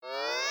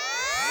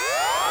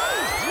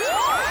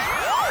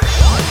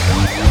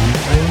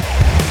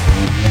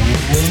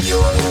You're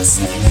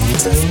listening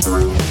to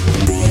Through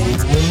Being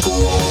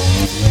Cool.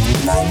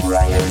 Night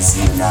Riders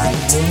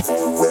unite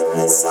and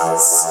witness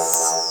us.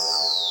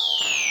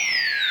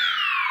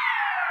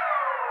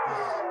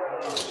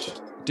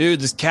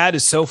 Dude, this cat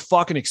is so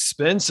fucking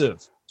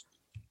expensive.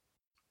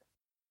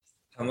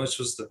 How much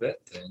was the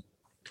vet thing?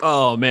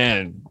 Oh,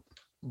 man.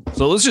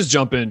 So let's just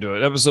jump into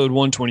it. Episode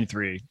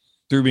 123.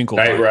 Through Being Cool.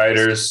 Night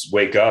Riders,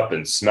 wake up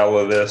and smell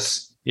of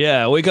this.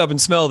 Yeah, wake up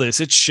and smell this.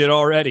 It's shit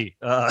already.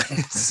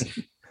 It's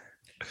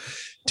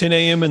 10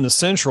 a.m. in the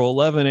central,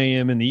 11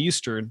 a.m. in the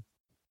eastern.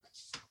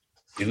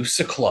 Deuce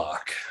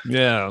o'clock.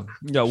 Yeah.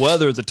 You got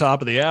weather at the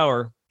top of the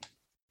hour.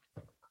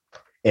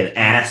 And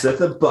ass at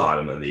the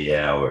bottom of the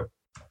hour.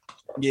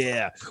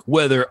 Yeah.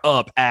 Weather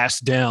up, ass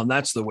down.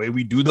 That's the way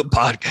we do the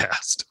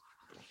podcast.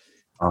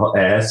 All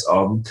ass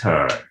all the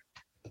time.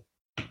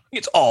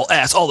 It's all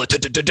ass all the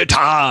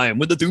time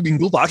with the Through Being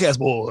Cool podcast,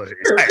 boys.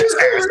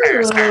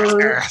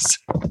 Ass.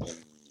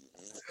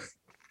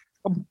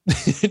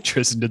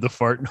 Tristan did the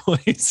fart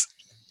noise.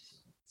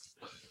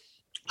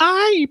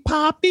 Aye,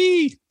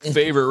 Poppy.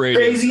 Favorite radio.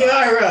 Crazy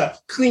Ira,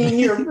 clean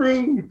your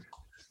room.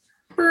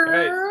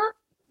 Right.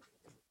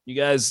 You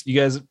guys,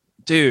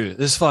 dude,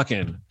 this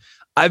fucking,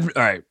 I've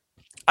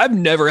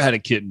never had a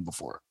kitten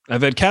before.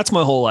 I've had cats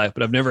my whole life,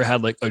 but I've never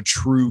had like a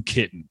true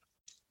kitten.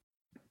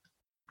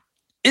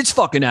 It's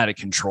fucking out of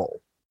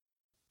control.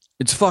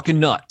 It's fucking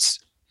nuts.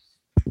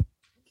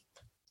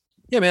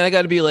 Yeah, man, I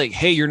got to be like,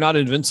 hey, you're not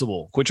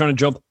invincible. Quit trying to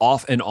jump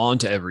off and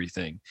onto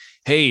everything.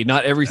 Hey,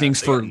 not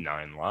everything's for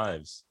 9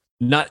 lives.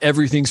 Not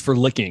everything's for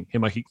licking. Hey,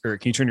 Mike, or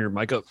can you turn your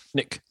mic up,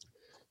 Nick?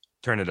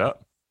 Turn it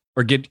up.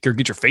 Or get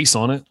your face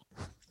on it.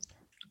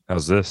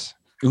 How's this?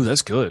 Ooh,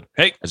 that's good.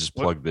 Hey, I just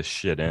plugged this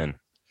shit in.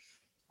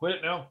 quit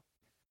it now.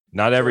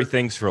 Not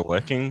everything's for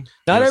licking.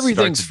 Not Let's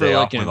everything's start the for day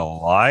off licking. With a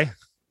lie.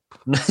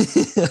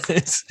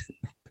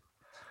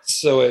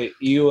 So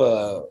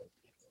you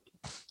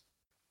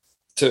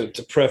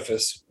to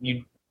preface,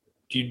 you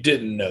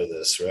didn't know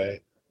this,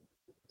 right?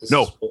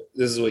 No.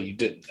 This is what you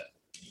didn't know.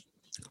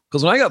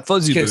 Because when I got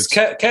fuzzy Because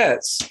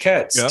boots,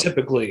 cats Yeah.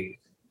 typically,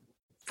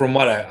 from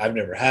what I've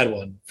never had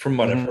one, from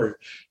what I've heard,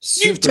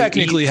 you've super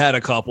technically had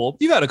a couple.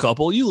 You've had a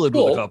couple. You lived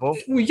with a couple.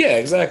 Well, yeah,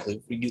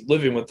 exactly. We get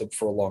living with them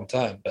for a long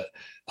time,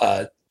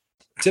 but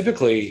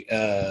typically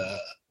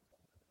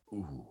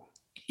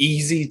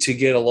easy to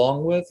get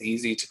along with,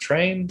 easy to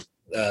train,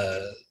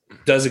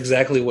 does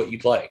exactly what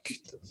you'd like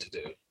them to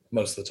do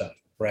most of the time,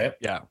 right?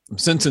 Yeah. I'm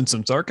sensing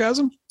some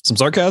sarcasm. Some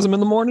sarcasm in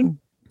the morning.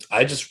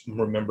 I just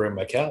remember in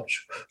my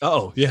couch.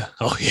 Oh yeah.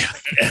 Oh yeah.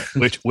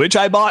 which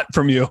I bought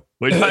from you,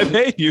 which I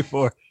paid you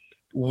for.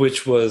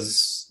 Which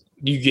was,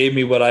 you gave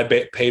me what I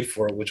paid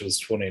for it, which was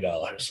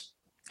 $20.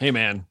 Hey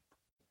man,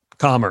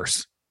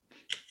 commerce.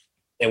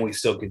 And we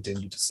still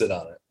continue to sit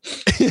on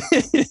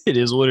it. It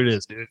is what it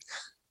is, dude.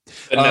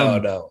 But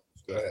no.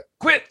 Go ahead.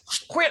 Quit.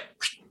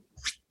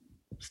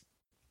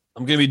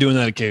 I'm gonna be doing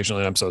that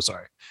occasionally. I'm so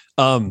sorry.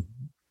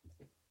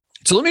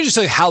 So let me just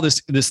tell you how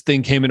this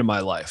thing came into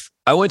my life.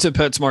 I went to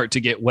PetSmart to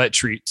get wet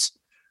treats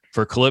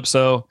for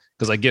Calypso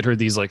because I get her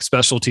these like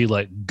specialty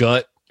like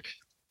gut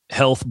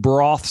health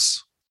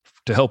broths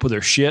to help with her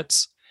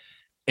shits.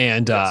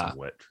 And Some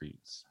wet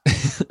treats.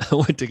 I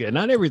went to get,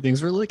 not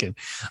everything's for licking.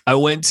 I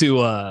went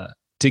to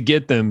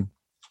get them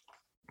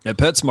at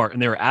PetSmart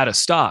and they were out of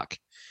stock.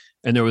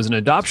 And there was an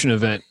adoption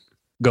event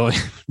going.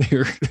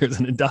 There's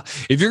an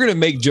if you're gonna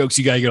make jokes,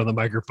 you gotta get on the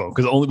microphone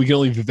because we can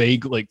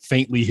only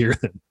faintly hear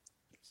them.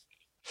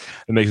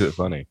 It makes it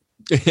funny.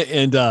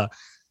 And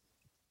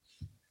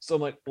so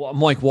I'm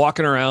like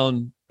walking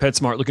around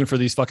PetSmart looking for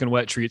these fucking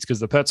wet treats because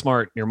the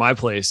PetSmart near my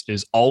place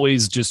is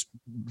always just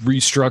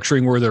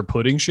restructuring where they're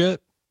putting shit.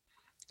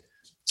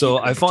 So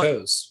I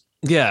find,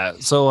 yeah.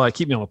 So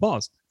keep me on my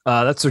paws.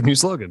 That's their new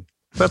slogan.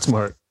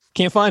 PetSmart.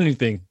 Can't find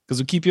anything because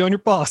we keep you on your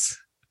paws.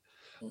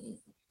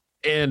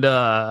 And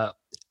I'm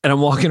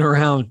walking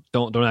around.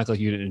 Don't act like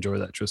you didn't enjoy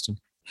that, Tristan.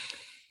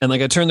 And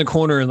like I turn the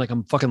corner and like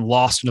I'm fucking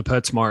lost in a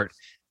PetSmart.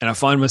 And I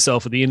find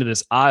myself at the end of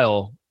this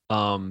aisle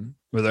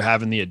where they're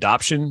having the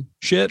adoption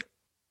shit.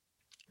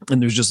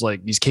 And there's just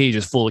like these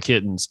cages full of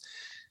kittens.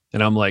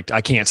 And I'm like,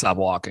 I can't stop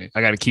walking. I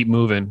got to keep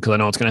moving because I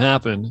know it's going to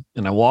happen.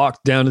 And I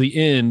walked down to the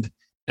end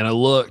and I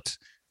looked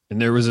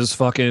and there was this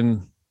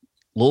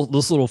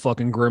little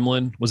fucking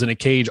gremlin was in a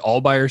cage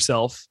all by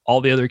herself. All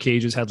the other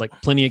cages had like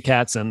plenty of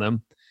cats in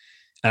them.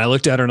 And I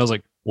looked at her and I was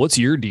like, what's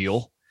your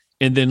deal?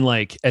 And then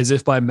like, as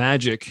if by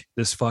magic,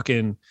 this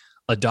fucking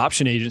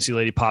adoption agency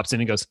lady pops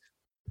in and goes,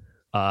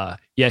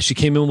 yeah, she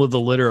came in with a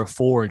litter of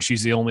 4 and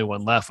she's the only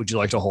one left. Would you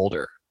like to hold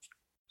her?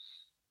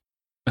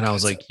 And I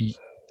was like, you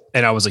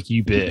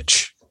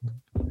bitch.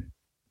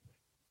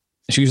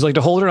 She was like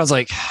to hold her. And I was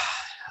like,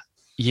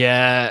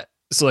 yeah.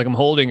 So like I'm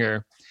holding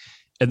her.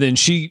 And then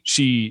she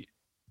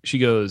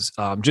goes,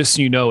 just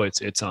so you know,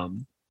 it's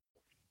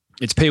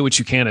pay what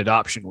you can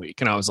adoption week.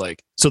 And I was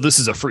like, so this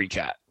is a free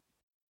cat.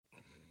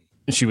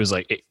 And she was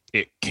like,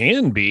 it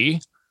can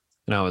be.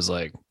 And I was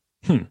like,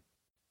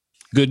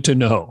 good to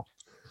know.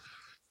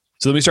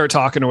 So then we start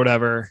talking or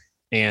whatever.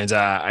 And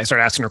I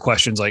started asking her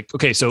questions like,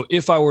 okay, so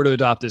if I were to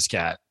adopt this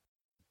cat,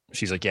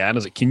 she's like, yeah. And I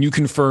was like, can you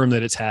confirm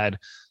that it's had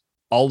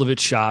all of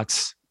its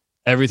shots,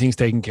 everything's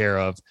taken care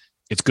of,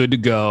 it's good to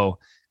go?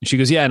 And she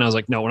goes, yeah. And I was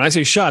like, no, when I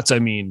say shots, I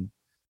mean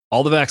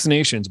all the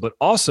vaccinations, but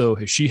also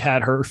has she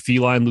had her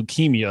feline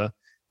leukemia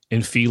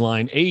and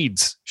feline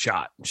AIDS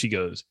shot? And she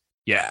goes,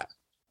 yeah.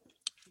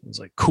 I was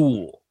like,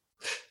 cool.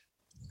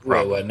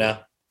 Wait, what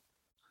now?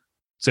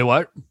 Say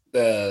what?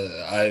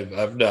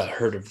 I've not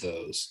heard of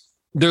those.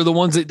 They're the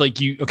ones that like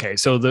you. Okay,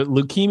 so the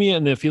leukemia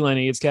and the feline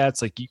AIDS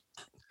cats, like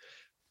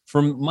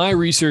from my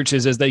research,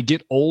 is as they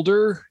get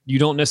older, you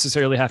don't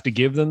necessarily have to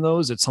give them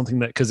those. It's something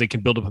that because they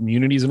can build up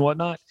immunities and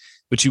whatnot.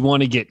 But you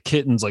want to get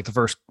kittens like the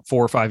first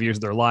 4 or 5 years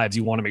of their lives.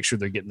 You want to make sure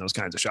they're getting those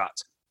kinds of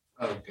shots.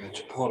 Oh,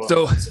 gotcha. Hold on.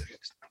 So- one second.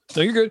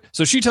 No, you're good.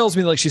 So she tells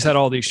me like she's had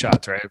all these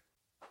shots, right?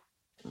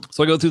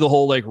 So I go through the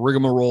whole like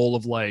rigmarole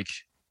of like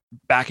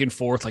back and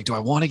forth. Like, do I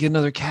want to get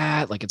another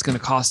cat? Like, it's going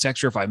to cost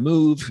extra if I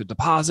move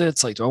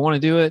deposits. Like, do I want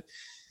to do it?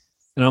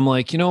 And I'm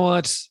like, you know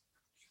what?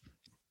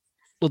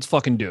 Let's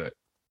fucking do it.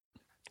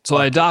 So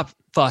I adopt.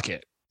 Fuck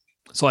it.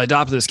 So I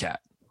adopt this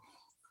cat.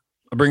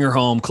 I bring her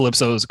home.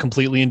 Calypso's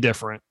completely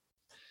indifferent.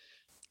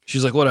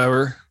 She's like,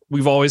 whatever.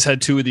 We've always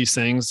had 2 of these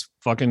things.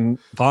 Fucking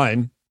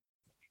fine.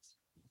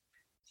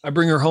 I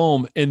bring her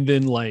home, and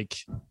then like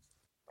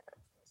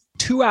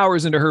 2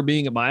 hours into her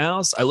being at my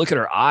house, I look at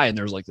her eye and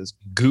there's like this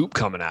goop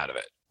coming out of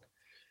it.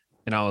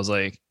 And I was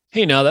like,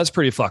 hey, no, that's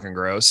pretty fucking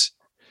gross.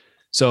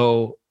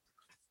 So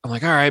I'm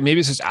like, all right, maybe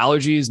it's just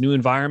allergies, new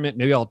environment.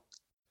 Maybe I'll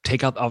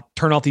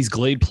turn off these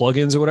Glade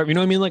plugins or whatever. You know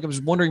what I mean? Like I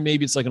was wondering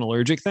maybe it's like an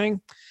allergic thing.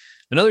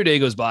 Another day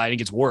goes by and it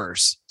gets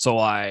worse. So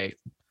I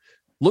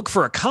look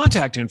for a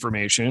contact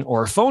information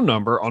or a phone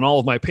number on all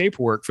of my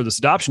paperwork for this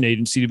adoption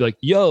agency to be like,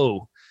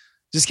 yo,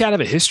 does this cat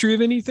have a history of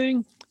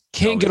anything?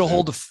 Can't get a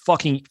hold of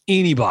fucking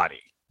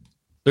anybody.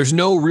 There's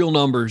no real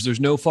numbers.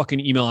 There's no fucking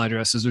email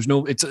addresses.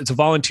 It's a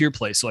volunteer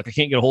place. So like I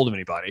can't get a hold of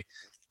anybody.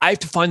 I have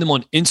to find them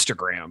on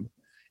Instagram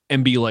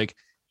and be like,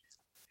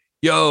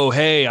 yo,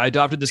 hey, I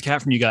adopted this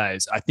cat from you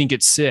guys. I think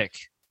it's sick.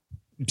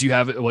 Do you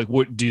have it? Like,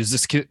 what can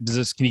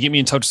you get me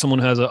in touch with someone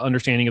who has an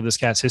understanding of this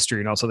cat's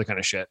history and all this other kind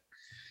of shit?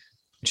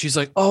 And she's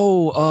like,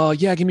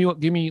 yeah, let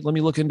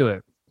me look into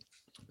it.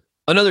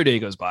 Another day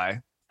goes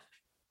by.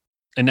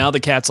 And now the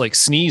cat's like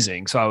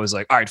sneezing. So I was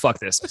like, all right, fuck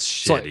this. That's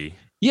So shitty.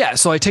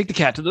 So I take the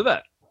cat to the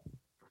vet.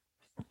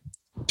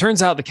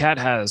 Turns out the cat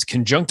has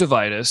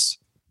conjunctivitis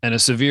and a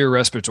severe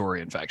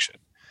respiratory infection.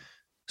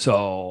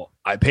 So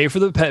I pay for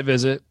the pet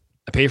visit.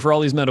 I pay for all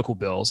these medical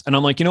bills. And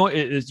I'm like, you know what?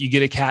 You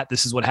get a cat.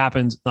 This is what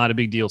happens. Not a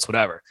big deal. It's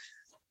whatever.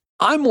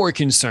 I'm more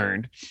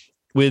concerned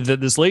with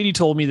that this lady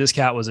told me this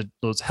cat was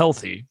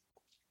healthy.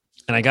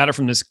 And I got it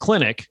from this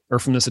clinic or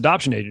from this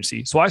adoption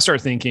agency. So I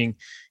start thinking,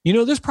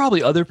 there's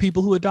probably other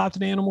people who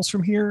adopted animals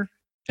from here.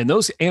 And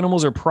those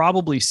animals are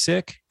probably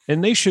sick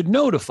and they should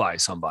notify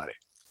somebody.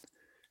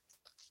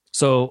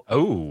 So,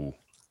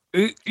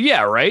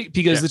 yeah, right.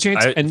 Because the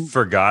chance I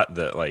forgot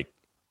that like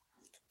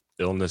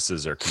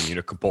illnesses are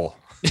communicable.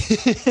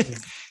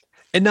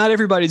 And not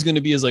everybody's going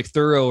to be as like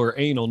thorough or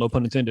anal, no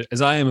pun intended,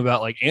 as I am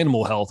about like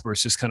animal health, where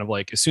it's just kind of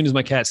like, as soon as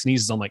my cat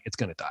sneezes, I'm like, it's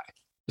going to die,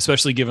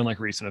 especially given like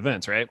recent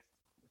events. Right.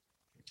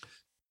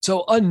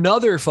 So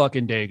another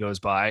fucking day goes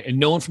by and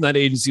no one from that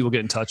agency will get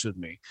in touch with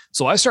me.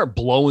 So I start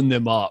blowing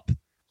them up.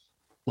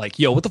 Like,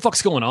 yo, what the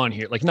fuck's going on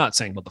here? Like, not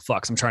saying what the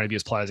fuck's. I'm trying to be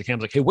as polite as I can. I'm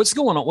like, hey, what's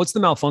going on? What's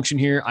the malfunction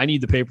here? I need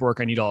the paperwork.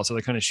 I need all this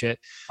other kind of shit.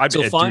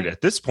 Dude,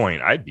 at this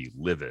point, I'd be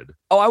livid.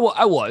 Oh,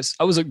 I was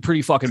like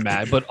pretty fucking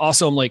mad. But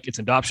also, I'm like, it's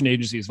an adoption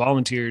agency, it's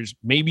volunteers.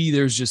 Maybe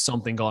there's just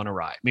something gone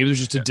awry. Maybe there's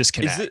just a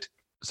disconnect.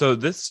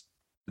 This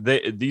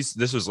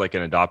was like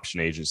an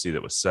adoption agency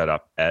that was set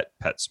up at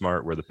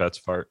PetSmart where the pets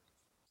fart.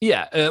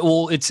 Yeah,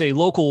 well, it's a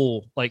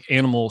local like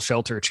animal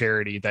shelter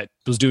charity that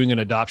was doing an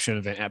adoption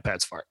event at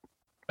PetSmart.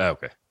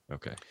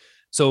 Okay.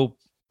 So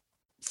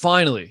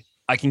finally,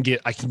 I can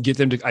get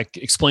them to. I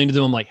explain to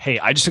them. I'm like, hey,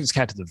 I just took this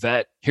cat to the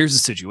vet. Here's the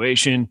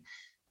situation.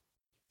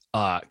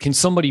 Can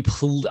somebody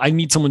please? I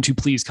need someone to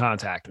please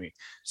contact me.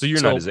 So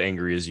you're not as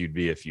angry as you'd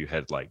be if you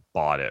had like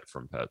bought it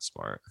from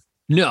PetSmart.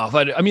 No,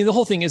 but I mean, the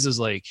whole thing is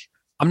like,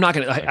 I'm not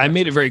gonna. I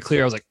made it very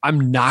clear. I was like,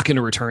 I'm not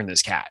gonna return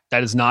this cat.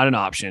 That is not an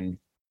option.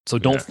 So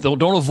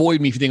don't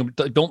avoid me if you think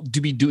don't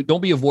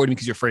be avoiding me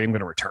because you're afraid I'm going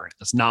to return it.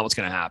 That's not what's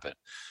going to happen.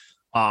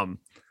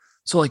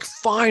 So like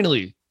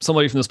finally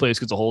somebody from this place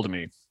gets a hold of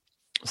me.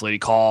 This lady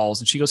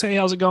calls and she goes, hey,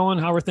 how's it going?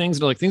 How are things?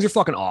 And they're like, things are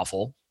fucking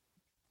awful.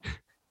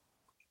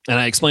 And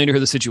I explained to her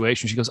the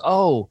situation. She goes,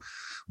 oh,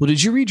 well,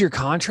 did you read your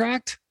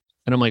contract?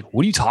 And I'm like,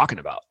 what are you talking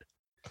about?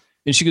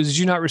 And she goes, did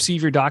you not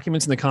receive your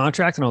documents in the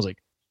contract? And I was like,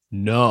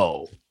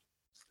 no.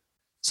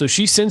 So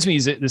she sends me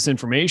this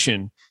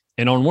information.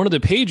 And on one of the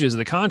pages of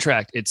the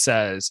contract, it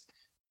says,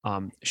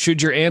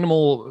 should your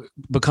animal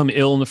become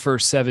ill in the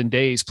first 7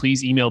 days,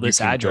 please email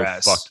this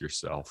address. Go fuck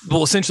yourself.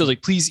 Well, essentially,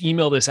 like, please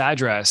email this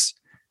address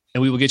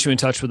and we will get you in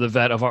touch with a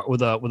vet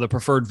with a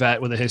preferred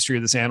vet with a history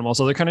of this animal.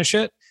 So that kind of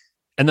shit.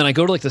 And then I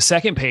go to like the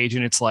second page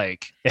and it's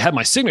like, it had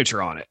my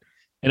signature on it.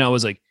 And I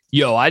was like,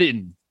 yo, I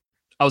didn't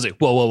I was like,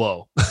 whoa, whoa,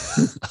 whoa.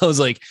 I was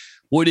like,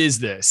 what is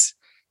this?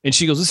 And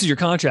she goes, this is your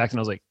contract. And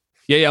I was like,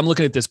 yeah, I'm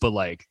looking at this, but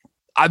like,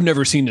 I've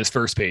never seen this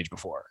first page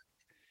before.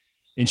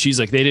 And she's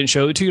like, they didn't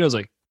show it to you? And I was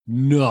like,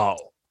 no.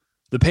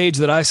 The page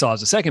that I saw is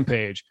the second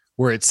page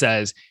where it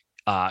says,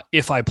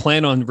 if I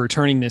plan on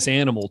returning this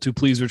animal, to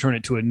please return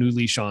it to a new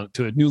leash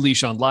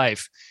on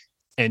life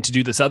and to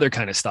do this other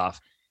kind of stuff.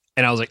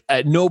 And I was like,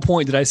 at no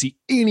point did I see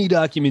any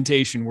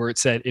documentation where it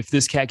said, if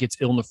this cat gets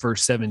ill in the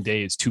first 7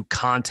 days, to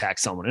contact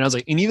someone. And I was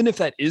like, and even if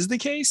that is the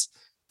case,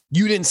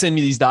 you didn't send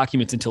me these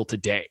documents until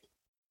today.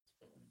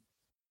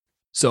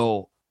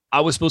 So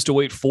I was supposed to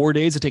wait 4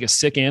 days to take a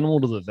sick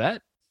animal to the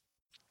vet.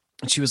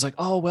 And she was like,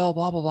 oh, well,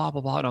 blah, blah, blah,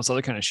 blah, blah. And all this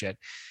other kind of shit.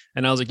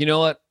 And I was like, you know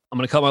what? I'm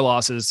going to cut my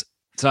losses.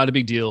 It's not a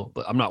big deal,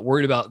 but I'm not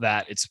worried about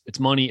that. It's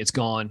money. It's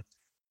gone.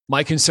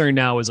 My concern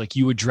now is like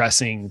you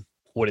addressing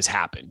what has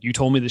happened. You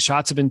told me the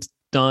shots have been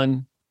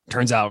done.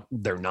 Turns out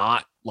they're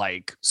not.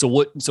 Like, so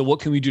what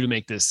can we do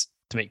to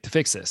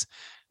fix this?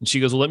 And she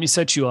goes, well, let me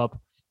set you up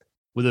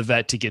with a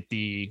vet to get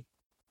the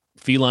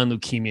feline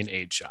leukemia and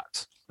AIDS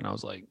shots. And I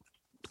was like,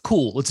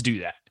 cool, let's do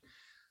that.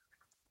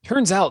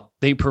 Turns out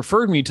they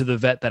preferred me to the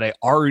vet that I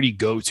already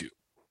go to.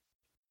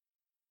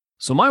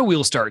 So my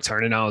wheels start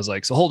turning. I was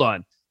like, so hold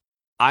on.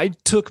 I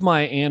took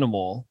my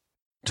animal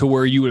to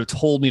where you would have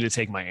told me to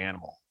take my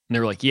animal. And they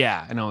were like,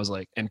 yeah. And I was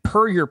like, and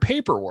per your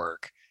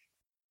paperwork,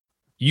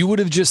 you would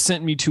have just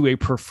sent me to a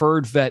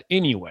preferred vet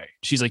anyway.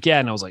 She's like, yeah.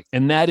 And I was like,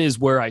 and that is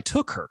where I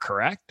took her,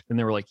 correct? And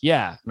they were like,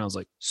 yeah. And I was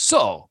like,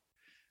 so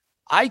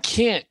I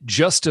can't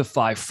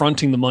justify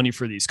fronting the money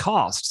for these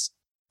costs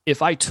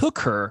if I took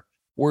her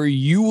where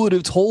you would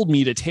have told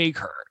me to take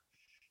her.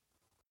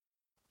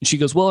 And she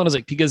goes, well, and I was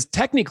like, because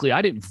technically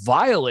I didn't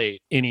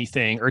violate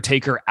anything or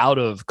take her out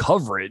of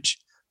coverage.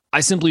 I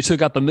simply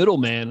took out the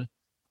middleman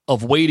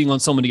of waiting on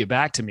someone to get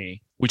back to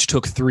me, which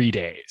took 3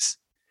 days.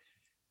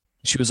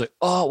 She was like,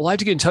 oh, well, I have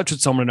to get in touch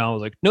with someone. And I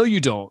was like, no, you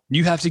don't.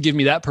 You have to give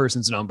me that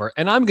person's number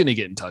and I'm going to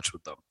get in touch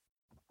with them.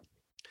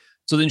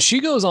 So then she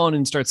goes on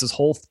and starts this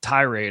whole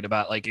tirade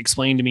about like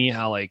explaining to me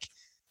how like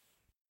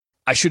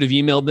I should have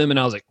emailed them. And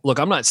I was like, look,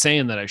 I'm not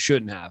saying that I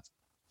shouldn't have.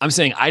 I'm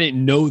saying I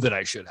didn't know that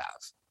I should have.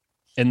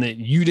 And that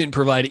you didn't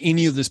provide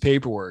any of this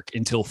paperwork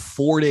until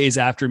 4 days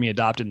after me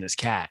adopting this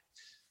cat.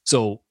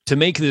 So to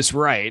make this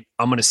right,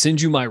 I'm going to send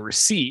you my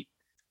receipt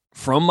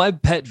from my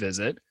pet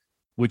visit,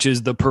 which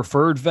is the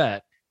preferred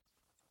vet.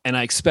 And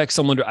I expect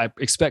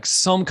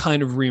some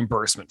kind of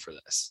reimbursement for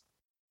this.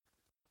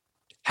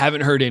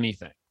 Haven't heard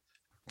anything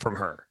from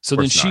her. So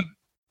then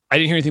I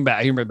didn't hear anything back.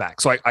 I didn't hear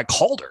back. So I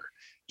called her.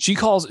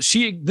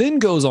 She then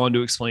goes on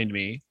to explain to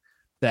me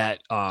that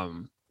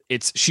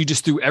she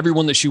just threw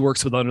everyone that she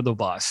works with under the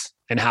bus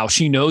and how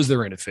she knows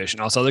they're inefficient,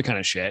 all this other kind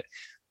of shit.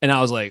 And I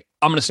was like,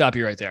 I'm going to stop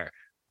you right there.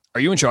 Are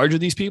you in charge of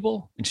these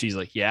people? And she's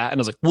like, yeah. And I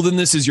was like, well, then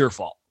this is your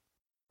fault.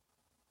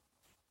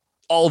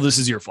 All of this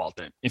is your fault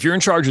then. If you're in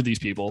charge of these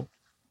people,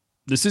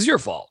 this is your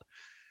fault.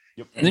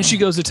 Yep. And then she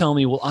goes to tell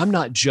me, well, I'm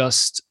not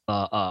just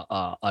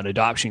an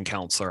adoption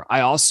counselor. I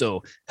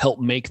also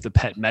help make the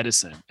pet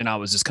medicine. And I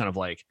was just kind of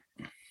like,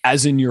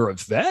 as in you're a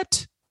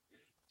vet?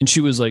 And she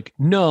was like,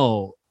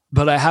 no,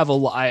 but I have a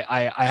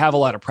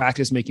lot of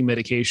practice making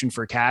medication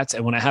for cats.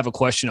 And when I have a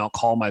question, I'll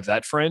call my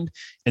vet friend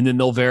and then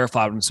they'll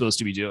verify what I'm supposed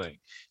to be doing.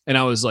 And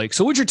I was like,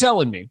 so what you're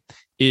telling me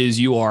is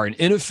you are an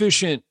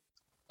inefficient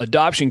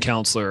adoption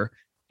counselor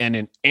and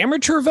an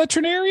amateur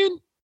veterinarian?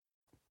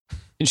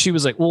 And she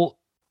was like, well,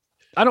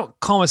 I don't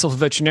call myself a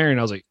veterinarian.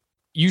 I was like,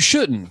 you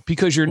shouldn't,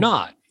 because you're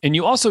not. And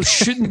you also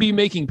shouldn't be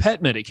making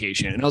pet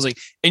medication. And I was like,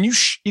 and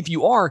if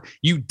you are,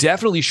 you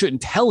definitely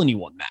shouldn't tell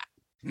anyone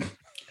that.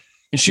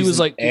 And she was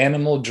like,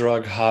 animal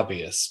drug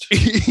hobbyist.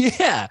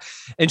 Yeah.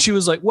 And she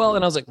was like, well,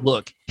 and I was like,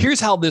 look, here's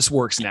how this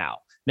works now.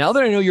 Now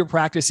that I know you're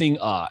practicing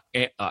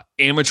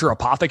amateur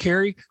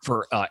apothecary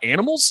for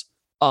animals,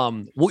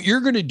 what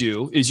you're going to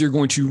do is you're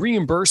going to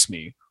reimburse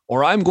me,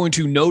 or I'm going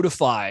to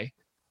notify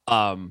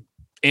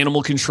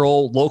animal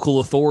control, local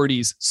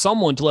authorities,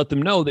 someone to let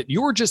them know that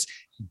you're just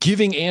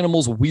giving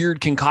animals weird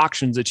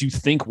concoctions that you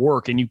think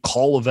work, and you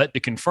call a vet to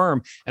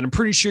confirm. And I'm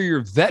pretty sure your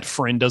vet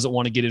friend doesn't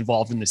want to get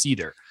involved in this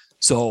either.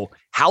 So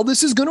how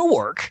this is going to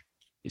work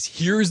is,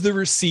 here's the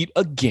receipt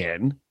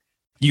again.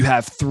 You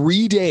have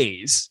 3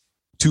 days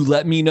to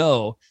let me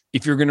know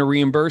if you're going to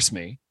reimburse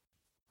me,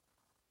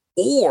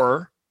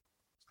 or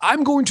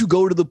I'm going to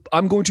go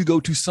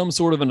to some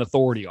sort of an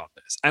authority on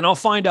this, and I'll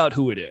find out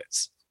who it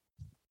is.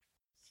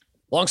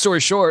 Long story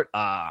short,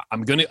 I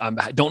don't know if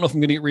I'm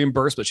going to get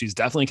reimbursed, but she's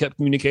definitely kept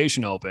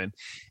communication open,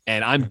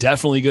 and I'm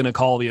definitely going to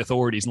call the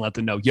authorities and let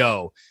them know,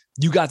 yo,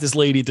 you got this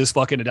lady at this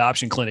fucking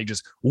adoption clinic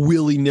just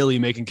willy-nilly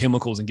making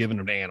chemicals and giving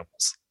them to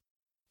animals.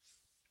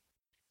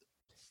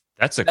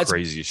 That's the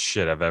craziest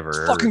shit I've ever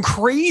heard. Fucking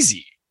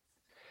crazy.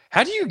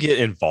 How do you get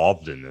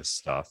involved in this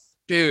stuff?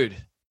 Dude,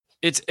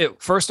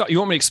 first off, you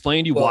want me to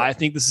explain to you why I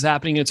think this is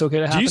happening and it's okay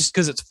to happen?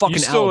 Because it's fucking You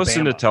still Alabama.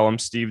 Listen to Tell 'em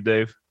Steve,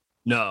 Dave?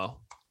 No.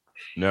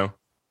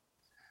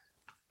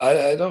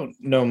 I don't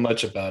know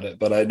much about it,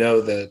 but I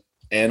know that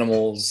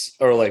animals,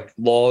 or like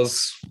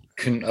laws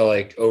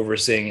like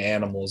overseeing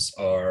animals,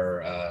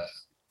 are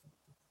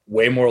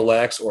way more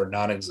lax or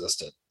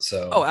non-existent.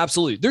 So Oh,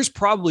 absolutely. There's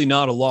probably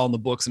not a law in the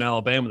books in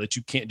Alabama that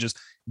you can't just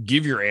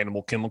give your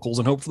animal chemicals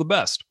and hope for the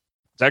best.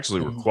 It's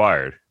actually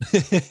required.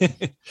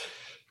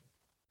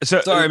 So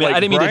Sorry, man, I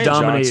didn't mean to Brian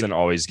dominate. Johnson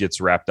always gets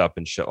wrapped up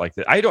in shit like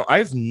that.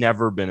 I've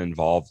never been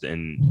involved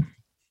in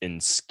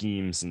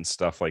schemes and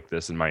stuff like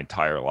this in my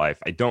entire life.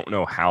 I don't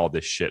know how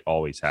this shit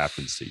always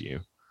happens to you.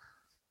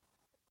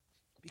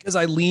 Because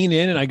I lean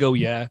in and I go,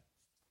 yeah.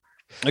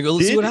 I go,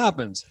 let's see what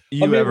happens.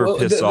 You I mean, ever well,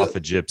 piss the- off a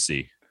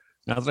gypsy?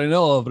 Not that I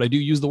know of, but I do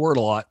use the word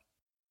a lot.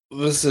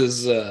 this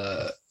is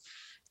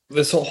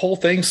this whole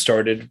thing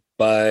started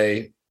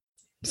by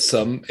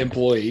some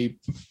employee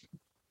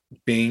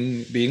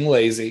being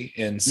lazy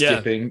and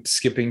Yeah.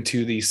 skipping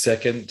to the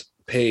second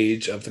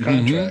page of the Mhm.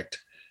 contract.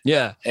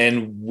 Yeah.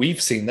 And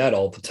we've seen that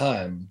all the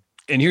time.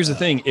 And here's the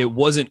thing, it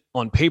wasn't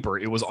on paper,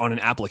 it was on an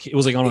application. It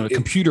was like on a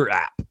computer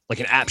app, like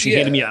an app. She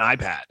handed me an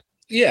iPad.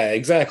 Yeah,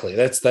 exactly.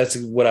 That's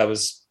what I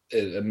was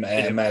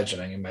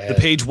imagining in my head.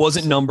 The page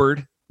wasn't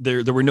numbered.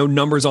 There were no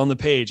numbers on the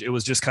page. It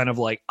was just kind of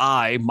like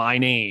my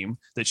name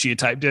that she had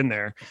typed in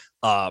there.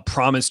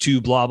 Promise to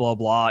blah blah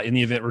blah. In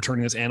the event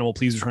returning this animal,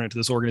 please return it to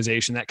this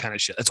organization. That kind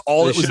of shit. That's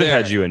all They that was should have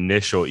there. had you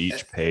initial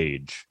each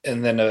page.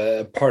 And then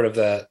a part of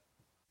that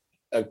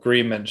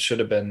agreement should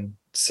have been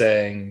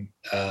saying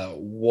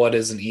what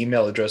is an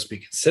email address we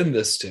can send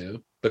this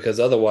to, because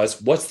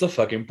otherwise what's the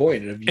fucking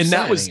point of you And signing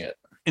that was- it?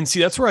 And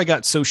see, that's where I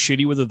got so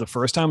shitty with her the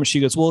first time. And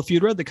she goes, well, if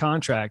you'd read the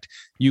contract,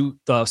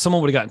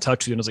 someone would have got in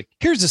touch with you. And I was like,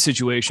 here's the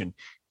situation.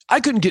 I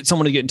couldn't get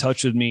someone to get in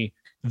touch with me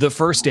the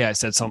first day I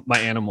said my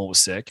animal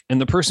was sick. And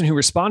the person who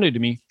responded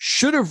to me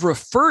should have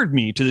referred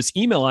me to this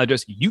email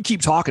address you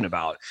keep talking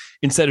about,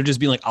 instead of just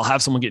being like, I'll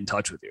have someone get in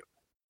touch with you.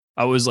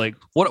 I was like,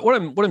 what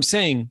I'm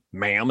saying,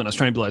 ma'am, and I was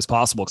trying to be as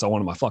possible because I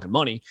wanted my fucking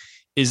money,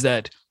 is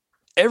that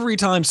every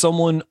time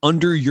someone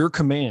under your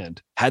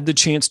command had the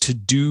chance to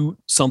do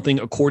something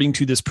according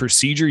to this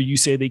procedure you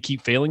say they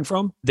keep failing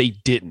from, they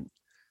didn't.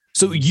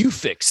 So you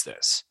fix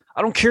this.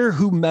 I don't care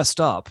who messed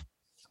up.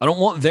 I don't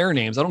want their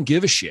names. I don't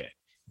give a shit.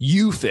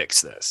 You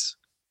fix this.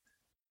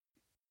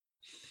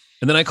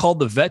 And then I called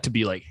the vet to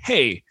be like,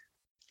 hey,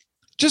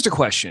 just a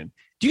question.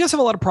 Do you guys have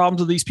a lot of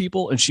problems with these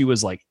people? And she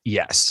was like,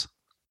 yes.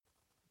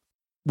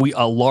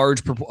 A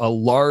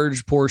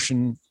large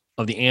portion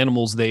of the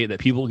animals that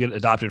people get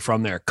adopted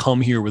from there come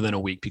here within a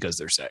week because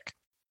they're sick,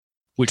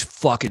 which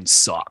fucking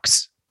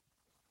sucks.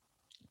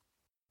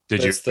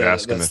 Did That's you the-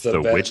 ask him that's if the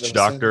the vet witch that was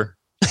doctor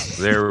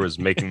there was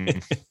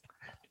making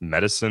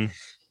medicine?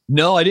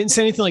 No, I didn't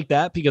say anything like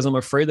that because I'm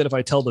afraid that if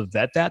I tell the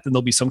vet that, then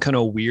there'll be some kind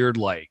of weird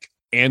like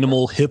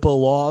animal HIPAA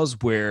laws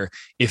where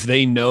if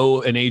they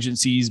know an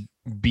agency's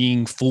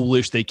being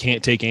foolish, they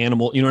can't take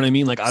animal. You know what I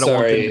mean? Like I don't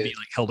want them to Sorry. be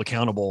like held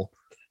accountable.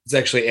 It's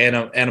actually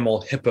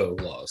animal hippo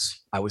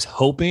laws. I was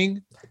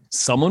hoping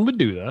someone would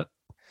do that.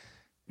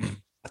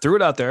 I threw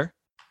it out there.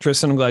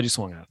 Tristan, I'm glad you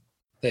swung out.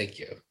 Thank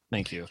you.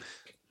 Thank you.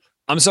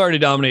 I'm sorry to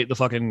dominate the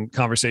fucking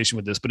conversation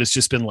with this, but it's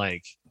just been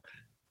like,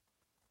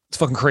 it's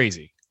fucking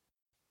crazy.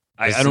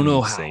 It's I don't an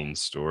know insane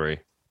story.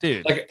 how,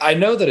 dude. Like I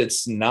know that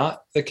it's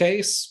not the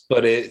case,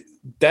 but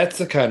that's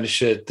the kind of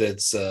shit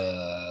that's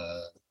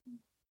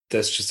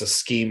just a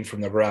scheme from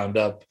the ground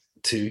up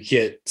to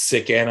get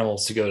sick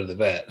animals to go to the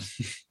vet.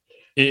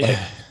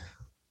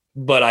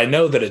 But I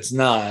know that it's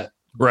not.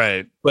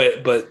 Right.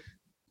 But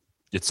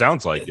It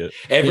sounds like it.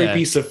 every Yeah.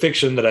 piece of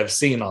fiction that I've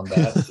seen on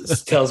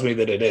that tells me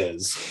that it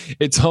is.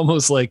 It's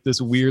almost like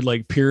this weird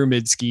like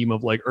pyramid scheme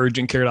of like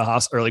urgent care to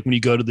hospital, or like when you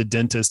go to the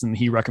dentist and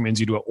he recommends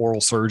you to an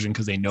oral surgeon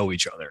because they know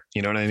each other.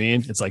 You know what I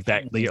mean? It's like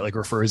that. They get like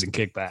refers and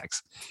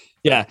kickbacks.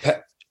 Yeah.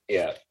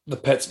 Yeah, the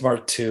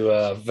PetSmart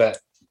to vet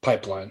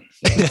pipeline.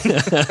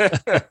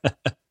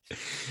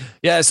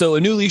 Yeah. So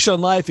a new leash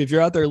on life. If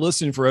you're out there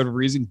listening for whatever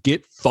reason,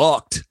 get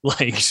fucked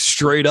like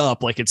straight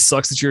up. Like it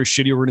sucks that you're a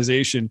shitty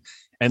organization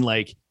and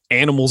like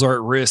animals are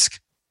at risk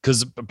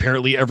because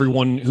apparently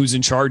everyone who's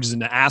in charge is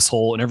an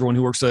asshole and everyone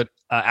who works at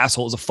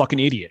asshole is a fucking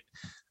idiot.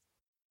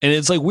 And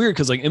it's like weird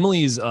because like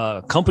Emily's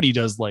company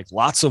does like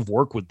lots of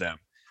work with them.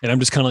 And I'm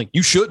just kind of like,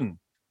 you shouldn't.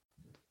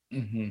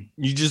 Mhm.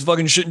 You just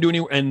fucking shouldn't do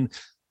any. And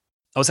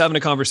I was having a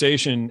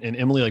conversation and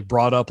Emily like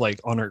brought up like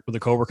on her with the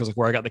coworkers, like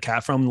where I got the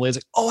cat from. And the lady's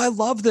like, oh, I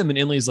love them. And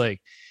Emily's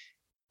like,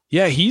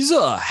 yeah, he's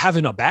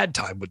having a bad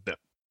time with them,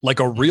 like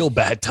a real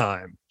bad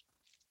time.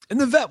 And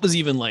the vet was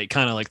even like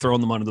kind of like throwing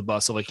them under the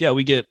bus. So like, yeah,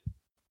 we get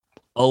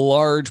a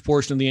large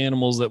portion of the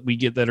animals that we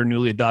get that are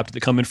newly adopted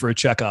that come in for a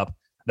checkup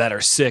that are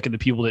sick, and the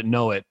people that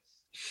know it,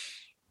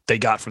 they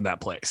got from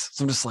that place.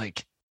 So I'm just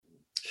like,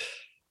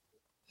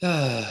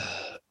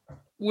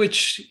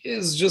 Which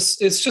is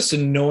just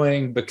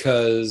annoying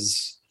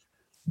because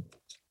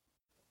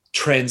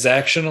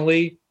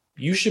transactionally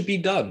you should be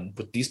done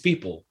with these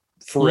people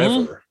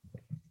forever.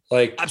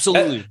 Like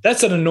Absolutely.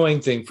 that's an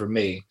annoying thing for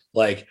me.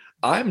 Like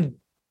I'm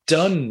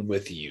done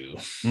with you.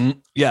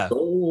 yeah, Go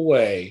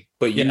away.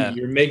 But Yeah.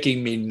 you're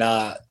making me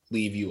not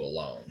leave you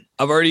alone.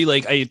 I've already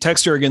like, I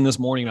texted her again this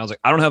morning and I was like,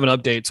 I don't have an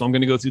update. So I'm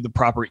going to go through the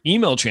proper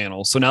email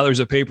channel. So now there's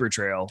a paper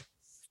trail.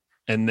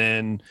 And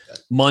then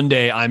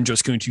Monday, I'm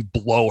just going to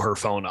blow her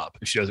phone up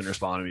if she doesn't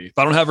respond to me. If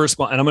I don't have a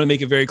response, and I'm going to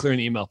make it very clear in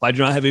the email. If I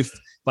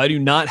do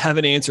not have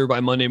an answer by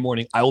Monday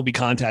morning, I will be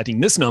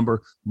contacting this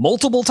number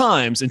multiple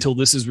times until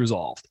this is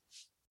resolved.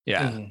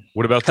 Yeah.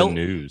 What about the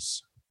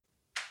news?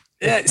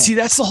 Yeah. See,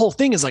 that's the whole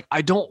thing is like,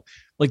 I don't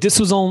like this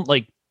was on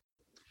like,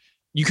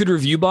 you could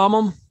review bomb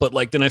them, but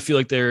like, then I feel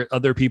like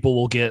other people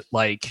will get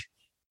like,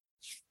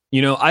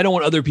 you know, I don't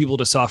want other people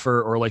to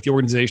suffer or like the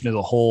organization as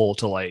a whole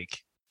to like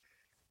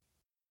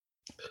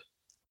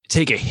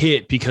take a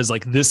hit because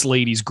like this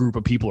lady's group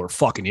of people are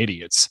fucking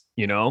idiots,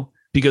 you know,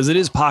 because it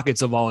is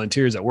pockets of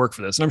volunteers that work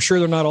for this. And I'm sure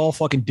they're not all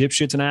fucking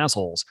dipshits and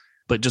assholes,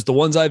 but just the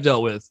ones I've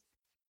dealt with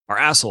are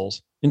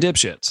assholes and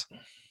dipshits.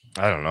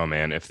 I don't know,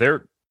 man. If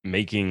they're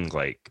making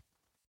like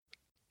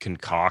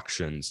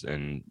concoctions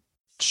and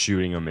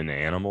shooting them in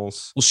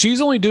animals. Well, she's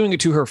only doing it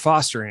to her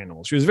foster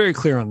animals. She was very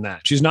clear on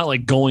that. She's not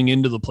like going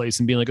into the place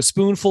and being like a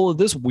spoonful of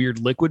this weird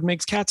liquid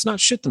makes cats not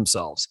shit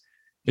themselves.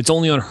 It's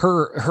only on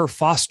her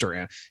foster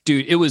animal.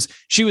 Dude,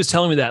 she was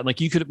telling me that like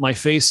my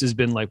face has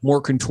been like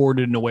more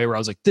contorted in a way where I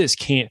was like,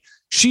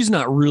 she's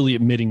not really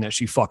admitting that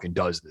she fucking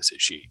does this,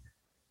 is she?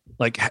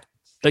 Like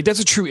that's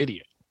a true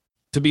idiot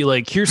to be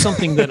like, here's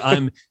something that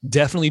I'm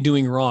definitely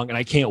doing wrong. And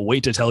I can't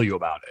wait to tell you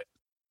about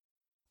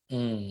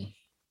it.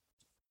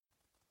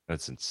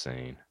 That's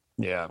insane.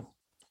 Yeah.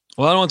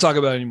 Well, I don't want to talk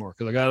about it anymore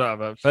because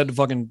I've had to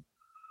fucking.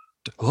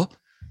 Huh?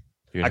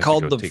 I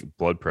called take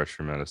blood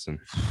pressure medicine.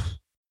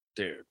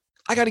 Dude,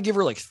 I got to give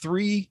her like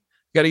 3. I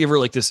got to give her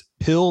like this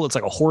pill that's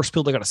like a horse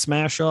pill that got to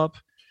smash up.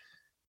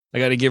 I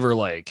got to give her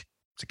like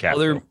it's a cat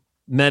other pill.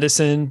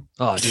 Medicine.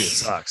 Oh, dude, it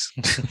sucks.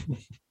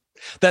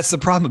 That's the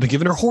problem. I've been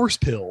giving her horse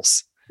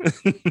pills.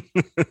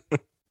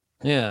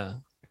 Yeah.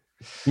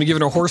 I'm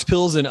giving her horse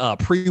pills and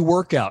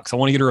pre-workout because I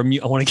want to get her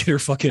I want to get her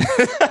fucking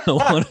I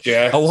want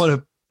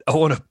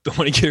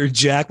to get her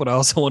jacked, but I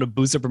also want to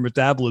boost up her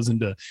metabolism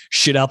to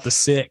shit out the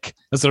sick.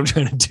 That's what I'm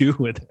trying to do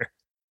with her.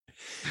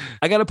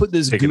 I got to put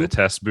this taking a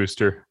test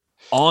booster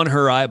on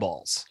her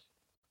eyeballs.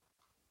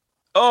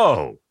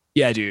 Oh,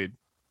 yeah, dude.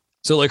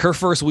 So like her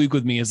first week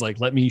with me is like,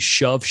 let me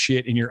shove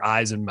shit in your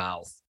eyes and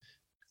mouth.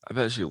 I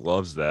bet she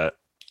loves that.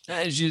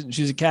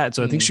 She's a cat,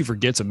 so I think she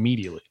forgets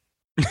immediately.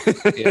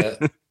 Yeah.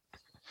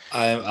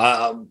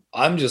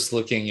 I'm just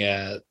looking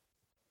at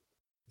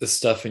the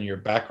stuff in your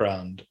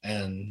background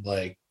and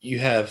like you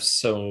have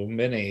so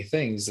many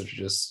things that are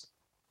just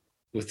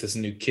with this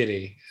new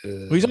kitty.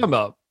 What are you talking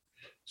about?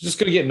 Just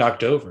gonna get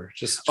knocked over.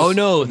 Just oh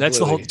no, that's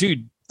the whole completely.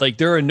 dude. Like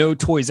there are no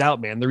toys out,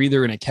 man. They're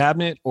either in a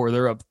cabinet or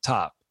they're up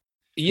top.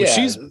 Yeah,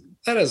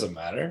 that doesn't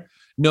matter.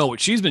 No,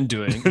 what she's been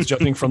doing is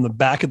jumping from the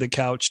back of the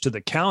couch to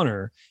the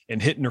counter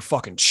and hitting her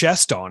fucking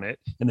chest on it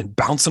and then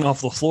bouncing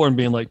off the floor and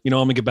being like, you know,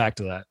 I'm gonna get back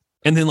to that.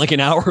 And then like an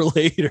hour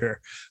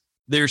later,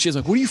 there she's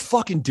like, what are you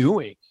fucking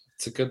doing?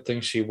 It's a good thing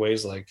she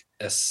weighs like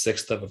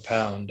 1/6 of a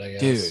pound, I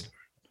guess. Dude,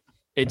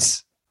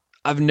 it's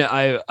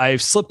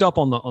I've slipped up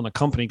on the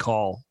company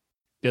call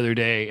the other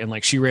day and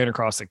like she ran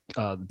across the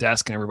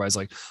desk and everybody's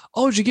like,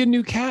 oh, did you get a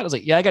new cat? I was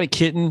like, yeah, I got a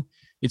kitten.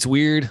 It's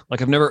weird.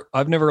 Like I've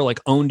never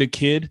like owned a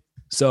kid.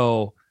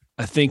 So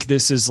I think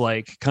this is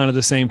like kind of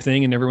the same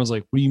thing. And everyone's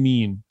like, what do you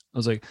mean? I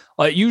was like,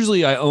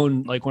 usually I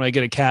own, like when I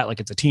get a cat, like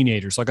it's a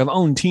teenager. So like I've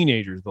owned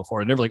teenagers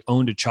before. I never like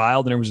owned a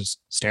child and everyone's just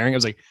staring. I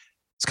was like,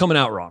 it's coming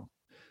out wrong.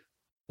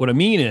 What I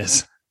mean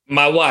is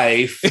my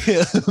wife.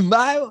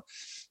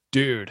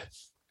 Dude,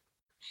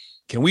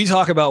 can we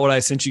talk about what I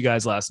sent you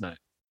guys last night?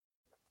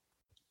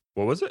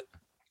 What was it?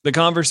 The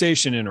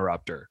conversation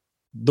interrupter.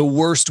 The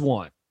worst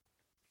one.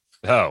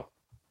 Oh,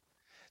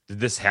 did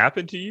this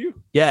happen to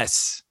you?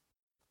 Yes.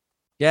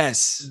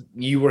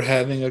 You were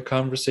having a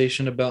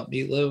conversation about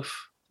meatloaf?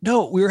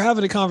 No, we were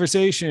having a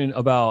conversation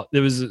about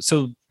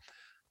so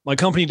my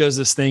company does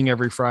this thing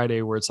every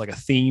Friday where it's like a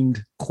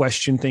themed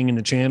question thing in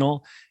the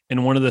channel.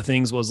 And one of the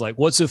things was like,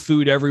 what's a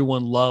food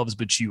everyone loves,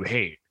 but you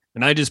hate?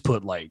 And I just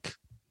put like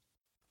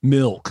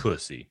milk.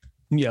 Pussy.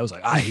 Yeah. I was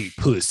like, I hate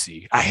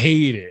pussy. I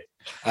hate it.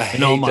 I hate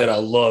that. I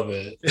love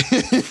it.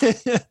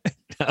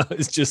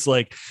 It's just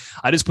like,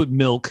 I just put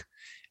milk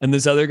and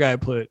this other guy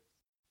put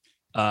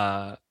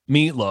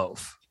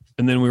meatloaf.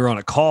 And then we were on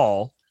a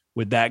call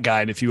with that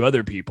guy and a few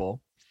other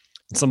people.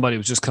 And somebody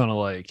was just kind of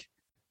like,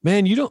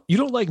 man, you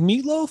don't like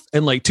meatloaf?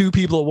 And like 2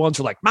 people at once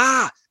were like,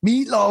 ma,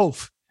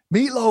 meatloaf,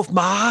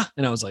 ma.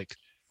 And I was like,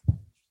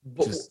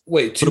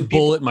 wait, put a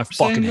bullet in my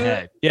fucking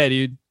head. Yeah,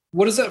 dude.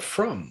 What is that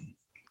from?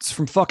 It's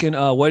from fucking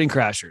Wedding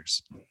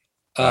Crashers.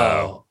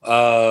 Oh,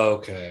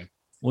 okay.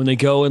 When they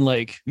go and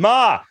like,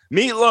 ma,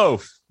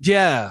 meatloaf.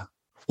 Yeah.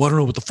 Well, I don't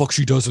know what the fuck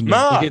she does in there.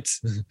 Ma. Like it's,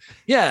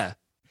 yeah.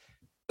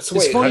 So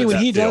It's wait, funny when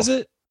that he feel? does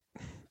it.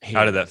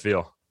 How did that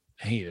feel?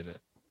 Hated it.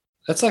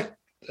 that's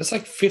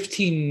like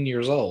 15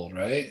 years old,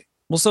 right?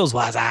 Well, so's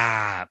but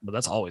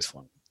that's always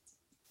fun.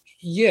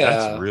 Yeah,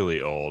 That's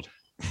really old.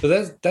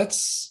 but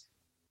that's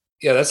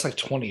like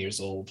 20 years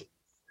old.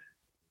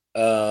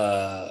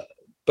 But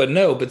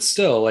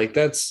still, like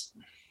that's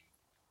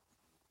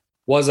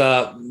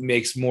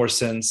makes more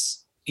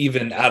sense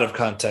even out of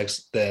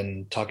context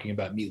than talking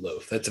about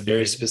meatloaf. That's a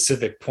very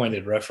specific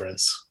pointed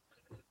reference.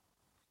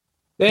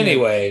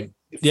 Anyway,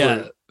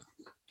 Yeah.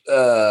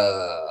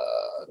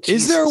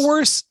 Is there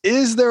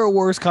a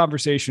worse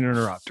conversation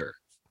interrupter?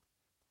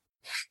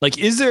 Like,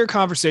 is there a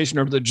conversation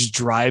interrupter that just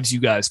drives you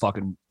guys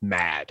fucking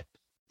mad?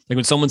 Like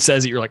when someone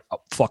says it, you're like,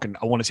 oh, fucking,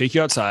 I want to take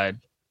you outside.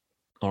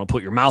 I want to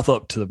put your mouth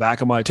up to the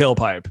back of my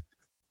tailpipe.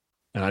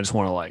 And I just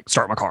want to like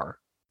start my car.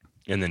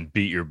 And then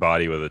beat your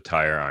body with a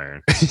tire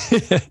iron.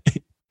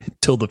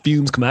 Till the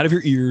fumes come out of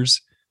your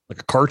ears like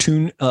a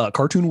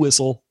cartoon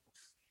whistle.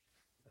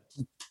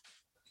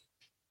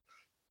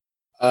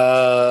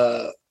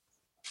 Well,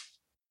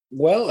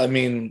 I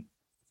mean,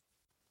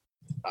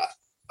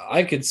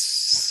 I could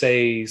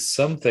say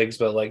some things,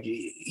 but like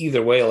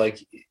either way,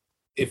 like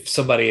if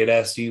somebody had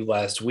asked you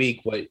last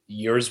week what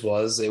yours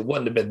was, it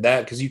wouldn't have been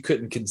that because you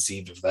couldn't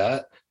conceive of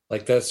that.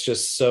 Like that's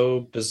just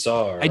so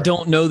bizarre. I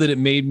don't know that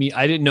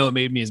I didn't know it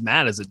made me as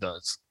mad as it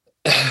does.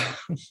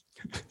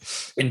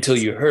 Until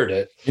you heard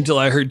it. Until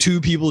I heard two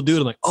people do it.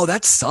 I'm like, oh,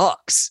 that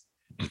sucks.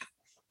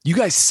 You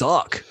guys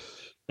suck.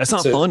 That's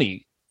not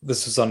funny.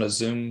 This was on a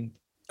Zoom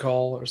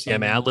call or something. Yeah,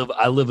 man,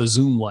 I live a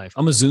Zoom life.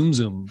 I'm a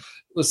Zoom.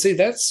 Well, see,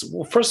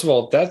 first of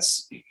all,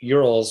 that's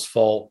your all's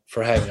fault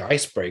for having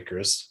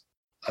icebreakers.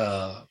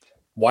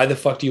 Why the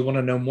fuck do you want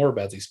to know more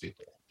about these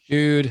people?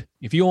 Dude,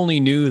 if you only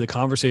knew the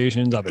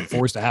conversations I've been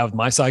forced to have with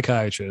my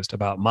psychiatrist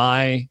about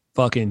my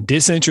fucking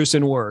disinterest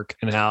in work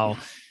and how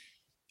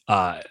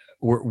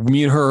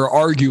me and her are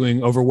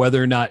arguing over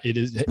whether or not it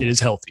is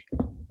healthy.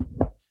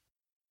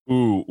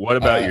 Ooh, what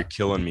about You're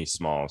Killing Me,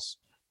 Smalls?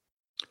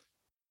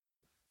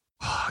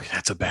 Oh,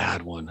 that's a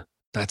bad one.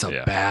 That's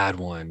a bad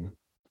one.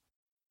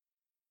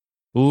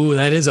 Ooh,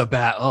 that is a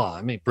bad. Oh,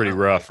 I mean, pretty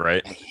rough,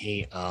 right? I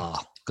hate. Oh,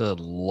 good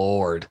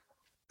Lord.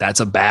 That's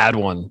a bad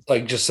one.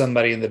 Like just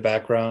somebody in the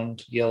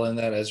background yelling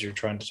that as you're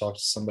trying to talk to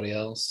somebody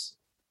else.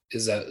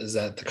 Is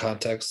that the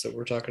context that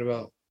we're talking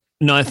about?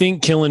 No, I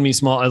think killing me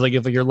small. Like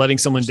if you're letting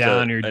someone Just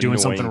down, you're doing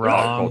something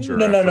wrong.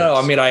 No.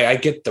 I mean, I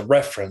get the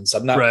reference.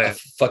 I'm not a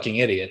fucking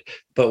idiot.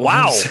 But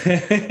wow.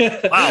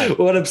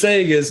 What I'm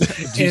saying is,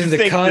 in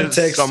the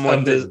context,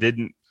 someone that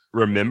didn't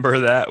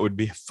remember that would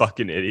be a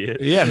fucking idiot.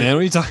 Yeah, man.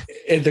 What are you talking?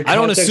 I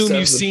don't assume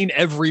you've seen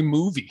every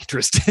movie,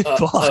 Tristan.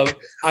 Fuck.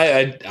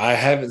 I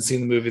haven't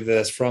seen the movie that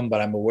that's from,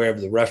 but I'm aware of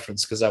the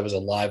reference because I was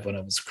alive when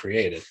it was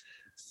created.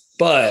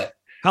 But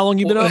how long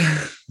you been up?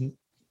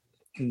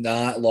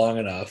 Not long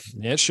enough.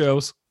 Yeah, it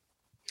shows.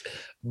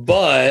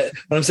 But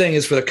what I'm saying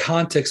is, for the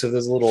context of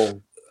this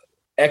little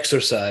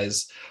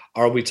exercise,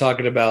 are we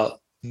talking about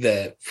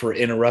that for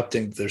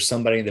interrupting? There's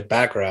somebody in the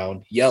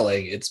background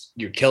yelling, "It's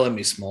you're killing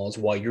me, Smalls,"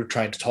 while you're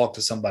trying to talk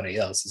to somebody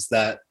else. Is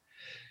that?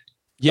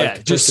 Yeah,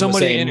 like just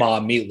somebody saying "Ma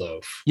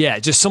Meatloaf." Yeah,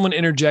 just someone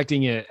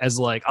interjecting it as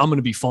like, "I'm going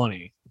to be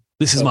funny.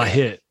 This is my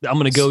hit. I'm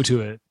going to go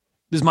to it.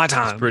 This is my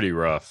time." It's pretty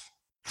rough.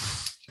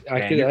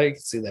 I could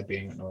see that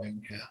being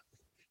annoying. Yeah.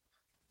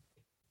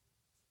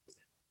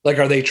 Like,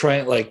 are they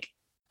trying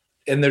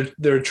and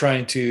they're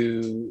trying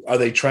to, are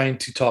they trying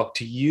to talk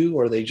to you,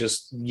 or are they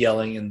just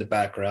yelling in the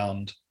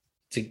background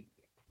to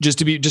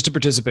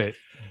participate?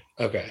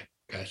 Okay.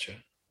 Gotcha.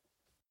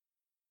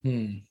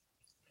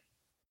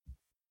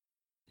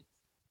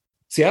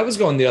 See, I was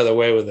going the other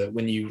way with it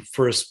when you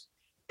first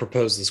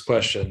proposed this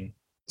question.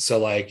 So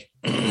like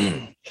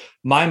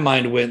my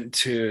mind went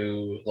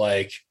to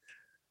like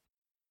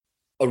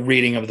a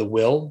reading of the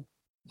will,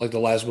 like the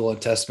last will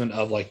and testament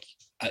of like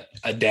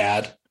a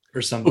dad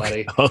or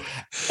somebody. Okay.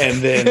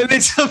 And then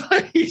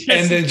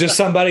just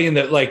somebody in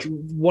the, like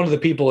one of the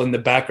people in the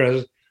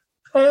background,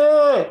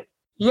 "Hey,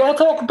 y'all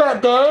talk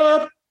about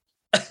dad?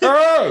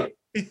 Hey,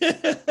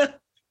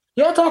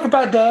 y'all talk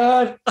about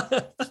dad?"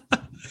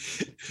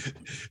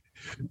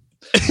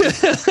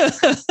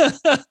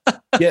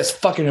 Yes,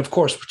 fucking of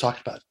course we're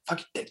talking about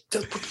fucking what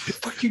the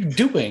fuck are you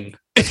doing?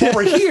 That's why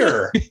we're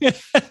here.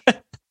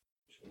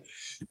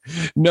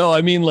 No,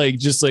 I mean like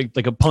just like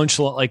a punch,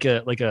 like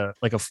a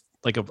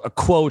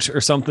quote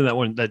or something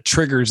that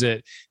triggers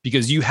it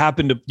because you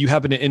happen to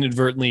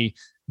inadvertently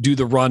do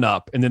the run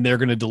up and then they're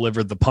going to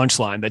deliver the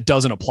punchline that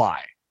doesn't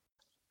apply.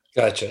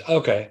 Gotcha.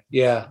 Okay.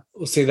 Yeah.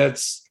 Well, see,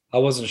 I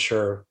wasn't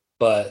sure,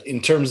 but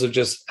in terms of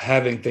just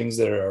having things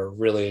that are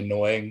really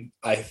annoying,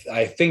 I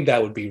think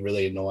that would be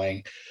really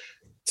annoying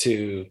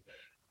to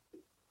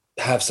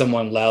have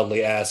someone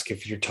loudly ask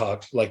if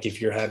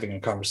you're having a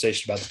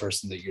conversation about the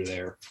person that you're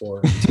there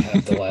for to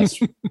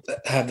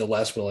have the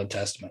last will and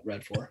testament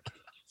read for.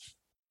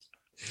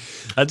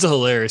 That's a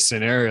hilarious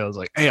scenario. It's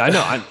like, hey, I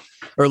know,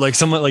 or like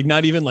someone like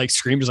not even like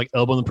scream, just like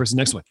elbow the person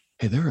next to me.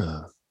 Hey,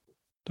 they're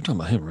talking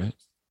about him, right?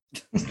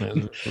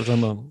 We're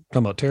talking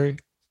about Terry. Is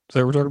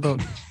that what we're talking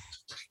about?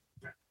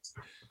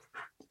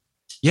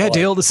 Yeah,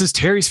 Dale, this is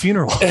Terry's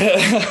funeral.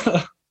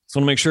 Just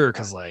want to make sure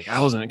because like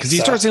I wasn't because he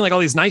started saying like all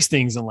these nice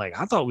things and like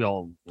I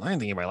didn't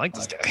think anybody liked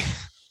this guy.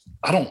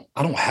 I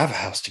don't have a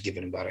house to give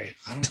anybody.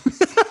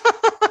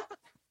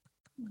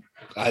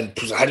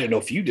 I didn't know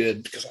if you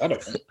did because I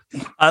don't.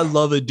 I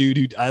love a dude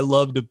who I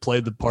love to play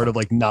the part of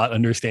like not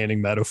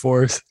understanding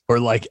metaphors or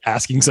like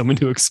asking someone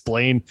to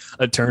explain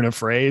a turn of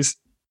phrase.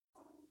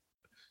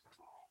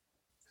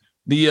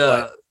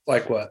 The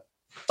Like what?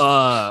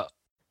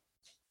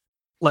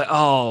 like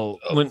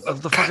when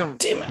the God fucking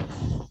damn it.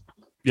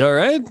 you all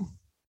right?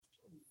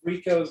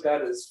 Rico's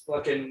got his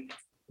fucking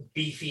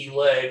beefy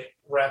leg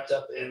wrapped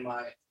up in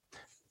my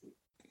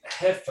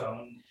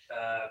headphone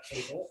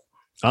cable.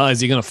 Is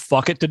he gonna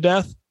fuck it to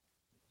death?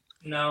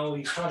 No,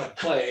 he's trying to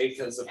play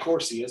because, of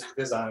course, he is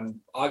because I'm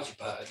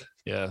occupied.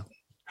 Yeah.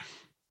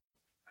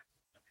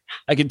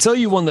 I can tell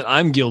you one that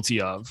I'm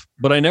guilty of,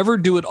 but I never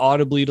do it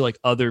audibly to like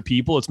other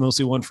people. It's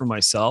mostly one for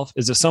myself.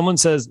 Is if someone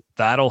says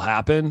that'll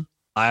happen,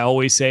 I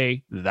always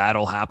say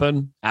that'll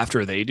happen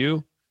after they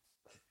do.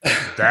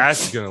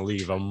 That's gonna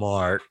leave a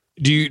mark.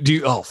 Do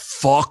you oh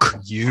fuck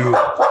you.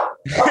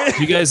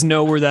 Do you guys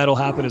know where that'll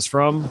happen is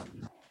from?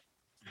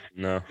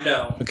 No.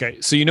 No. Okay.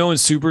 So you know in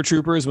Super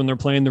Troopers when they're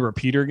playing the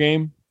repeater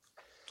game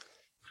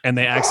and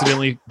they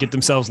accidentally get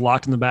themselves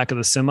locked in the back of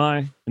the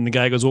semi and the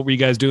guy goes, "What were you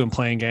guys doing,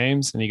 playing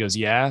games?" And he goes,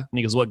 "Yeah." And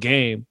he goes, "What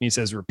game?" And he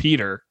says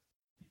repeater.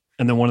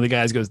 And then one of the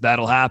guys goes,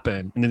 "That'll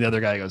happen." And then the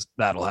other guy goes,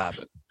 "That'll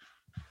happen."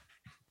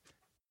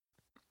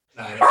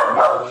 I don't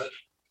remember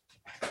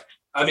that.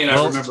 I mean,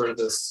 Well- I remember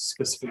this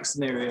specific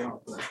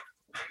scenario. But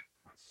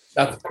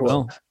that's cool.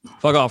 Well,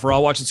 fuck off. We're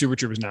all watching Super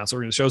Troopers now. So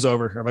the show's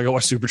over. Everybody go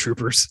watch Super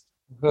Troopers.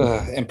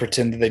 And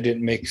pretend that they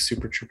didn't make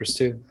Super Troopers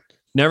 2.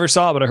 Never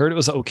saw it, but I heard it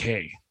was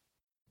okay.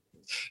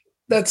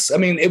 I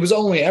mean, it was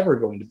only ever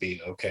going to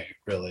be okay,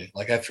 really.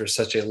 Like after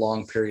such a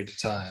long period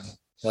of time.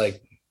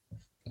 Like,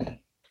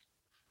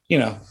 you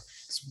know,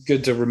 it's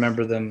good to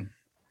remember them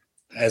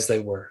as they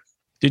were.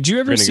 Did you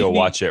We're ever gonna see go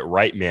watch it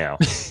right now.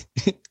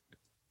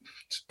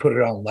 Just put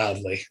it on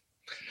loudly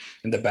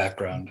in the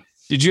background.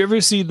 Did you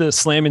ever see the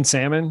Slam and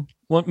Salmon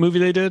movie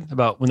they did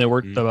about when they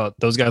worked Mm. about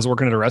those guys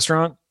working at a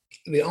restaurant?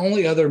 The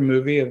only other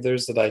movie of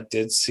theirs that I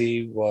did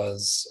see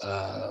was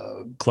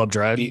Club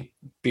Dread.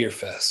 Beer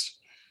Fest.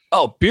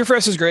 Oh, Beer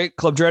Fest is great.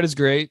 Club Dread is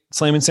great.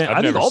 Slam and Salmon. I've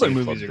I think never all their seen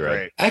movies Club are Dread.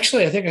 great.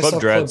 Actually, I think I Club saw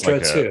Dread's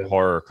Club like Dread a too.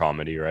 horror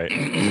comedy, right?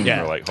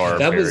 Yeah. Or like horror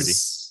That parody.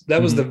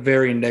 was the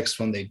very next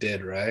one they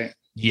did, right?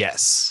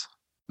 Yes.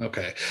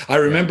 Okay. I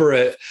remember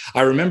it.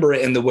 I remember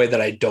it in the way that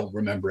I don't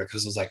remember it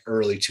because it was like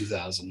early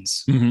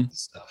 2000s Mhm.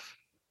 stuff.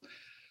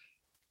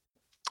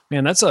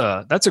 Man, that's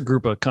a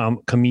group of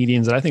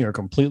comedians that I think are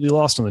completely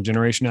lost on the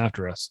generation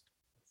after us.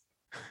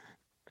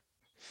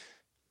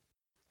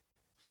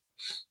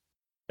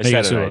 I just Hey,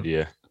 had an Yasuo.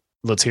 idea.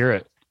 Let's hear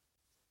it.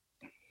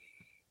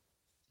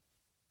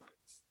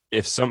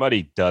 If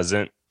somebody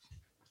doesn't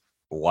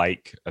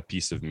like a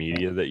piece of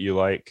media that you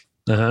like,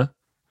 Uh-huh.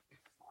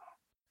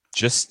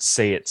 just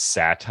say it's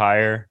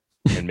satire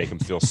and make them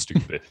feel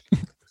stupid.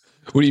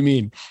 What do you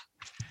mean?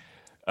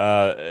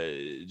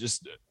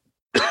 Just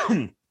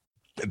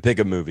pick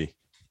a movie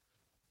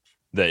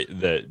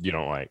that you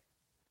don't like,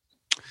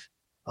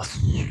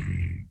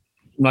 I'm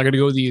not going to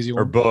go with the easy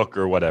or one. book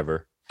or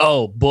whatever.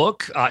 Oh,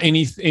 book.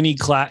 Any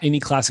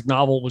classic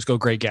novel. Let's go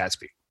Great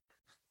Gatsby.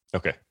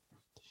 Okay.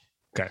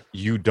 Okay.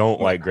 You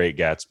don't like Great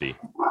Gatsby.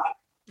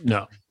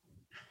 No,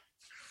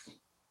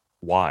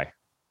 Why?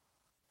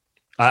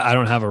 I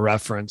don't have a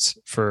reference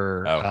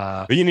for.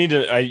 Oh. But you need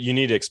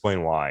to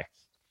explain why.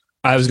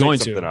 I was Just make going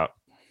something to. up.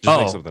 Just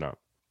make Oh. something up.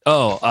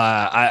 Oh,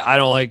 I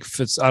don't like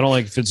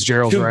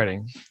Fitzgerald's Dude.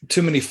 writing.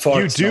 Too many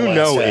farts. You in the do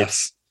know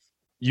last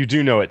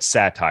half. it's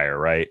satire,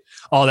 right?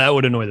 Oh, that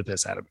would annoy the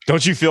piss out of me.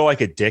 Don't you feel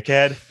like a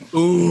dickhead,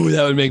 Ooh,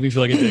 that would make me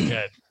feel like a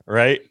dickhead.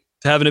 right?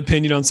 To have an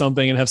opinion on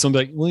something and have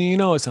somebody like,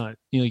 well, it's not.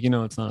 You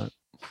know, it's not.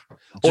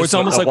 Or Just it's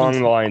almost like along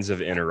when- the lines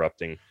of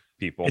interrupting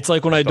people. It's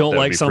like when I thought don't that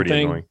would like be pretty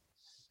something. annoying.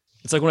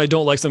 It's like when I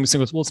don't like something,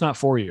 someone goes, well, it's not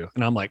for you.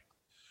 And I'm like,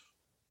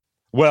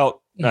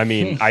 Well, I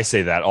mean, I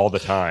say that all the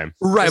time.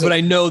 right, Is but it-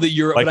 I know that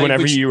you're Like but I-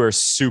 whenever but you are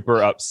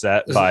super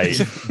upset by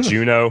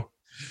Juno,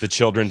 the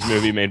children's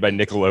movie made by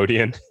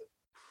Nickelodeon.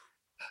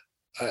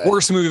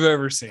 worst movie I've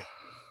ever seen.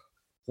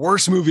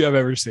 Worst movie I've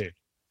ever seen.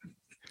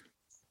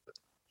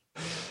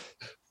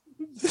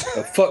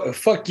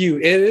 Fuck you.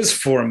 It is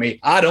for me.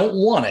 I don't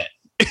want it.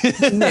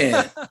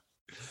 Nah.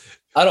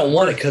 I don't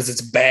want it because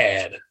it's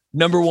bad.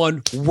 Number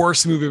one,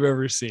 worst movie I've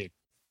ever seen.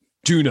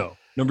 Juno.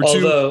 Number two,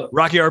 Although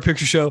Rocky Horror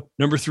Picture Show.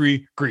 Number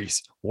three,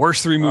 Grease.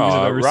 Worst three movies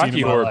I've ever Rocky seen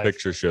in my Horror life.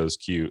 Picture Show's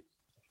cute.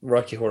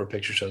 Rocky Horror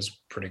Picture Show is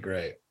pretty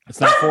great. It's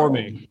not for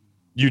me.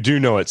 You do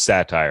know it's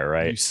satire, You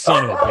right?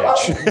 son of a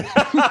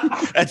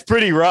bitch. That's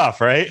pretty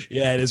rough, right?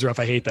 Yeah, it is rough.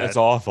 I hate that. That's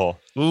awful.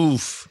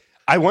 Oof.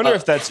 I wonder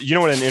if that's, you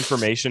know what an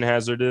information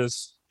hazard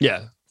is?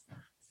 Yeah.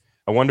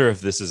 I wonder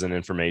if this is an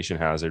information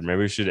hazard.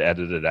 Maybe we should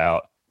edit it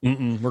out.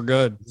 We're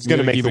good. It's going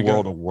to make Keep the it going.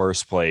 world a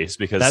worse place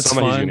because That's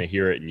somebody's fine. going to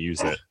hear it and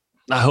use it.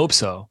 I hope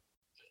so.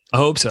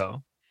 It's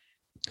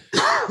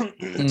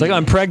like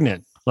I'm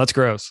pregnant. That's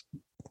gross.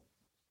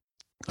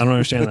 I don't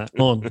understand that.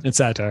 Hold on. It's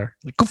satire.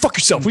 Like, go fuck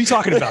yourself. What are you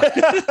talking about?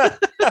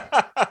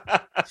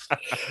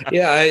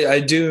 Yeah, I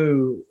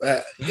do.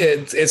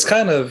 It's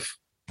kind of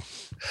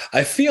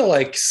I feel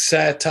like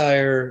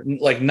satire,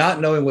 like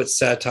not knowing what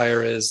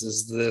satire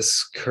is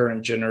this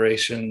current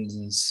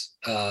generation's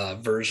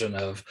version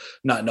of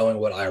not knowing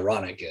what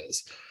ironic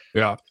is.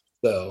 Yeah.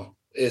 So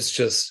it's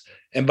just,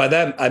 and by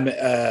that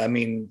I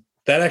mean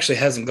that actually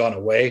hasn't gone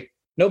away.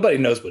 Nobody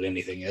knows what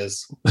anything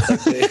is.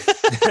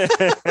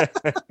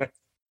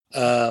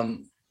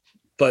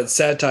 But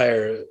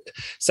satire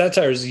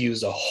is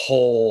used a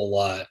whole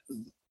lot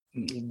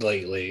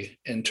lately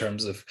in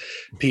terms of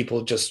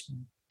people just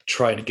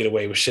trying to get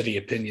away with shitty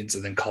opinions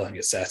and then calling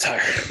it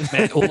satire.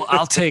 Man, well,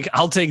 I'll take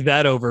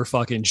that over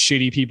fucking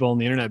shitty people on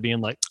the internet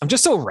being like, I'm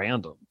just so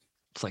random.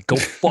 It's like, go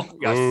fuck.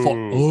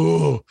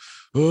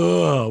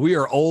 We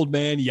are old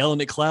man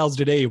yelling at clouds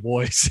today,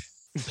 boys.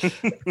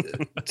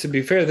 To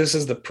be fair, this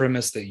is the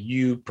premise that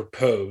you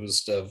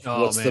proposed of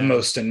what's the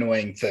most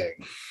annoying thing.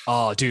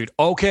 Oh, dude.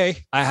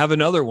 Okay. I have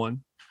another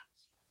one.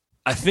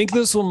 I think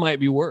this one might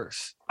be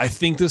worse.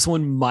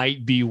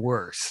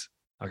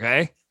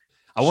 Okay.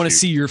 I want to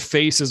see your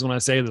faces when I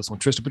say this one.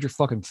 Tristan, put your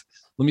fucking,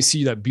 let me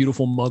see that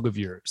beautiful mug of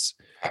yours.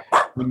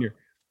 When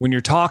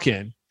you're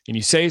talking and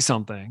you say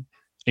something and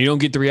you don't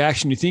get the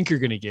reaction you think you're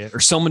going to get, or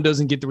someone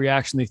doesn't get the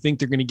reaction they think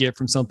they're going to get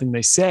from something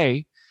they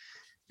say,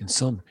 and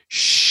some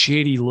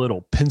shitty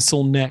little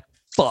pencil neck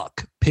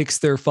fuck picks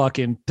their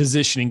fucking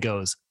position and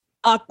goes,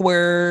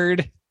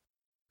 awkward.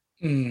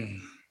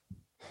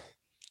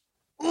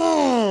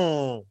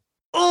 Oh,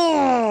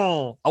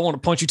 I want to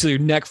punch you till your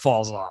neck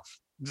falls off.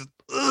 Just,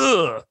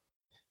 ugh.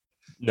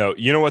 No,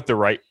 you know what the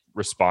right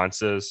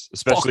response is,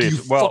 especially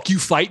fuck you,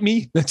 fight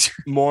me. That's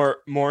more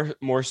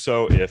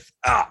so if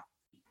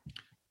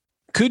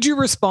Could you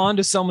respond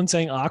to someone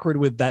saying awkward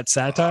with that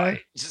satire?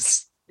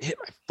 Just hit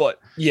my foot.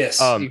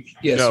 Yes,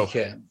 you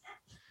can.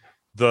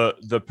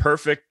 The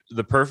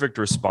perfect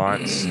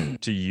response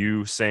to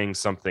you saying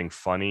something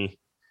funny,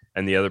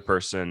 and the other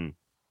person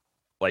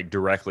like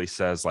directly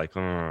says like,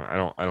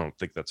 I don't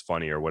think that's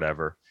funny or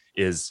whatever,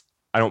 is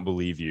I don't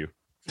believe you.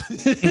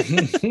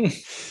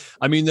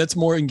 I mean, that's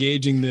more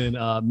engaging than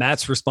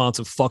Matt's response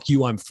of "fuck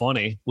you, I'm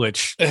funny,"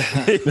 which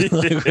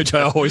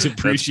I always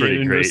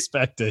appreciate and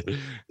respected.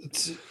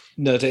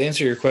 No, to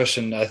answer your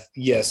question,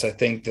 yes, I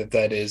think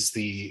that is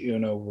the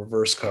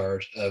reverse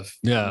card of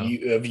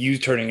you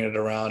turning it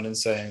around and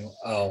saying,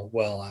 "Oh,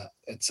 well,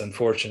 it's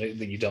unfortunate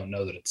that you don't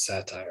know that it's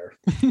satire."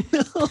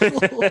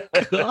 Oh,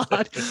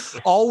 God,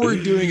 all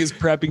we're doing is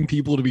prepping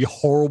people to be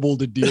horrible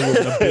to deal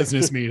with in a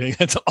business meeting.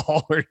 That's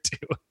all we're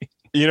doing.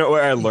 You know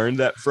where I learned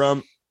that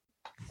from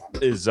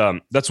is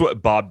that's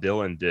what Bob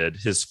Dylan did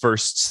his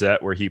first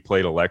set where he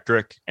played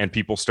electric and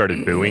people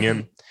started booing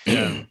him.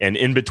 Yeah. And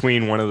in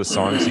between one of the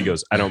songs, he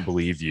goes, I don't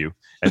believe you.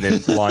 And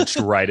then launched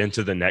right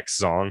into the next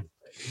song.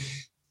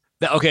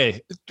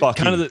 Okay.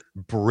 Fucking kind of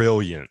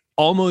brilliant.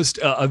 Almost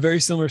a very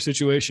similar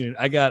situation.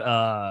 I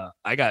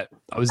got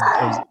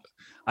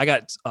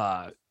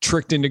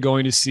tricked into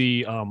going to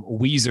see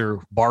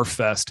Weezer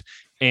Barfest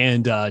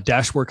and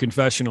Dashboard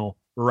Confessional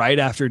right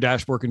after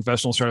Dashboard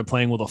Confessional started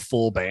playing with a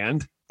full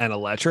band and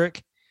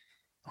electric.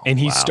 And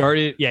he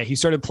started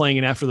playing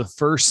it after the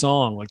first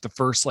song, like the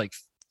first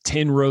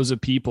 10 rows of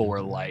people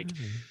were like,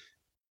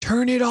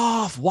 turn it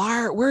off.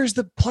 Where's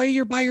the play?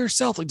 You're by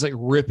yourself. It's like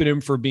ripping him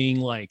for being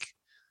like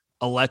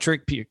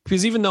electric.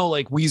 Because even though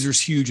like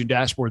Weezer's huge and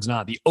Dashboard's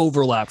not, the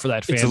overlap for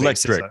that fan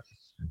base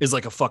is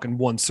like a fucking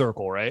one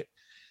circle, right?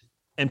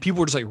 And people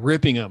were just like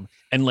ripping him.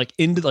 And like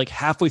into like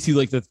halfway through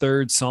like the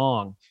third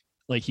song,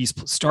 like he's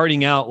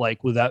starting out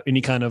like without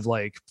any kind of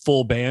like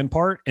full band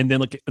part. And then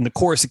like in the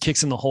chorus, it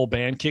kicks in, the whole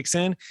band kicks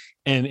in.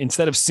 And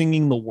instead of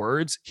singing the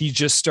words, he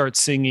just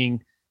starts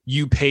singing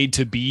 "You Paid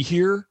to Be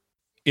Here"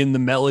 in the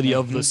melody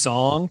of the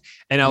song.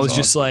 And I was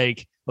just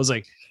like,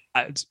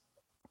 I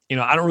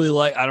don't really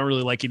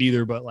like it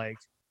either, but like,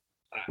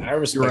 I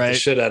respect the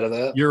shit out of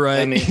that. You're right.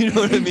 I mean, you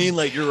know what I mean?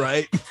 Like, you're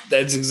right.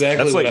 That's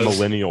exactly like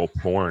millennial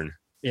porn.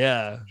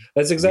 Yeah.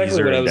 That's exactly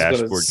Weezer what I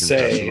was going to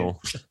say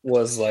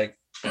was like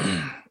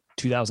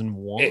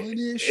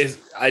 2001-ish.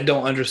 I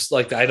don't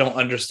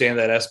understand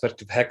that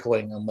aspect of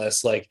heckling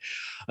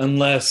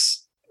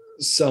unless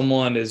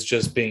someone is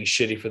just being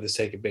shitty for the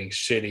sake of being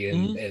shitty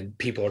and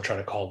people are trying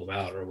to call them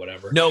out or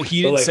whatever. No,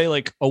 he didn't say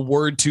like a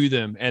word to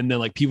them, and then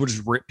like people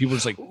just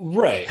like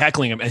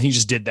heckling him, and he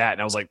just did that,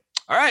 and I was like,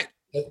 all right.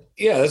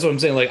 Yeah, that's what I'm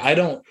saying. Like I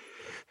don't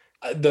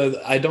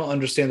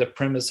understand the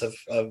premise of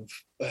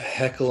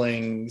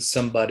heckling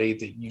somebody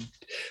that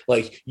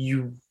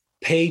you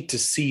pay to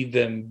see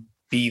them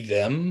be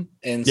them,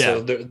 and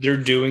so they're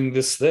doing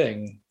this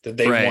thing that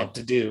they want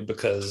to do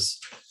because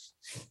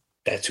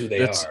that's who they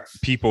are.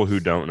 People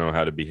who don't know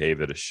how to behave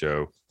at a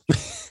show.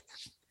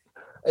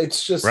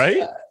 It's just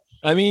right.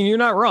 I mean, you're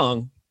not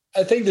wrong.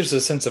 I think there's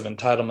a sense of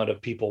entitlement of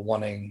people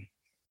wanting,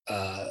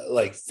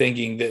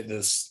 thinking that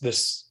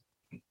this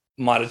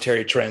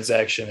monetary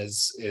transaction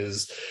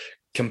is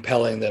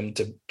compelling them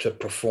to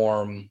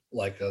perform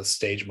like a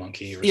stage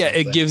monkey or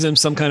something. It gives them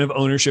some kind of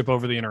ownership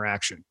over the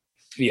interaction.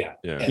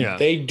 And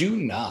they do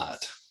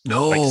not.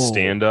 No, like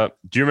stand up.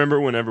 Do you remember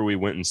whenever we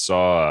went and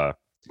saw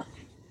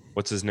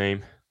what's his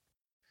name?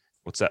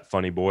 What's that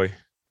funny boy?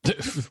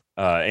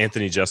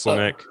 Anthony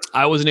Jeselnik.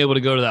 I wasn't able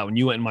to go to that when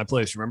you went in my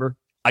place. Remember,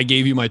 I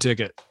gave you my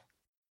ticket.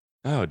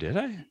 Oh, did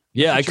I?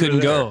 Yeah, I thought you were couldn't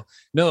there. go.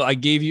 No,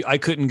 I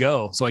couldn't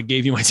go, so I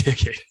gave you my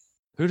ticket.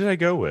 Who did I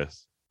go with?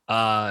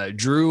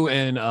 Drew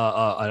and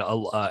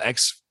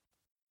ex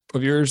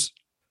of yours.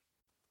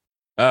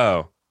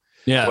 Oh,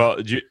 Yeah, well,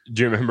 do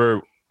you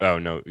remember? Oh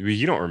no,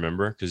 you don't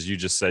remember because you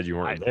just said you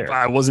weren't there.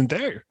 I wasn't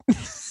there.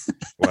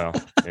 Well,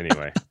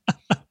 anyway,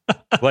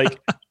 like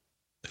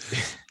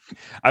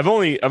I've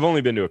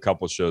only been to a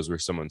couple shows where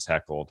someone's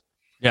heckled.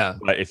 Yeah,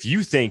 But if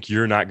you think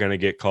you're not going to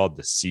get called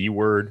the C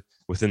word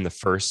within the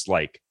first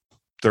like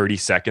 30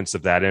 seconds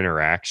of that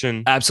interaction,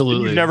 then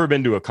absolutely. you've never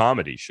been to a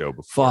comedy show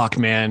before. Fuck,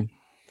 man.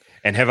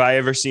 And have I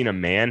ever seen a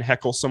man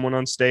heckle someone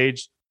on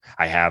stage?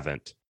 I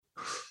haven't.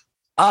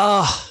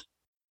 I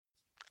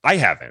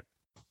haven't.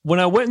 when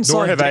I went and saw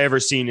Nor have I ever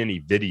seen any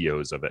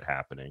videos of it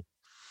happening.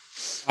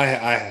 I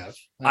have.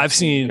 I've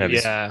seen, Have you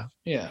yeah.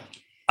 Yeah.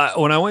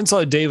 When I went and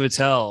saw Dave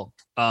Attell,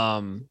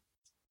 there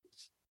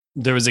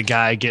was a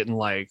guy getting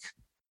like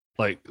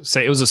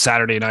say it was a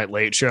Saturday Night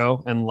Late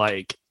Show, and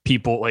like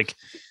people, like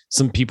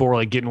some people were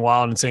like getting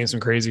wild and saying some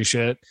crazy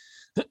shit.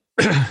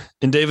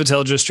 And Dave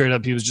Attell just straight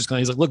up, he was just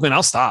he's like, look, man,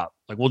 I'll stop.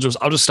 Like, I'll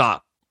just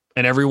stop.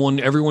 And everyone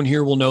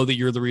here will know that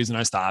you're the reason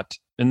I stopped.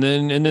 And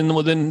then how's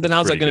that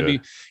Pretty going to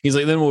good. be? He's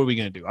like, then what are we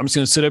going to do? I'm just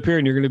going to sit up here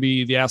and you're going to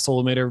be the asshole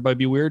who made everybody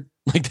be weird.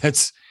 Like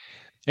that's,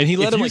 and he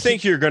let If him you like,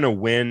 think you're going to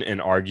win an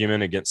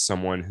argument against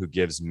someone who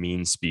gives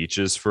mean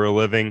speeches for a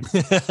living,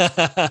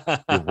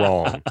 you're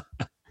wrong.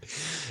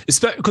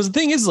 Because the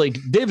thing is, like,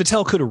 Dave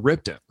Attell could have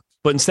ripped him,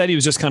 but instead he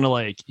was just kind of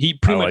like, he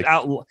pretty much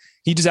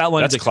he just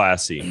outlined That's like,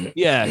 classy.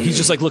 yeah, he's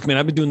just like, look, man,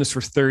 I've been doing this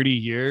for 30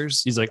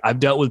 years. He's like, I've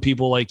dealt with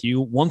people like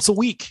you once a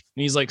week.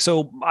 And he's like,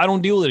 so I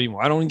don't deal with it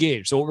anymore. I don't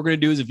engage. So what we're going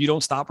to do is if you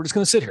don't stop, we're just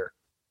going to sit here.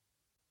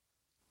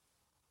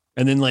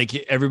 And then like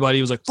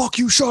everybody was like, fuck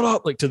you, shut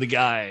up, like to the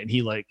guy. And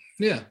he like,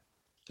 Yeah.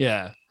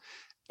 yeah.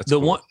 That's The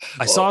cool. one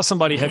I saw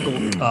somebody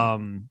heckle,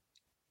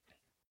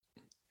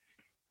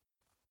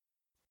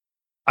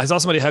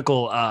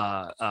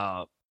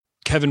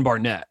 Kevin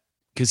Barnett,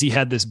 because he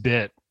had this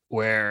bit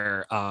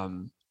where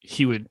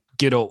he would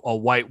get a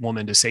white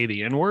woman to say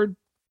the N-word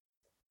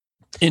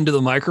into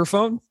the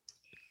microphone.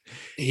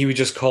 He would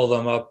just call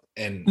them up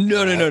and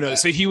No.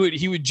 So he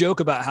would joke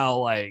about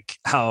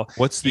how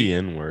What's the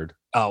N word?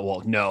 oh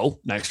well, no,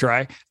 nice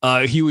try.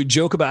 He would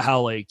joke about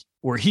how like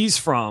where he's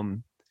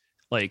from,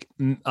 like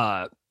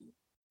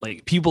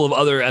people of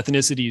other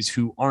ethnicities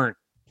who aren't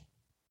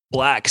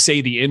black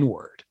say the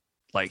N-word.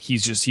 Like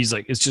he's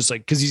like, it's just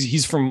like, cause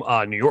he's from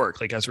New York.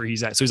 Like that's where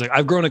he's at. So he's like,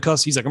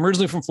 he's like, I'm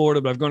originally from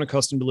Florida, but I've grown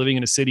accustomed to living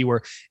in a city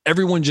where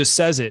everyone just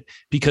says it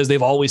because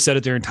they've always said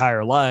it their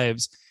entire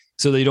lives.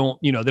 So they don't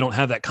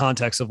have that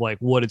context of like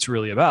what it's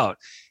really about.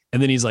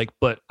 And then he's like,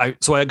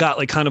 so I got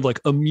like kind of like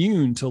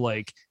immune to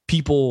like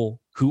people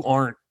who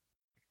aren't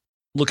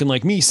looking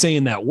like me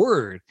saying that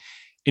word.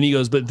 And he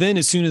goes, but then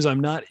as soon as I'm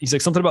not, he's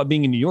like, something about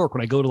being in New York,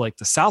 when I go to like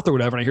the South or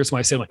whatever, and I hear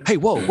somebody say like, hey,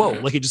 whoa.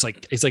 Like it just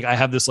like, it's like, I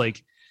have this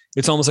like,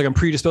 it's almost like I'm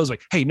predisposed,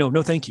 like, hey, no,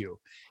 thank you.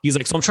 He's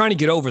like, so I'm trying to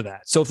get over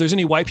that. So if there's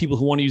any white people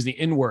who want to use the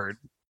N-word,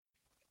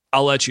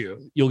 I'll let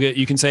you.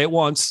 You can say it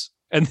once.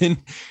 And then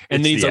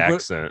he's the like,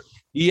 accent.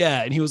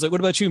 yeah. And he was like,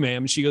 what about you,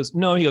 ma'am? And she goes,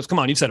 no. He goes, come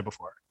on, you've said it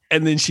before.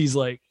 And then she's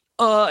like,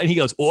 and he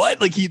goes, what?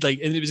 Like and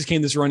it just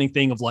became this running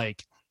thing of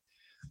like,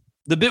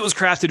 the bit was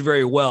crafted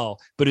very well,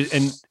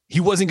 and he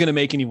wasn't going to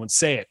make anyone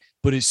say it.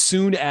 But as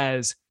soon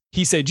as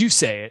he said, you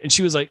say it, and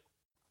she was like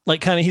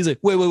kind of, he's like,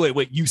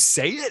 wait, you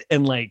say it?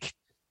 And like,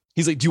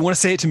 he's like, do you want to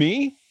say it to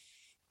me?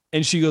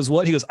 And she goes,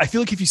 what? He goes, I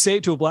feel like if you say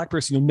it to a black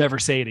person, you'll never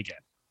say it again.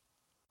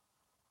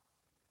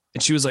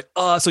 And she was like,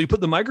 so you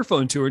put the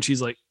microphone to her, and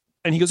she's like,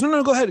 and he goes,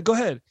 no, go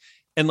ahead.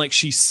 And like,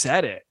 she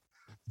said it,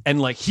 and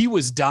like, he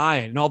was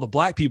dying and all the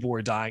black people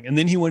were dying. And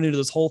then he went into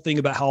this whole thing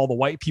about how all the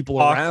white people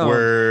around,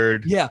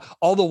 Awkward. yeah,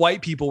 all the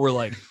white people were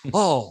like,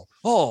 oh.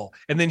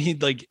 And then he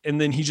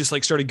just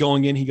like started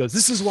going in. He goes,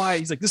 this is why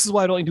I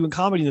don't like doing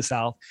comedy in the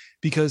South,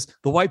 because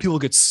the white people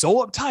get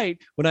so uptight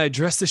when I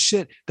address the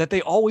shit that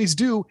they always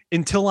do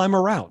until I'm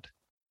around.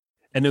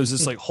 And it was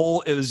just like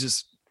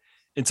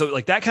and so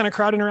like that kind of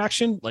crowd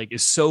interaction like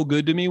is so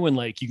good to me, when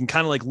like you can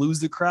kind of like lose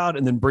the crowd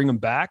and then bring them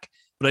back.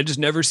 But I just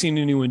never seen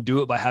anyone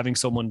do it by having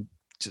someone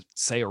just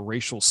say a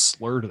racial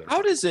slur to their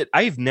How does it?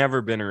 I've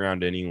never been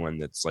around anyone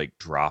that's like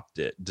dropped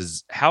it.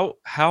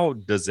 How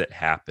does it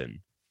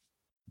happen?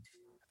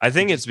 I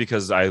think it's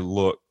because I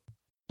look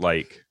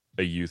like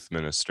a youth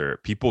minister.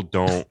 People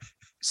don't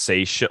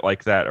say shit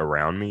like that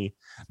around me,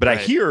 but Right.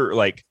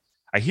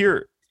 I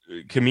hear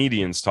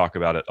comedians talk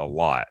about it a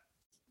lot.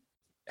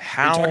 Are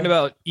How you talking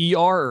about ER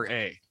or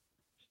A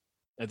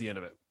at the end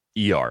of it?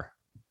 ER?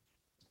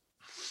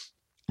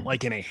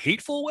 Like in a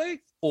hateful way,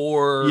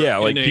 or Yeah,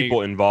 like in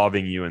people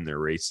involving you in their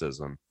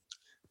racism.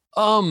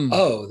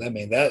 Oh, I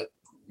mean that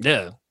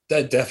Yeah.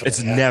 definitely It's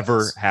happens.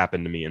 never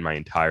happened to me in my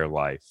entire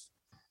life.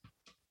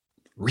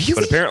 Really?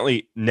 But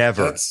apparently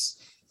never.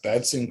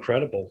 That's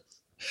incredible.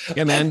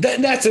 Yeah, man.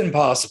 That's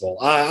impossible.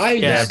 I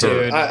Yeah, used to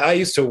dude. I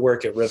used to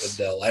work at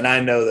Rivendell, and I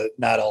know that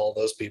not all of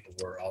those people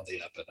were on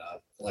the up and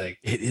up. Like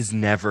It has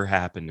never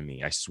happened to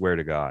me. I swear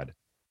to God.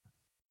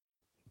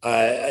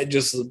 I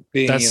just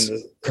being That's in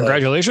the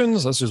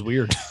congratulations. That's just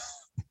weird.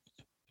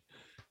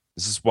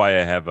 This is why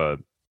I have a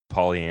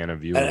Pollyanna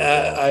view. of the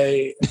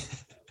world.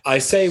 I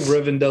say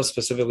Rivendell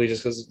specifically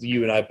just because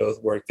you and I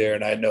both work there,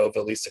 and I know of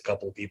at least a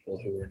couple of people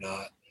who were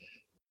not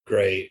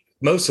great.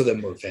 Most of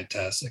them were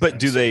fantastic. But I'm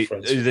do still they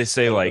friends do with they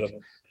say quite a bit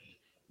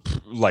of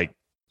them. like,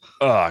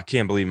 oh, I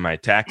can't believe my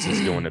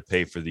taxes going to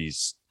pay for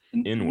these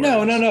inwards?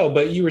 No.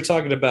 But you were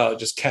talking about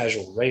just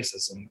casual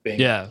racism being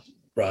Yeah.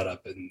 brought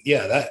up, and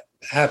yeah, that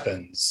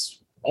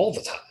happens all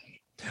the time.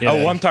 Yeah. Oh,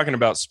 well, I'm talking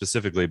about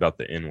specifically about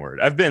the N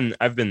word. I've been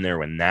there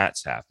when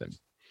that's happened.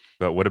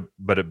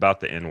 But about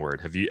the N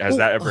word, has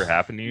that ever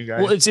happened to you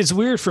guys? Well, it's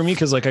weird for me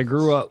because like I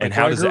grew up. And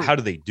like, how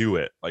do they do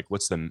it? Like,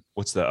 what's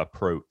the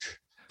approach?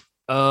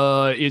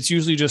 It's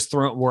usually just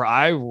thrown where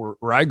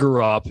I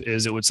grew up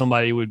is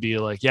somebody would be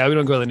like, yeah, we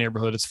don't go to the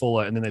neighborhood, it's full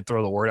of, and then they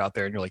throw the word out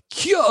there and you're like,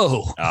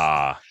 yo,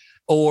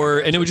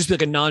 and it would just be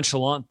like a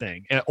nonchalant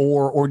thing,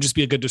 or just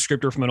be a good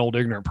descriptor from an old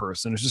ignorant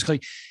person. It's just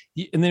like,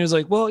 and then it's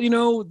like, well,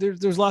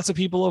 there's lots of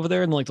people over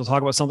there, and like they'll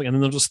talk about something, and then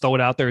they'll just throw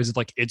it out there. Is it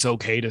like it's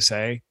okay to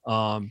say?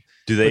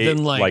 Do they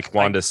then, like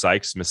Wanda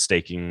Sykes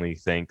mistakenly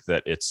think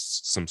that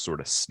it's some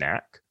sort of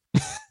snack?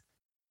 Do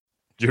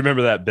you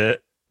remember that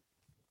bit?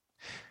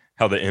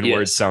 How the N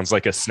word Yes. sounds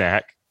like a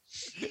snack.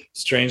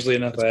 Strangely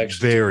enough, I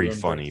actually do Very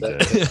remember funny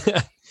that.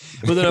 bit.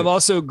 But then I've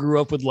also grew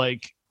up with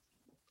like,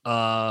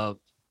 I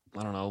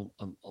don't know,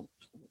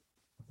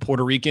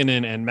 Puerto Rican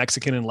and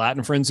Mexican and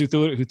Latin friends who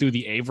threw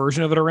the A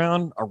version of it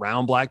around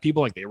black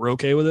people, like they were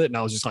okay with it, and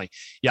I was just like,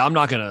 yeah, I'm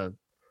not gonna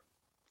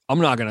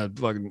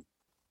fucking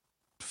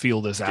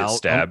feel this Get out.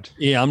 stabbed.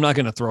 I'm not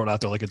gonna throw it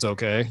out there like it's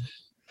okay.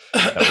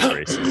 That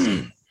was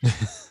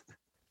racist.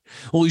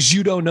 Well,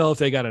 you don't know if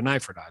they got a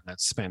knife or not.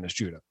 That's Spanish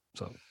judo.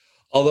 So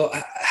Although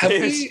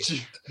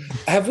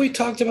have we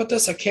talked about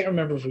this? I can't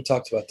remember if we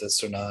talked about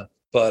this or not.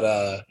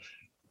 But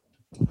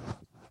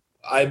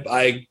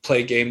I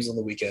play games on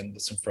the weekend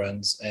with some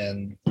friends,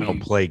 and I don't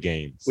play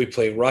games. we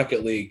play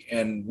Rocket League,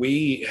 and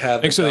we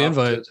have. Thanks for the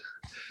invite.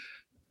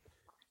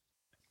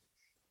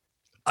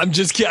 I'm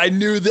just kidding. I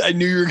knew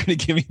you were going to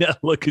give me that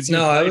look because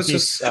I was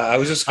just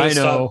going I to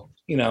know. stop.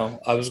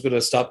 I was going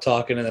to stop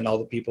talking, and then all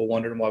the people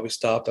wondering why we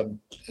stopped.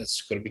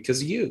 It's going to be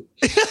because of you.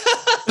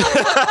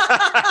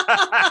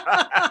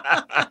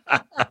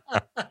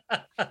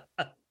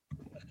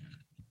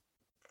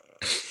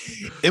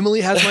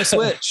 Emily has my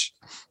Switch.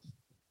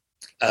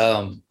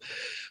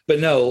 But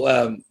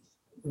no,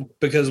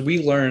 because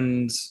we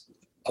learned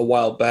a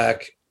while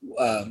back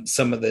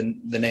some of the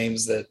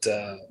names that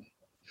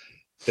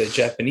the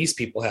Japanese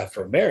people have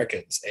for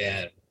Americans,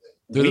 and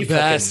They're the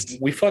best.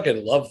 We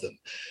fucking love them.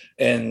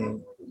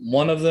 And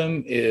one of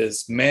them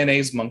is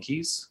mayonnaise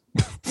monkeys,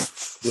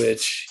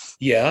 which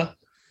yeah,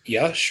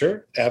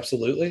 sure,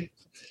 absolutely.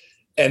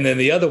 And then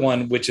the other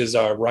one, which is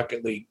our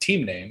Rocket League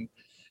team name,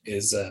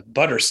 is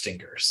butter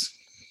stingers,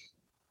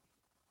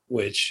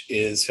 which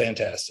is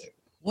fantastic.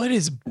 What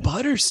is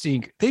butter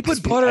stink? They put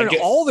It's- butter I in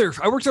get- all their.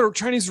 I worked at a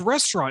Chinese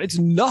restaurant. It's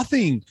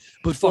nothing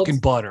but fucking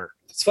butter.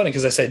 It's funny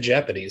because I said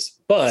Japanese,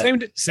 but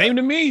Same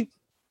to me.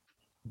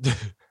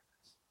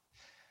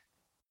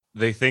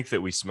 They think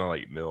that we smell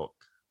like milk.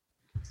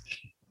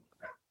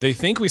 They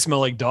think we smell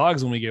like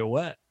dogs when we get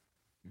wet.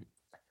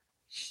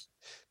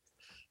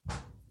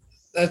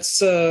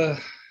 that's I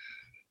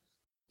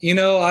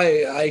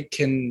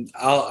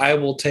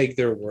will take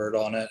their word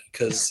on it,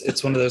 because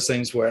it's one of those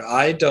things where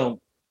I don't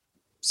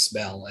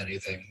smell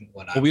anything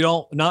when But we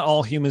don't. Not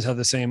all humans have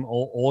the same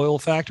oil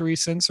factory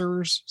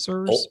sensors.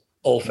 Sirs?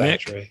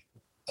 olfactory.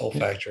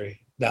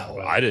 No,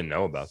 Well, I didn't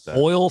know about that.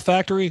 Oil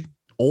factory.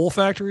 Oil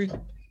factory.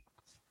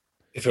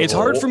 if it It's were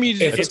hard oil- for me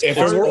to- If, it's if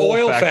hard- it were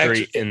oil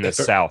factory factory in the if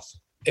it- South.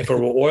 if it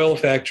were oil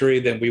factory,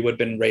 then we would have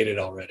been rated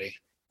already.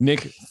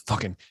 Nick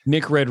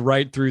read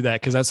right through that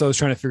because that's what I was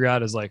trying to figure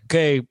out. Is like,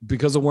 okay,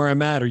 because of where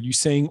I'm at, are you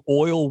saying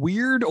oil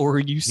weird or are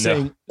you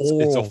saying it's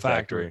oil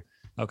olfactory.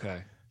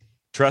 Okay.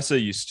 Tressa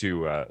used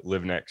to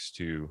live next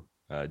to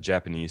a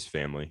Japanese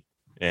family,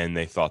 and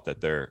they thought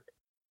that their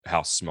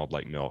house smelled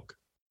like milk.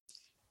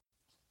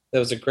 That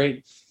was a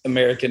great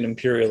American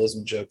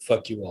imperialism joke.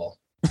 Fuck you all.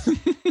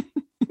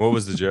 What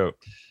was the joke?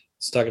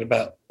 It's talking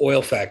about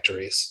oil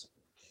factories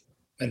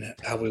and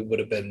how we would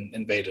have been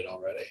invaded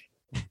already.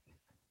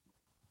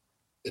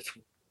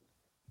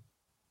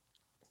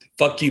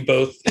 Fuck you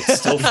both. It's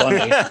still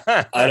funny.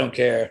 I don't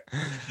care.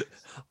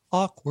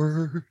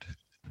 Awkward.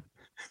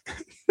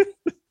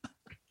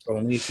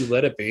 Only if you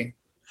let it be.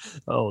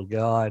 Oh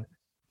God.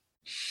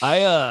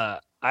 I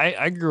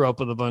grew up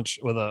with a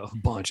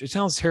bunch. It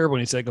sounds terrible when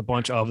you say like a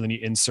bunch of, and then you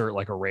insert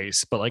like a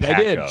race, but like I Pack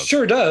did. of.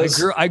 Sure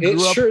does. I grew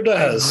it up. sure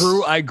does.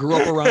 I grew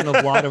up around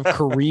a lot of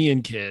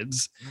Korean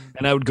kids,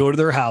 and I would go to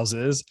their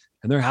houses,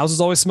 and their houses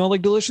always smelled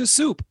like delicious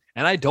soup.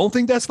 And I don't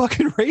think that's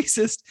fucking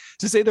racist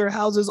to say their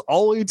houses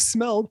always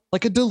smelled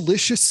like a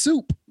delicious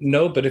soup.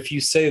 No, but if you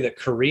say that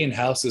Korean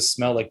houses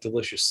smell like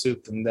delicious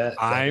soup, then that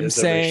I'm is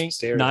a racial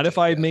saying not if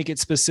I stereotype. make it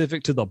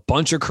specific to the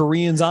bunch of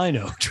Koreans I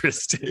know,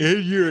 Tristan.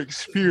 In your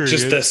experience,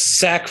 Just a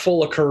sack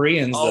full of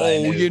Koreans. that I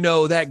Oh, knew. you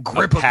know, that a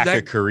grip of pack that,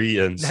 of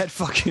Koreans. that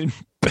fucking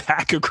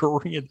pack of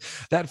Korean,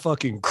 that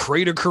fucking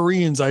crate of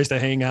Koreans I used to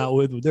hang out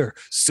with their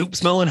soup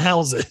smelling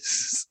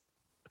houses.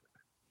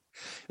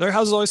 Their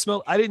houses always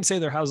smell. I didn't say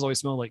their houses always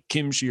smell like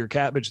kimchi or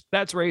cabbage.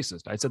 That's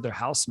racist. I said their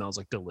house smells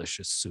like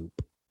delicious soup.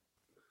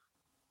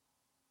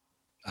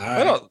 All I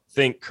right. don't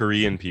think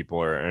Korean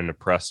people are an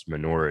oppressed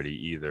minority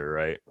either,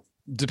 right?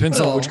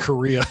 Depends on which Well,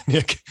 Korea,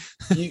 Nick.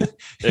 You-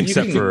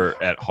 Except can-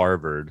 for at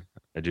Harvard.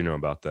 I do know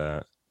about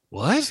that.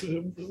 What?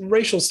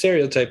 racial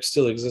stereotypes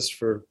still exist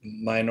for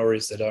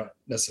minorities that aren't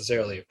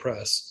necessarily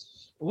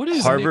oppressed. What is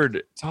Nick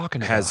Harvard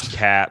talking about? has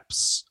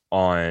caps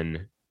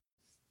on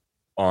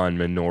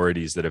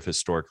minorities that have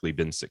historically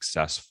been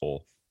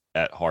successful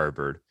at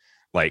Harvard,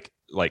 like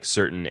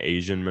certain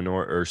Asian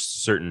or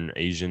certain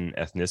Asian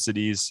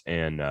ethnicities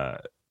and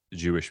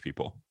Jewish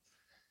people.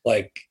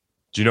 Like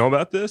Do you know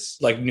about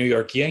this? New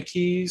York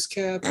Yankees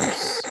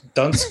caps,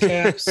 dunce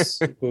caps.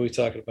 What are we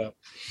talking about?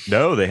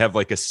 No, they have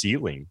like a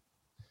ceiling.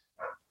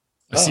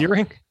 a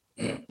searing?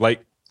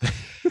 Like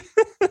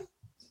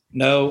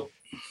No,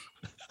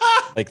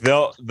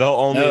 they'll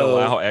only No.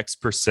 allow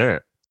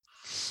X%.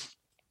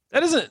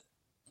 That isn't.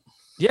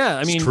 Yeah,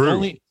 I It's mean, true.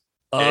 only.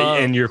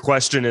 And your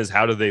question is,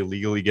 how do they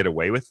legally get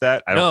away with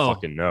that? I don't No.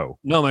 fucking know.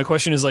 No, my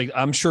question is like,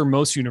 I'm sure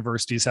most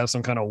universities have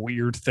some kind of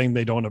weird thing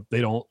they don't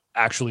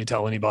actually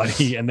tell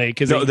anybody, and they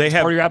No, they it's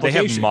part of your have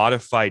application.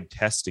 modified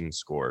testing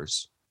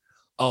scores.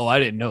 Oh, I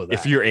didn't know that.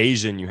 If you're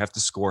Asian, you have to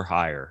score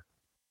higher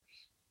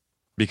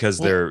because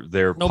Well,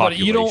 their no, but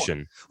you don't-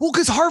 population. well,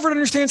 because Harvard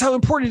understands how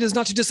important it is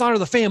not to dishonor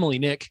the family,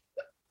 Nick.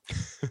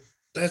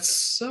 that's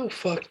so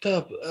fucked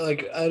up.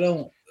 Like I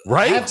don't.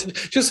 Right?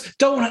 Just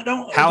don't. How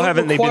don't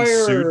haven't they been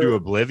require- sued to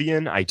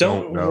oblivion? I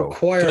don't know.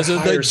 require Because of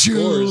higher the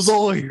Jew scores.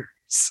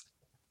 lawyers.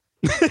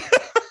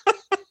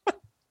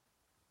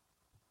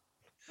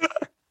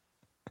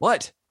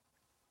 What?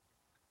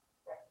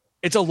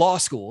 It's a law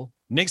school.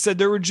 Nick said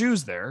there were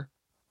Jews there.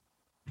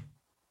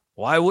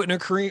 Why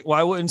wouldn't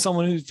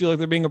someone who feel like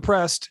they're being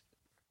oppressed?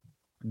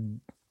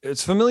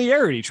 It's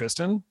familiarity,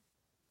 Tristan.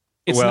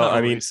 It's Well, not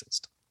I mean,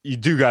 racist. You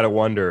do got to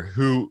wonder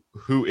who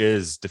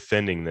is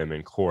defending them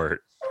in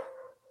court.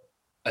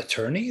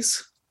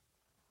 Attorneys?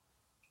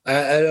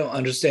 I don't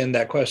understand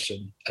that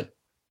question.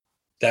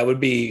 That would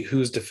be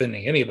who's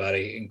defending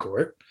anybody in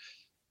court.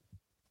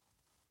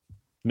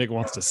 Nick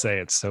wants to say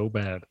it so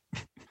bad.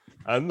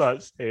 I'm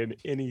not saying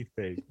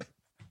anything.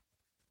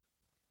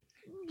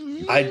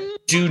 I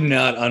do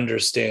not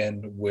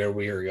understand where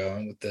we are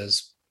going with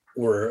this.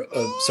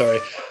 Sorry,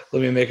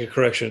 let me make a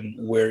correction.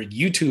 Where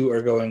you two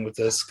are going with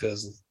this,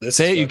 because this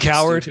Say is it, you fucking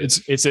coward.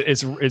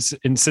 stupid. It's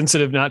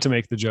insensitive not to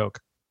make the joke.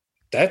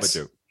 That's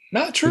What joke?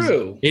 not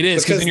true. It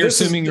is because then you're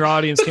this is- assuming your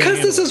audience can't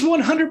because this handle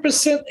is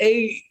 100%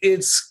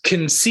 it's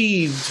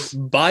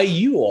conceived by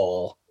you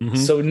all. it. Mhm.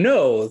 So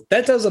no,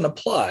 that doesn't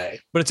apply.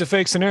 But it's a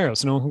fake scenario,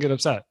 so no one can get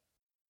upset.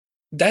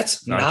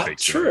 That's Not a not fake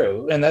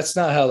true, and that's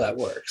not how that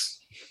works.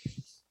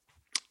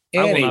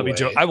 I will not be Anyway.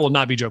 joke. I will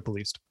not be joke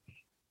policed.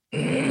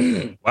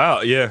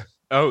 Wow. Yeah.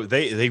 Oh,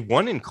 they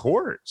won in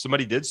court.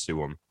 Somebody did sue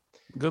them.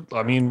 Good.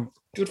 I mean,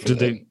 Good for did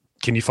them. they?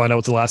 Can you find out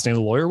what the last name of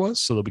the lawyer was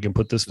so that we can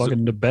put this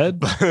fucking to bed?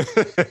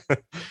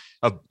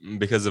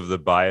 Because of the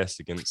bias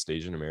against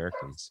Asian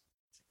Americans.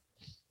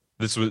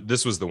 This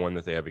was the one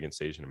that they have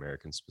against Asian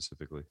Americans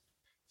specifically.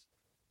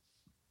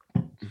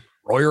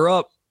 Lawyer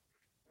up.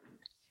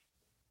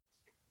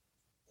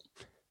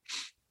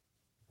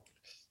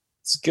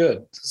 It's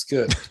good. It's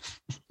good.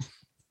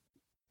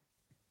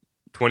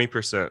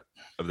 20%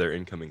 of their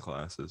incoming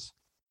classes.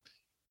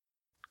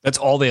 That's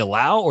all they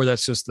allow, or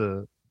that's just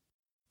the.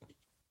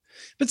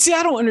 But see,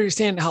 I don't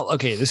understand how.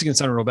 Okay, this is gonna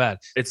sound real bad.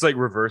 It's like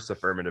reverse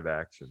affirmative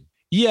action.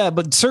 Yeah,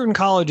 but certain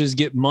colleges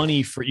get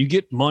money for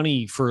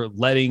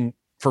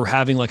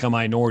having like a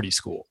minority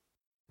school.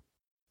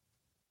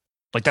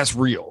 Like that's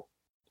real.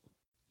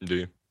 Do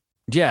you?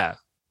 Yeah.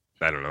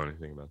 I don't know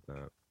anything about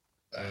that.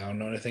 I don't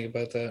know anything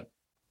about that.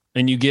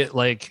 And you get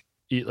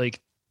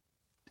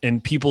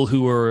and people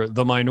who are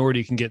the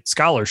minority can get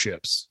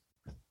scholarships.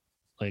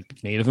 Like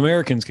Native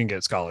Americans can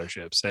get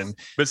scholarships, and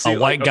But see, a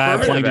white like, guy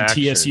applying affirmative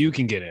to action- TSU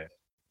can get it.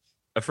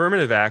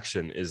 Affirmative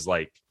action is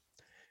like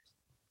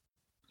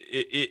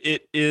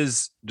it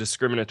is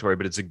discriminatory,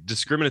 but it's a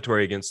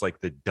discriminatory against like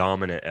the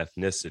dominant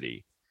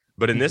ethnicity.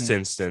 But in this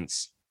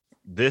instance,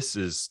 this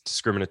is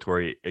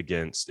discriminatory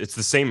against. It's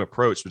the same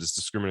approach, but it's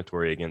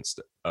discriminatory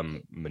against a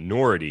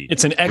minority.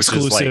 It's an is like-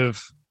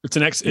 exclusive. It's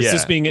Yeah,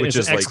 just being which it's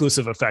is an like-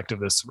 exclusive effect of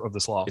this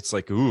law. It's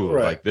like, ooh,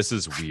 Right. like this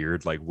is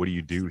weird. Like, what do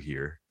you do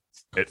here?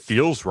 It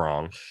feels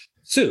wrong.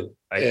 Sue.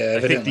 I Yeah,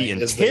 think evidently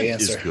the is intent the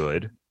is answer.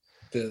 good.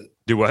 The-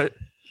 Do what?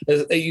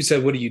 you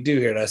said, "What do you do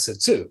here?" And I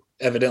said, "Sue."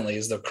 Evidently,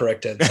 is the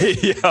correct answer.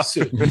 Yeah.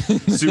 Sue.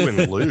 Sue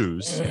and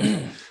lose.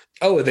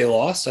 Oh, they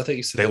lost. I thought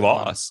you said They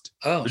won. lost.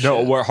 Oh No,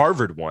 shit. where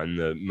Harvard won,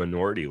 the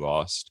minority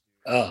lost.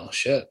 Oh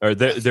shit. Or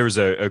there was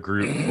a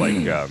group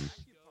like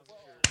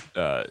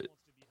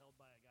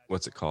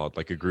what's it called?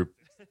 Like a group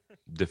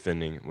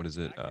defending what is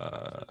it?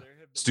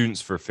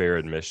 Students for Fair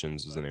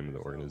Admissions is the name of the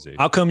organization.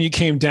 How come you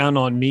came down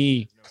on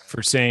me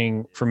for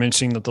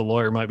mentioning that the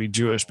lawyer might be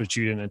Jewish, but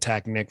you didn't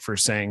attack Nick for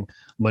saying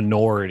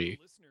minority?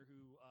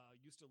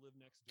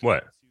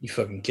 What? You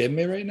fucking kidding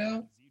me right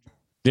now?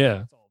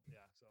 Yeah.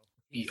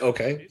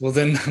 Okay. Well,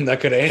 then I'm not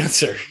going to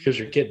answer because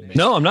you're kidding me.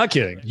 No, I'm not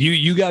kidding.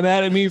 You got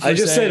mad at me for I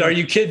just saying, said, "Are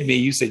you kidding me?"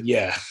 You said,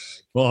 "Yeah."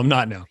 Well, I'm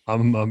not now.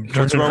 I'm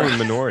What's wrong with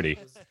minority?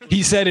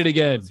 He said it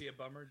again.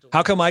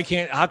 How come I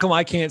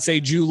can't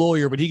say Jew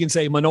lawyer, but he can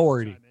say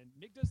minority?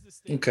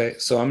 Okay,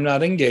 so I'm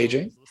not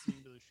engaging.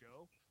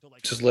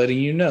 Just letting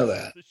you know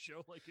that.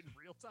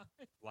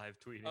 Live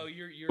tweeting. Oh,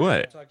 you're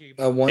What? talking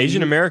I want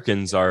Asian you-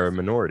 Americans are a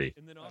minority.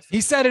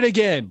 He said it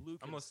again.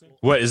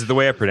 What is it the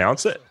way I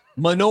pronounce it?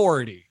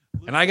 Minority.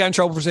 And I got in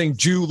trouble for saying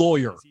Jew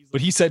lawyer,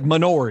 but he said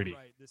minority.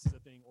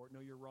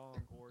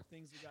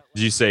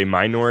 Did you say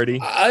minority?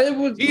 I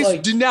would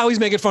like. Now he's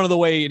making fun of the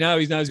way. Now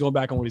he's going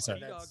back on what he said.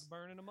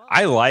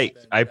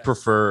 I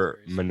prefer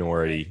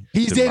minority.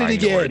 He to did it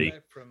again. minority.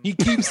 He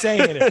keeps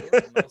saying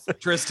it.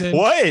 Tristan.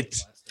 What?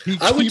 He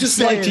I would keeps just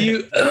like saying you.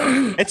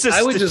 it. It's a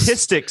I would just-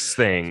 statistics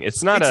thing.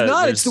 It's not It's a.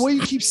 not. It's there's- the way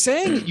you keep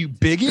saying it, you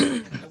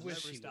bigot.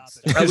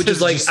 I would just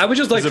like. I would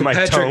just like Is it for my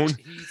Patrick. tone?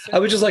 I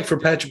would just like for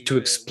Patrick to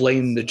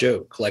explain the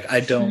joke. Like I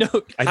don't. No,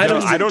 I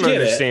don't get it.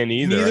 understand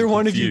either. neither I'm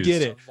one of you confused.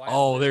 get it.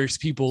 Oh, there's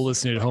people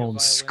listening at home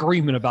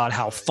screaming about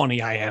how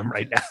funny I am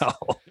right now.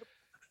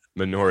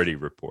 Minority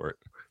Report.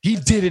 He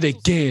did it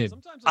again.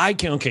 I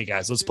can. Okay,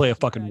 guys, let's play a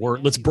fucking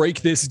word. Let's break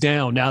this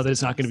down now that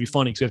it's not going to be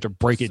funny because we have to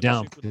break it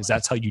down because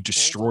that's how you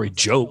destroy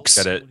jokes.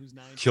 Gotta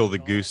kill the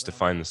goose to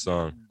find the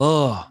song.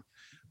 Oh,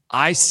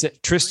 I said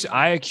Tristan.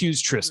 I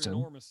accused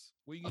Tristan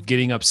of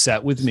getting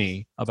upset with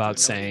me about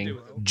saying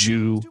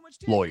Jew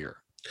lawyer.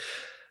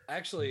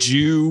 Actually,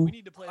 Jew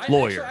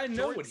lawyer. I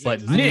know what he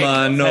But would Nick do.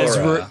 has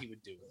Menorah. He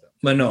would do with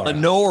them. Menorah.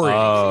 minority.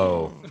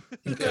 Oh,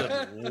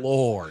 Good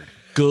Lord.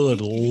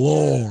 Good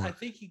Lord. I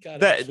think he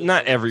got that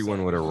not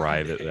everyone would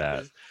arrive at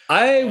that.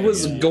 I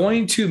was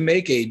going to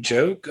make a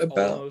joke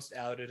about Almost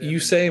outed him you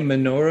and- saying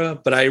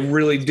menorah, but I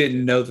really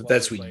didn't know that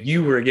that's what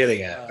you were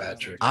getting at,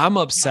 Patrick. I'm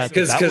upset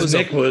Because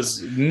that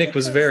was Nick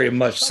was very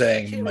much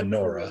saying I can't remember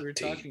what we were menorah.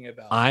 talking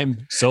about.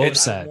 I'm so It's-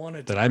 upset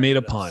wanted to that I made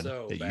a bring it up pun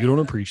so that bad, you don't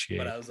appreciate,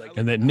 but I was like,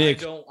 and that I Nick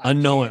can't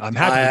unknowing. I'm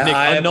happy that Nick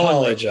I unknowingly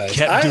apologize.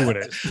 kept doing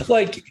it.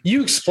 Like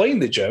you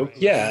explained the joke,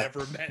 yeah,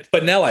 Never met.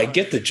 but now I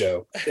get the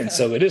joke, and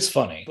so it is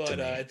funny to But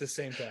me. at the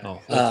same time, Oh,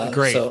 Uh,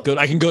 great. so- Good.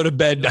 I can go to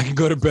bed. I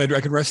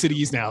can rest at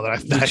ease now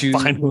that I you-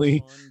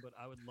 finally.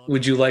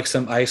 Would you like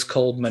some ice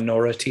cold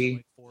menorah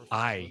tea?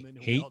 I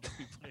hate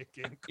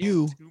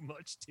you.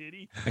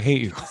 I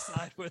hate you.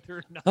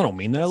 I don't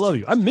mean that. I love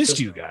you. I missed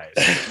you guys.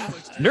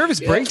 Nervous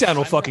breakdown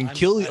will fucking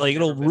kill you. Like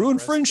it'll ruin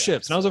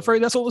friendships. And I was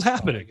afraid that's what was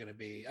happening.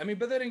 I mean,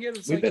 but then again,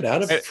 it's We've like, been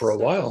out of it for a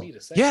while.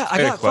 Yeah, I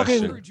I got got a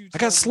question. fucking. I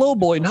got slow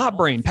boy, not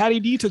brain. Patty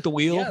D took the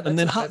wheel, Yeah, and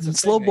then that's and the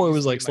slow thing. boy That was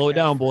used to like, be "Slow my it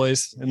down, catchphrase.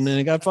 boys," and then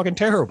it got fucking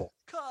terrible.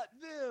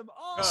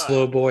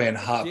 Slow boy and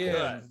hot boy.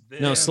 Yeah.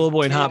 No, slow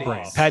boy and hot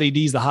brain. Titties. Patty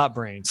D's the hot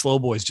brain. Slow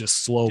boy's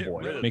just slow Get boy.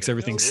 rid of Makes it.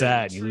 everything Yeah.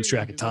 sad. And you lose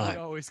track of time.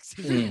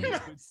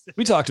 Mm.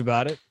 We talked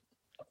about it.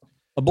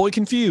 A boy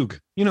can fugue.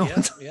 You know,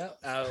 Yeah.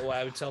 Well,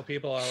 I would tell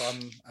people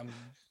I'm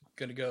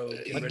gonna go.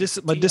 get My rid dis-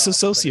 of my the T off, but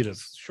disassociative.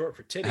 it's short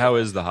for titty. How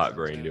off, is the hot so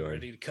brain I'm doing?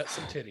 Ready to cut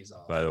some titties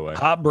off. By the way,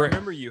 hot brain.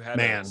 Remember you had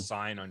Man. a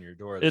sign on your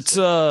door. that It's,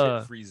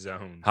 said free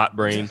zone. hot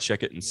brain,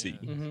 check it and see.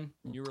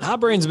 Mhm.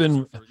 Hot brain's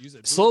been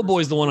slow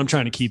boy's the one I'm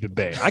trying to keep at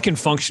bay. I can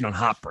function on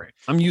hot brain.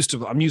 I'm used to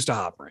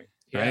hot brain.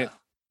 Right?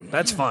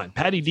 That's fine.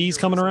 Patty D's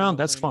coming around.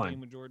 That's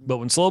fine. But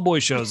when slow boy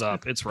shows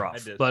up, it's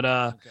rough. But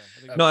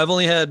no, I've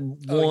only had Oh,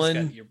 he's got one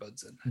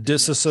earbuds in.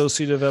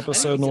 disassociative I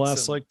episode need in to the get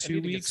last some- like I 2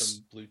 need to get weeks.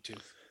 some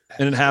Bluetooth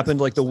And it happened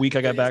like the headphones. week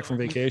I got back from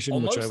vacation,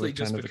 Well, which I mostly was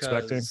kind just of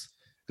expecting because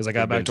because I got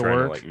You've back been to trying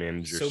work. like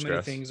manage your so many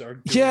stress. things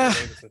are. Yeah, doing away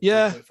with the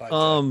yeah. 3.5 jack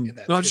in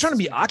that No, I'm just trying to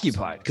be 50 speakers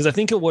occupied so because I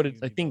think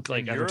I think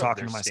like In after Europe,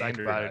 talking to they're my psych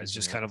about it, it's standardizing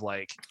just it. kind of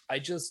like I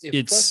just it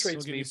It's-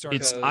 frustrates me. it's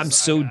because I'm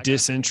so I got-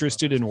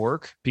 disinterested in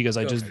work because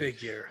I Go just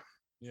figure.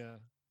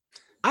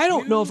 I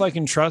don't know if I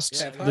can You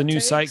trust have the hot new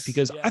psych takes?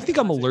 because I think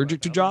I'm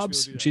allergic to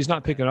jobs. She's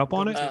not picking up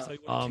on it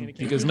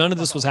because none of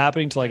this was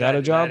happening till I got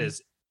a job. That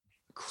is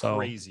So-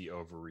 crazy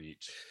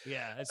overreach.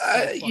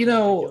 You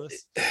know,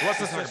 Let's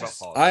just talk about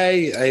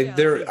politics.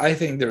 I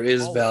think there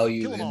is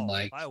value in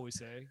like I always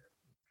say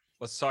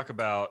Let's talk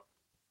about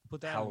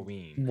put that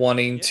Halloween.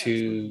 wanting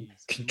to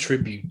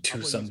contribute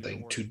to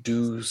something, to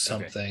do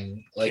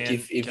something. Like Can-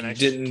 if you can I-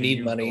 didn't can need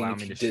you money, allow if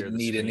me you to share didn't the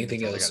need screen? anything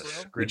So I got else, a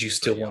script would you for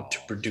still y'all. want to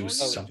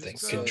produce Oh, something,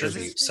 so-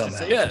 contribute so-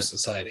 somehow yeah. to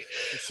society?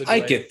 So I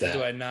do get Do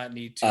that. I not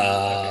need to? Uh,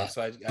 okay,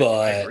 so I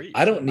But agree.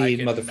 I don't I need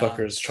cannot-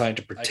 motherfuckers trying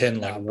to I pretend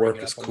cannot like bring work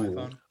it is up on my cool.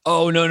 phone.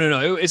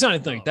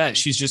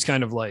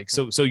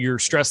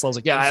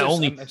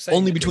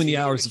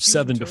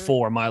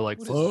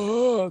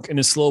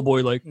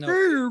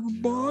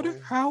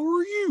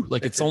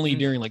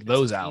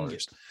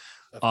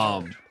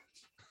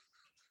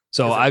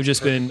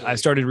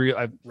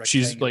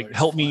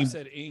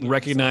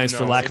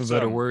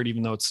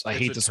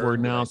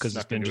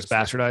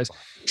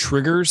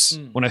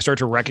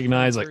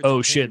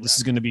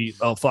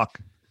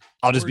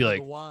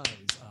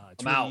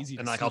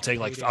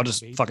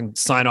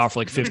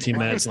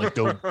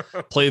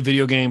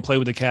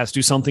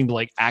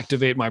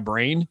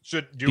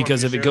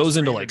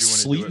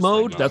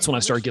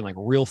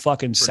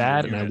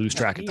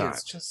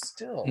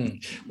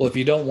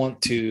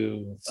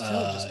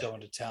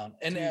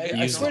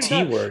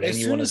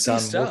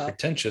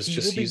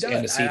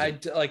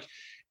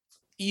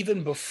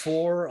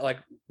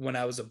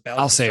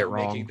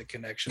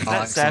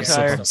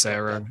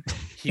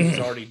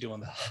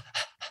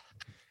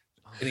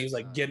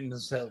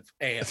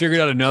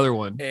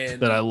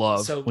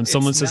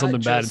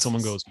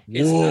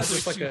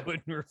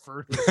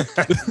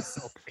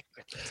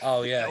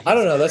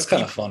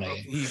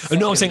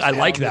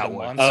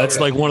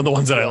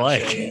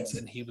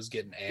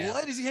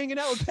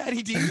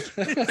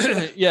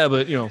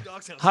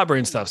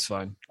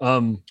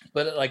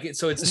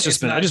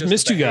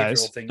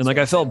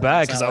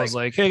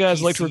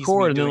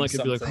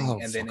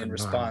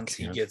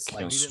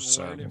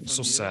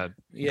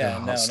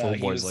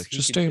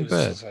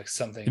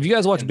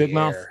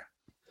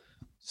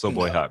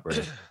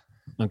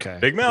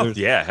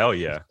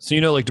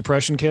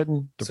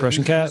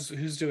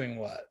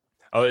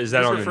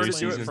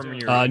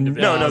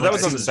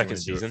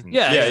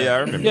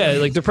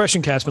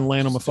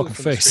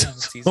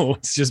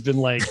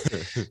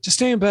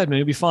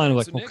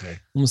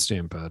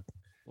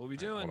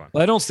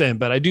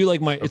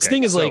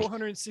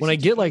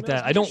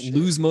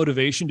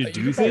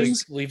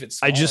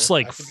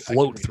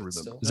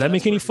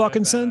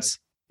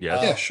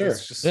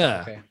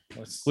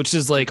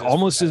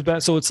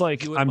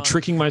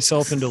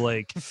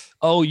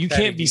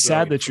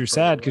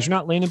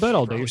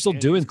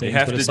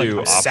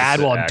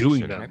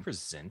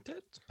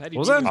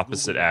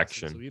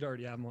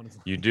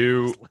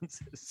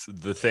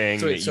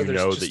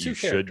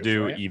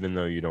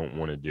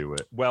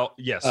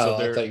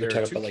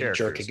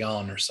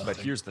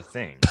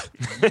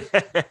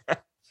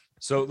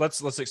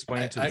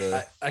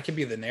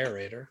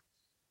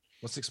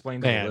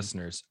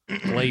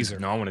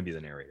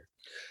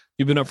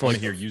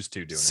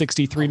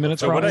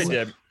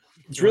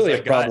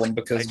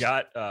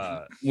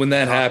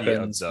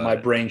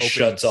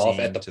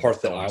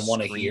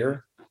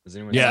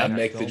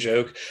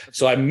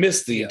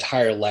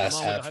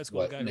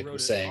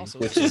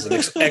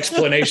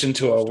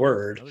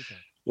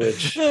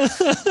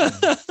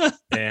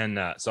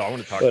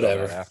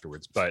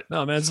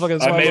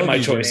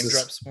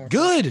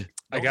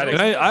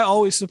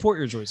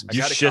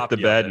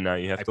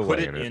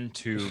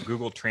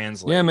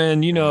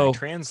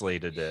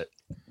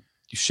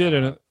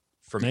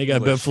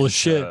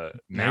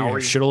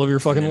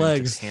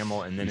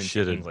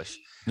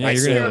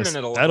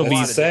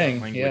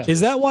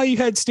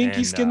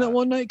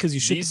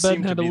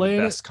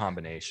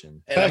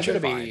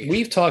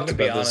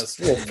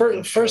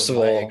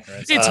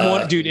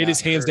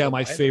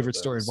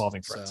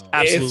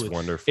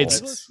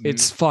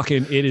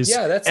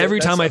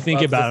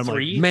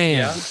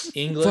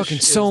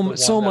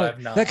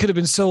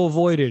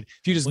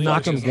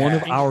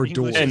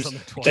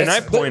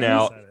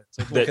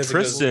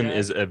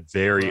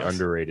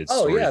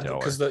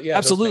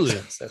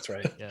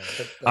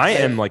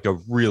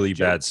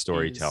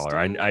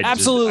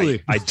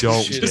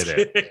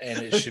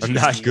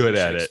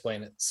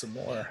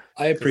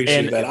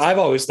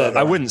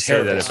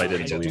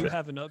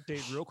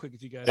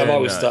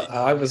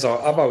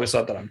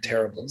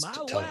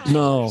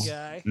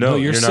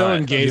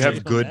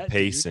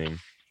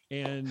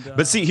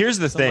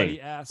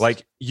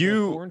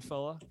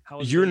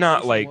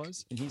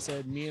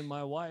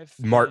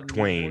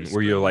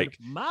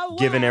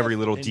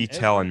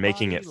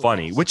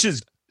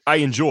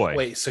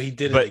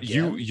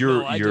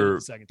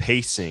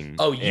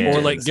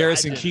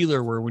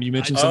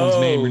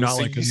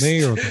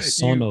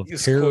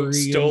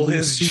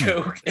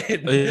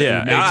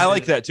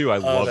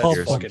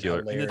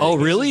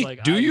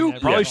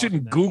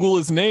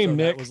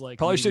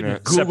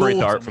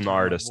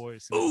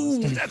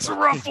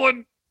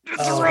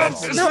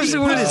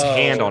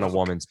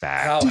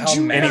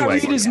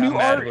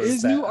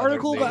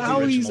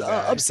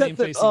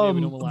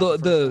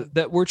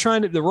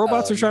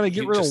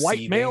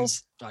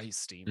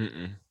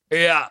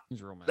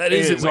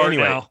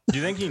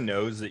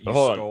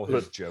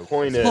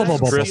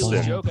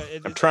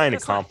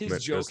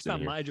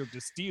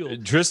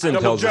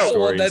 tells a joke. story.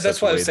 Well, in that's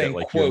such a why I way was saying that,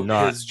 like, quote you're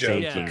not his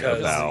joke thinking because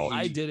about.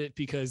 I did it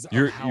because of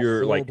You're how like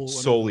horrible it went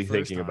solely the first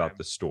thinking about time.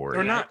 the story.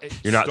 They're not.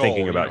 You're not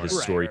thinking stole, about you know, his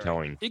Right.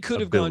 storytelling. It could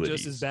have gone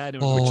just as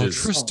abilities, bad, which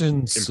is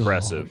Tristan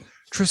impressive.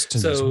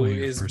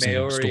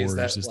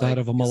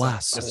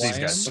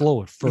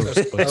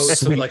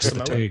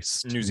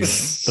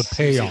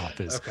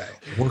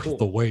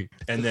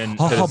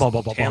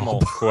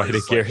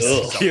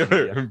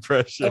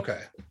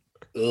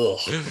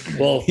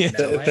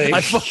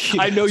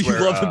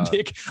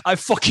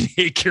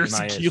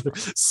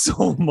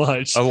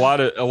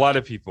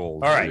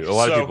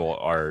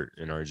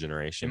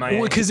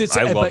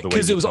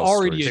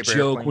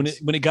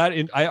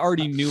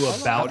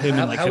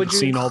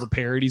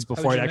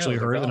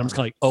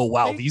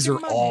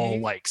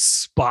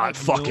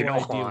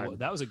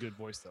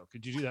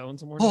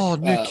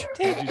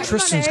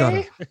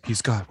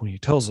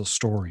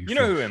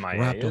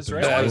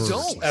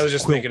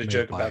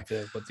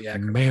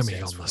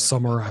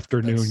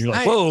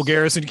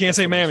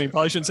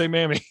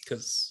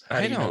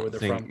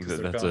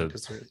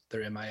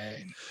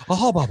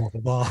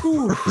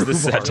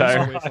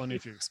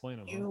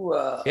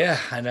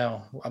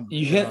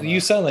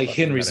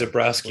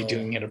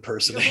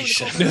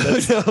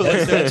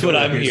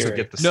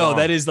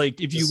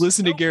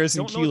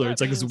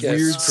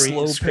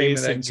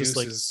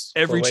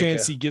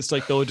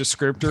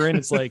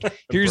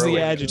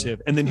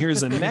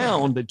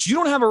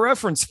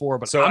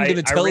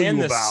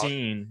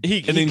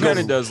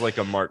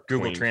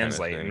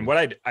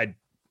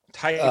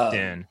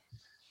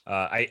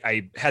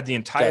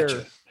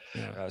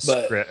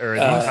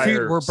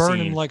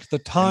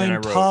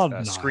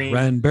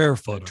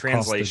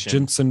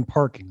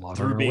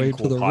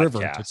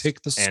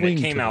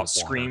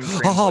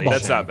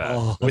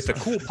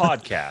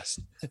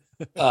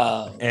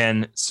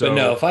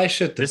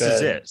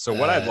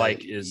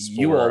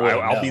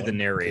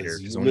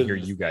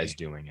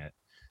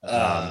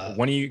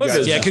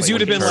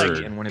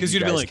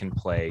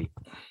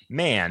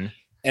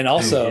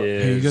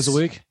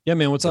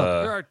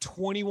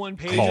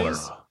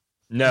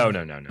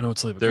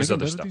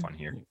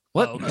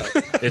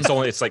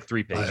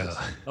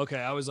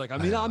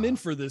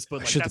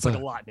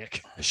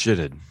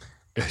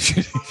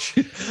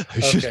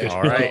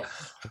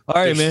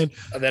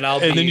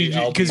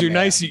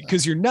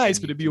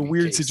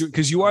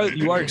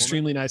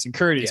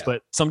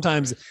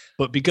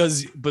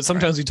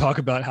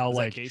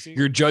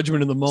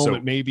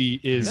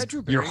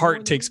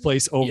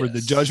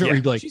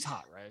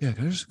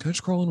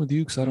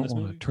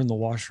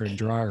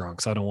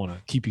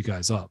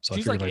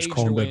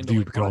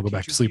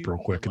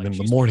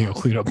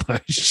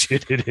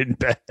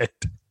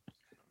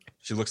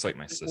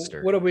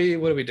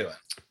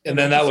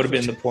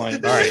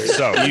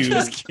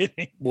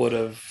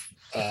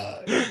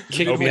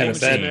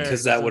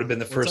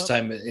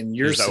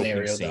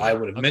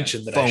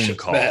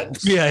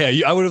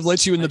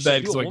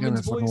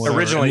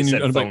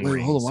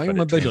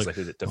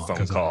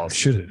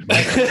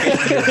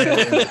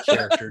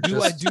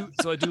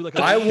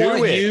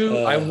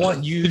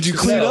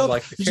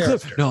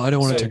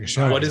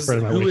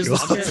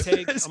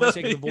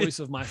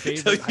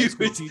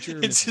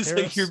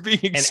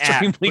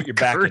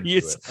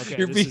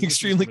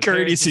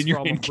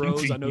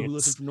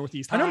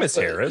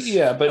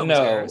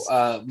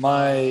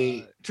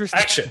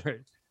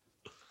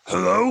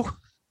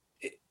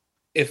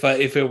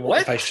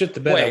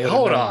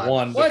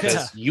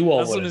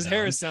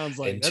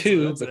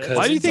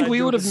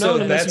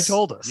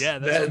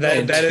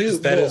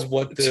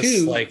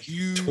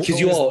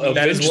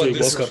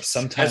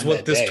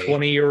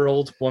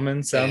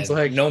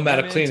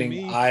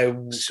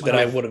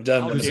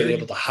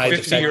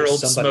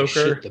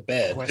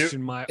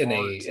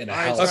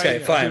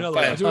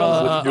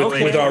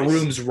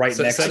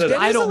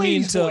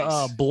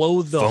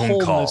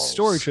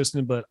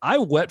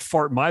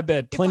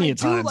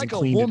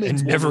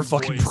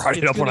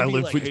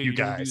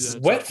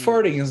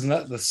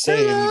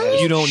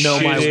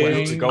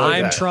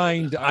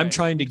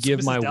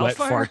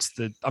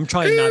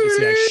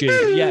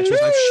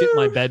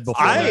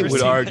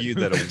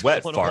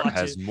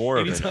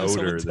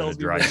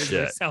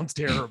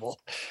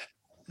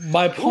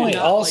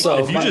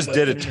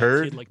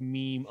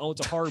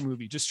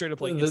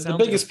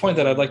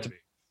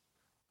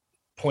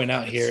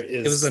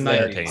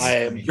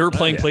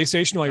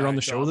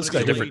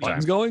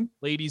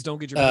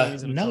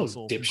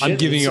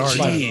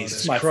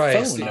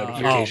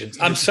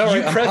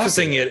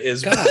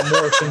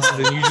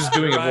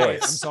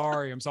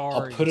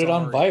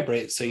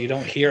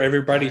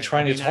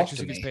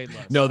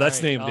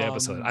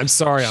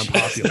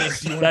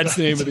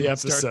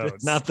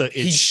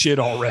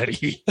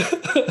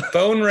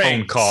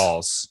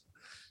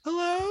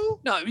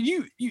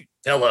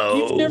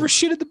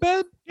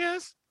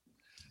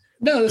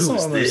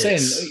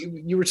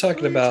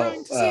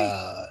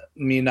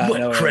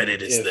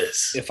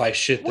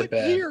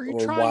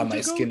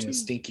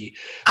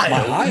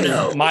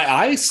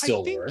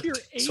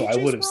 so I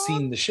would have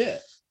seen the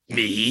shit.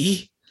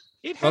 Me?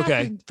 It Okay,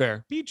 happened.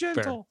 fair. Be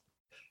gentle.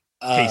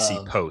 Casey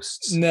Um,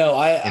 posts No,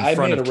 I in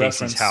front made of a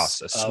Casey's reference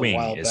house. A swing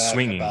while is back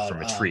swinging about,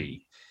 from a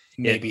tree.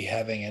 maybe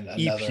having another.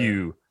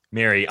 EPU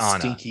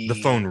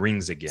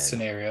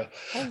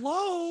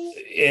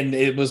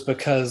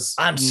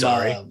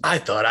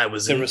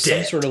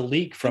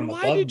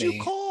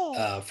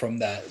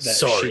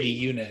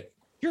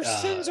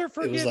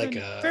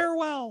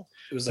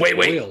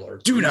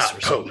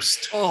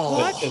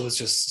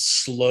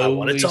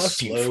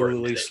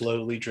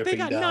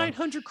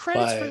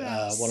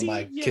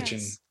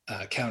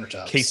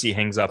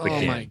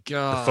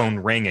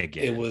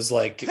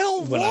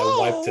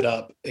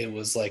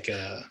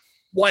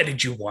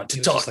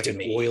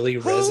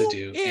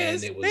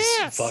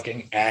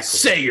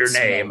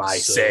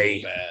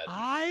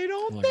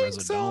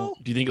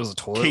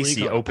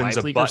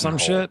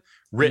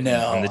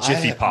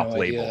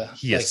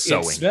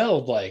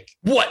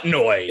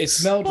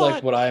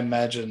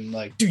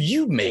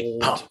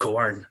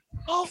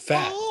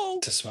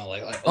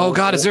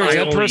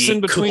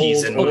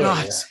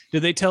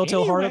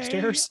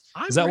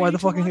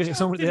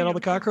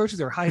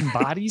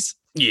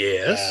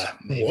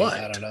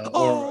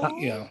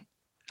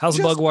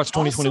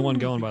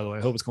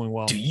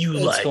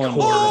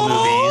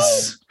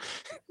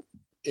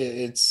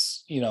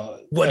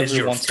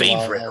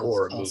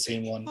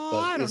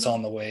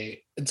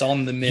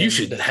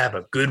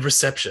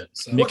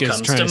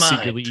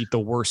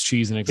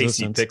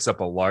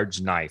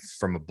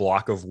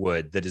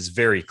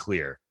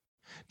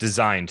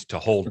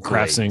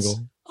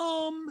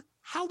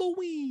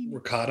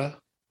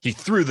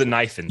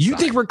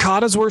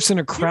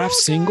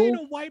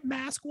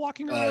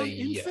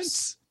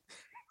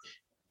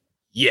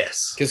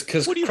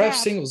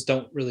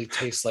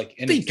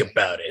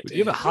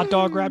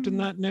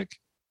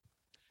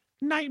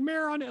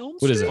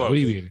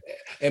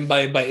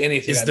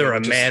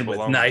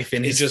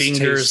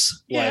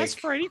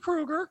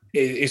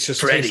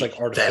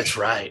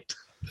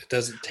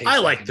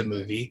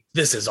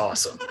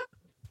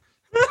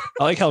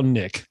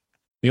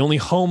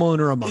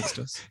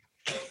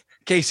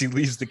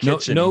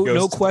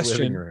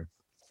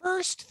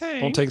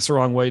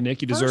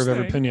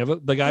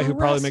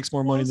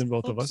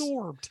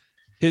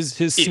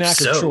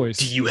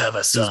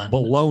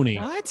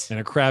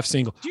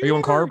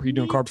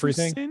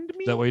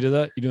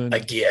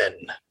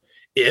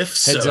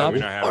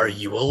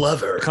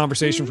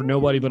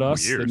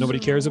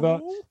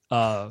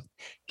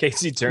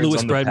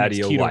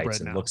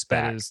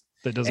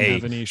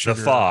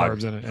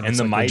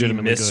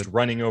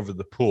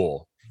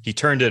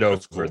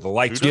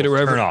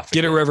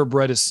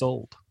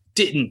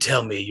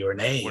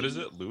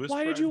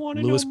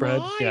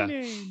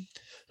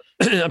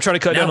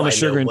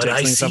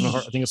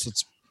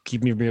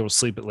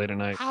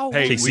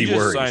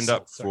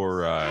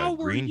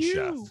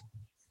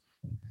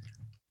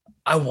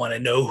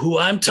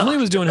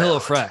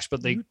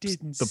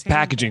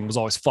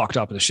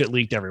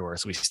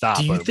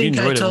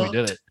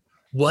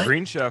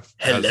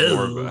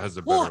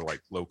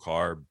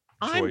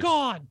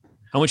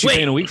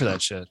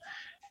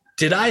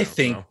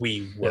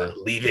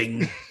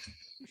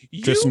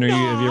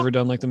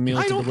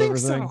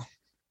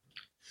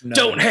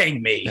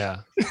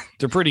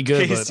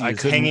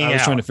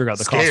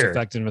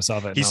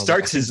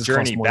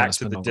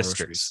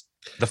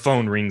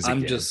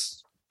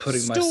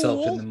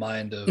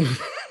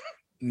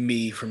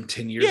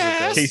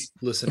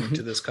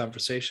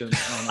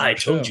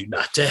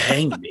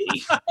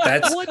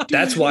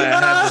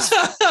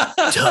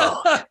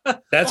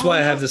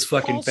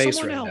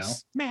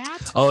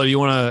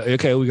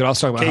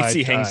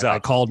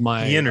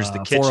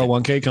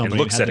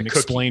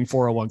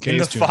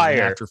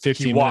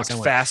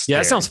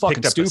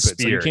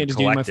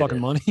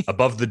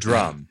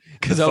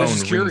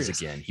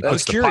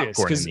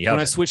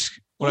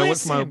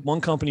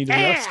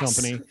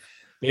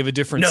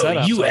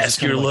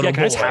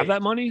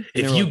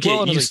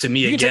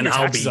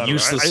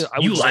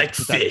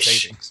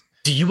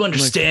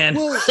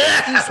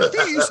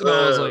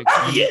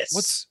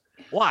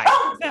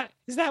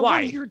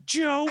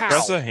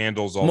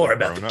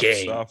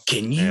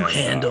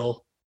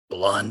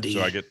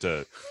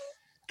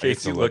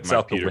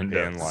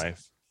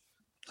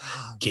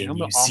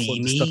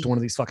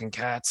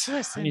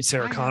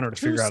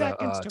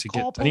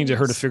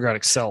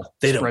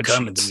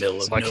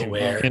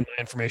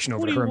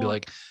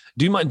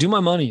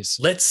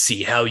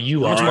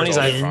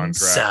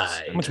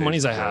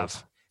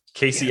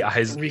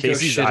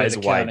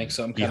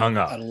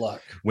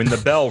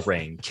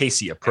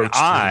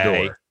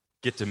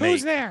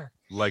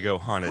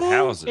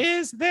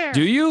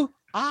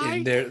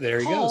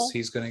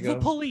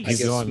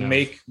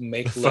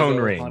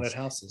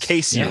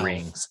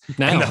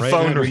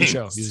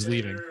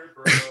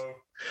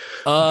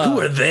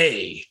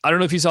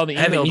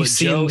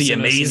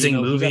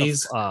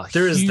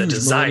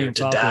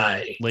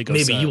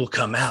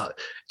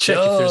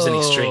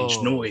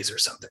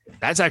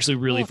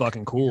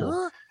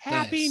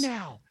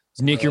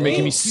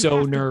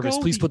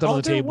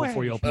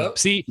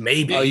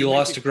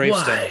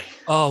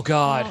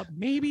God.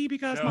 Maybe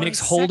because No. my Nick's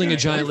holding a second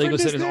giant Lego boyfriend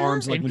set is in his there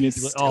arms like and he's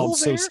manipulate. Oh, I'm still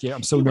so there. scared.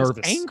 I'm so He was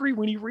nervous. angry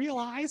when he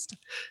realized.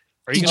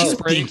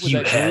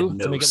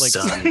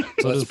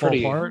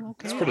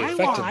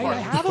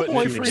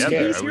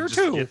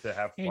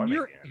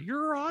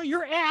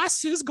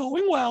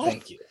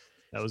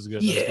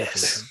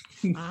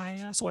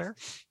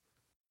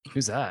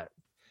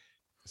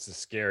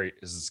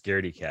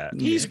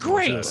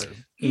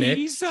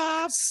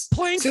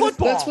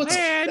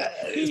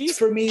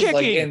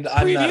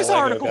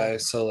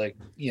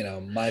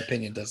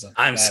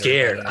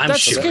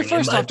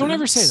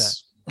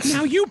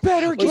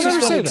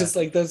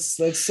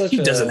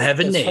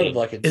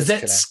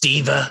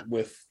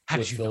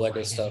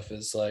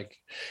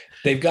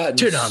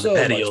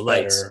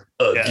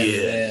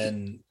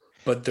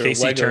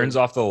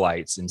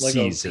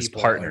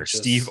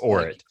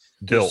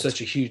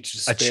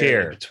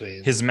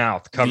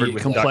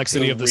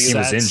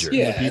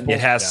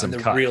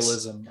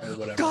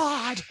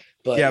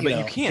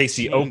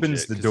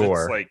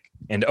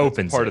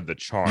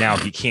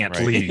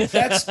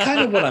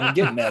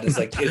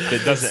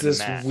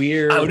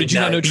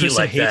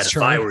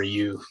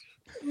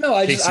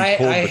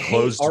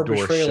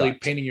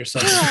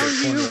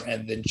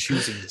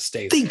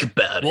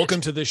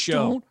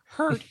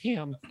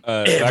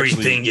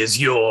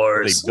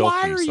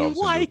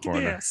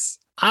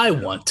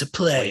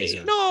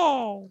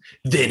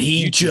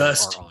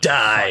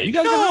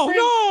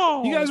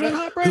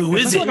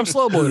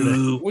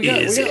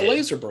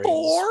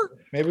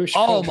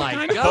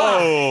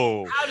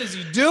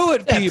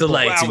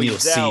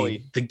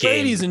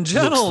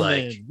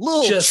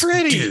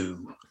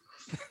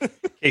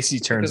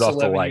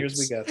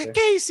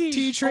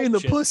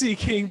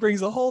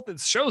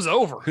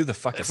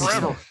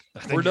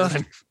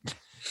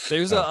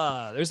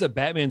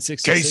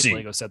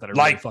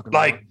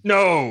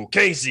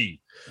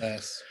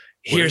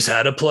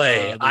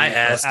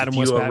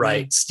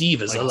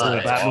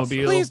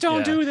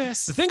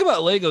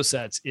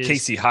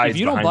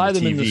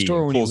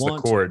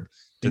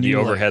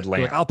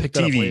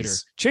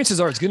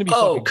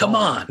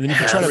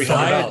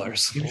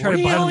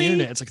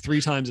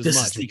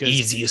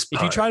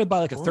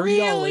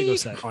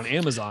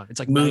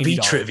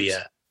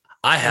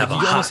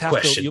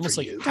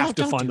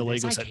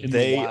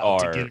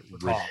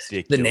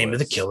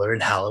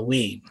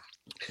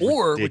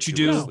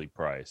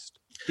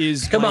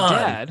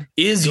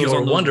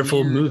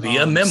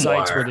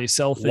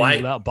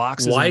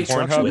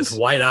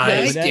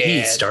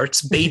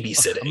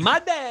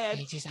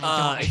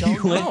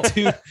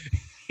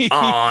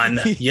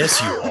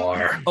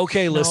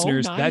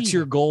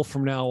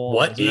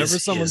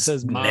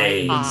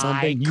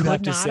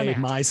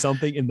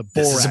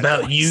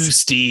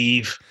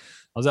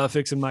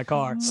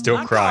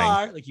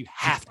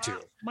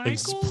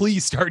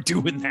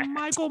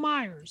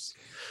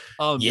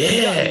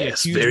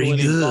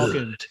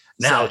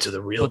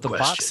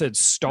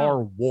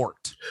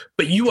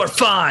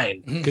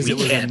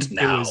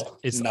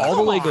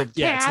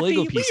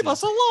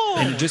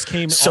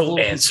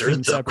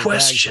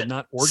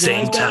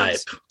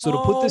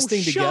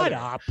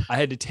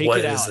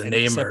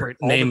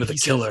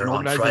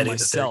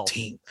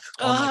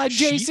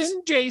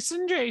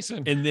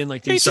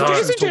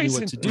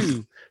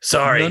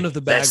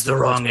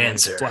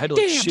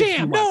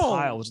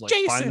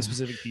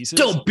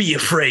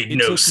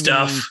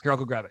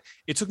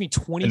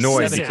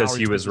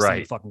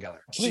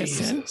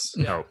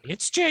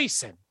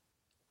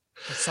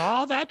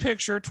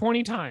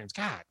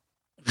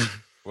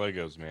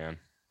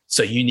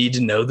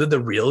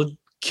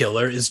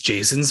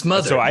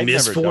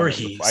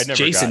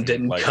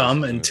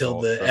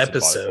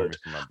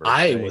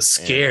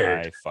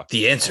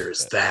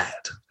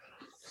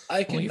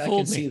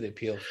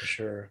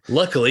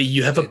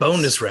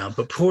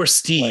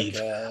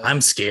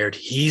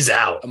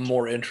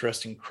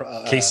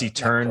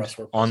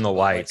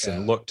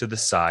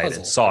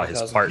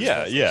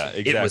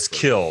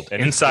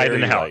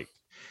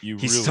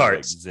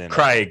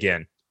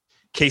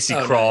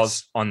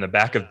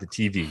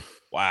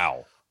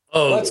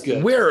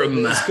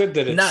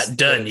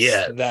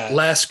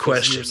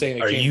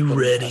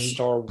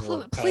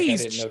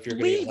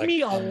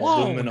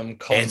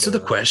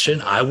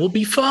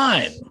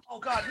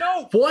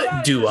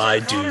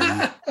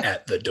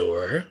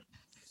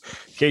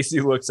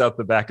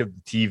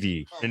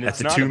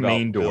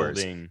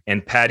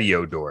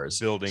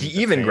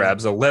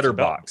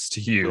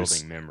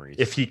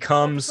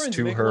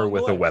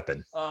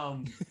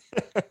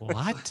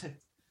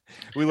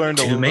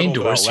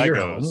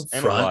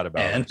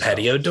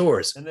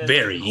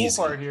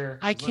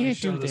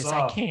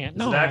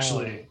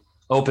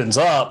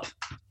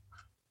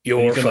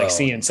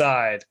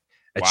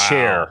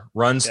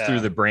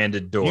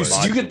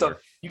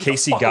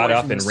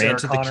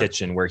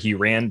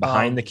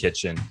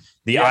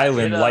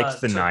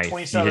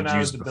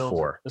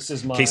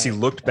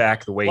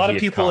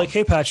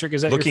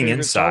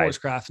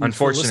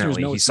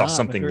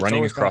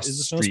 across Is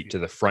the it supposed to street be? to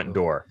the front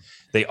door.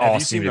 They Have all you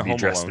seem seen to the be Home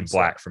dressed Alone in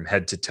black from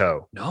head to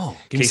toe. No.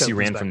 Give me Casey some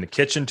ran back. from the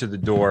kitchen to the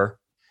door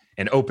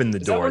and opened the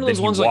Is that door. one of Then those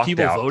he ones, like, walked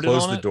people out, voted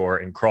closed on the it? door,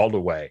 and crawled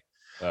away.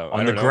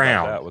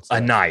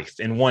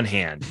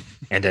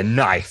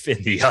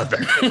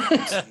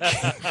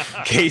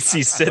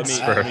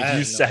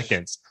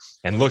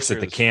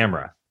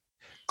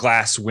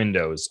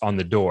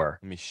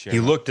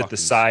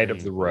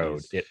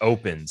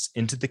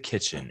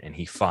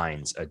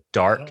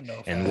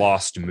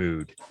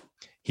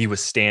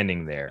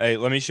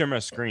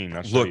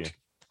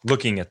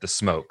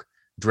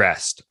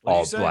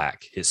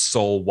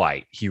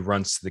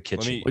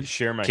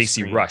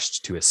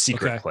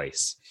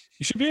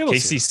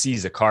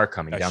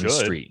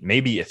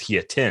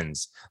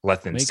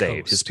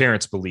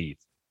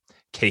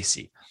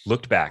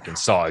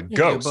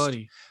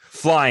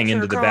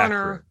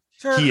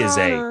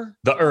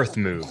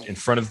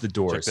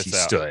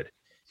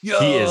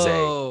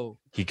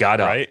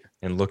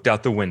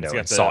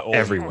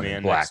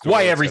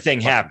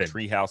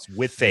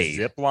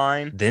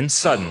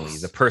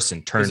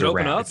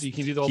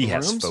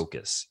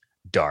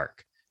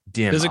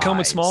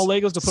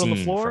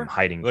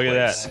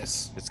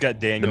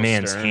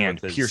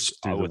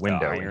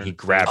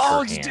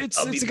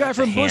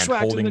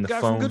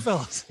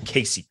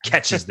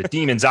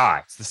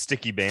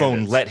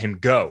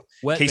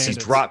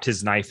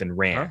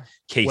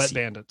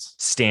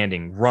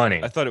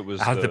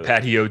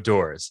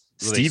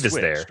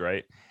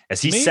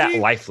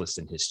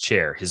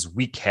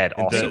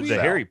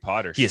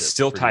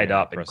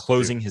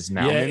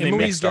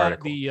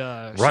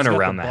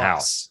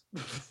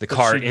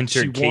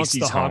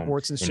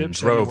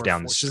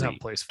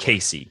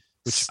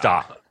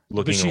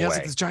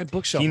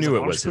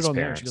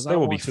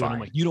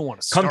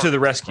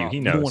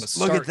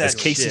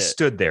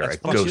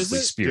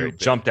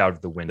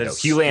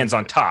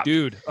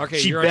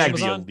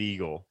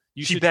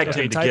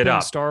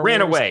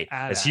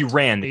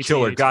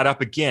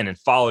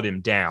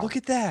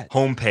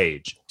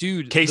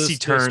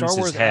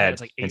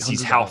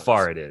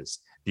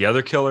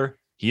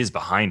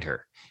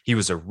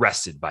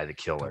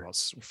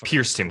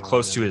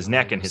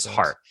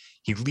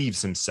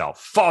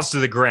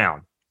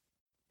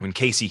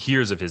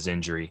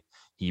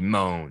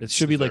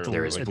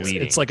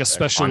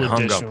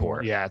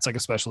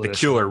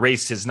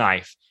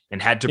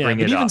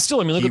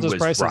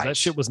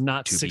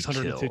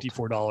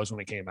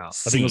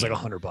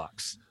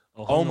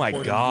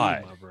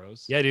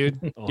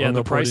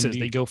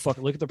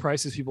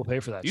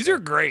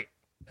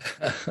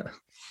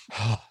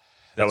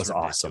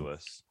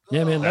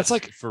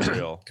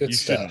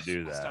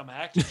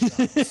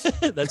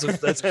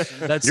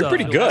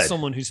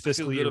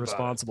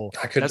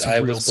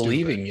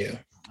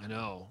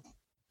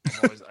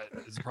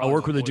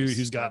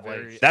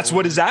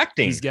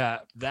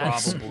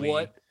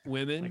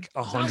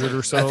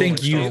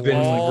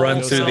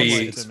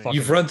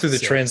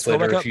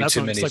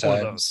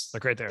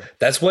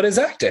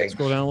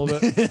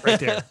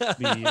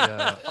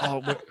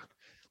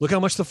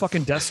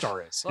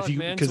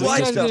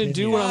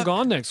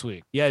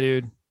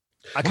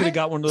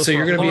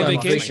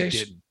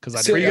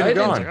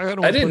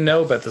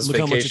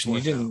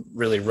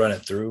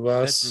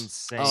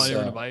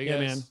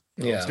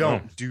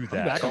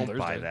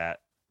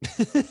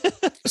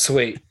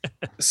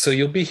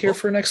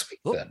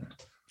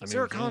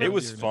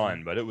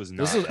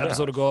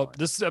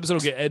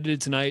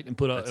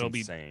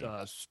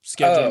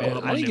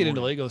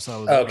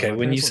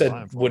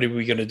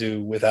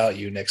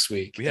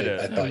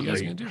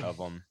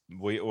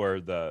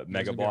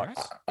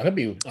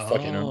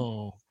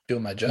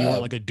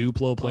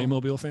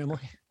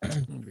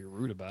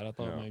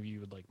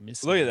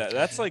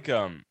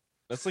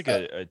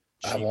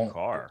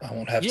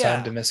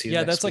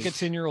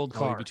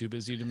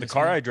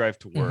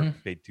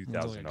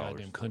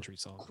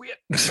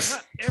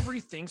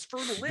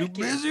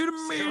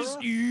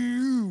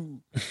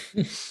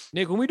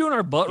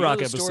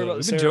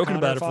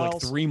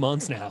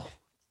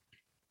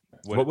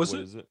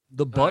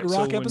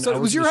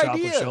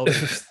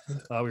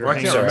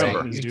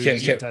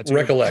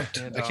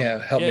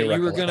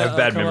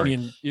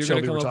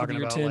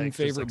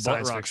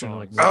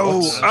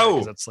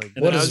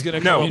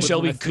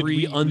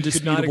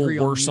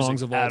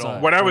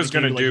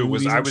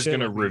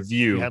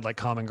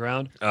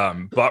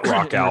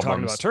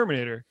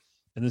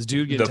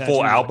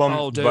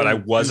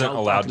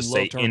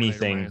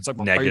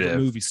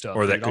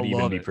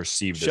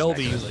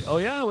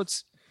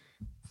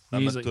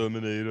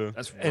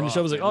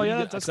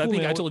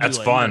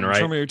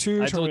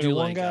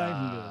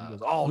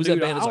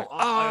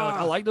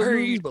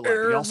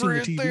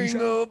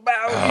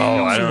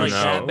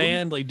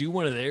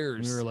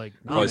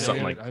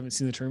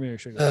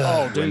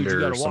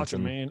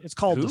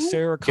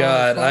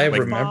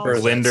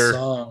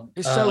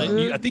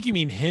 It's I think you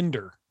mean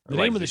Hinder. The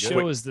Like name of the the show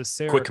quick- is the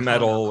Sarah Quick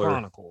Metal Connor or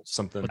Chronicles.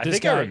 something. But I this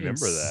think guy I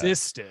remember that.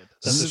 insisted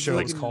that the show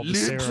was called the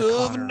Sarah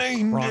Connor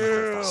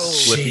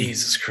Chronicles.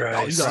 Jesus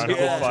Christ. You gotta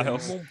Chronicle watch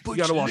Files. it. You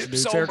gotta watch it, dude.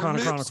 Sarah Connor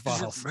Chronicle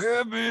Files.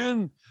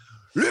 Heaven,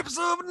 lips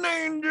of an What was the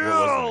name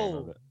angel.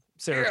 of it?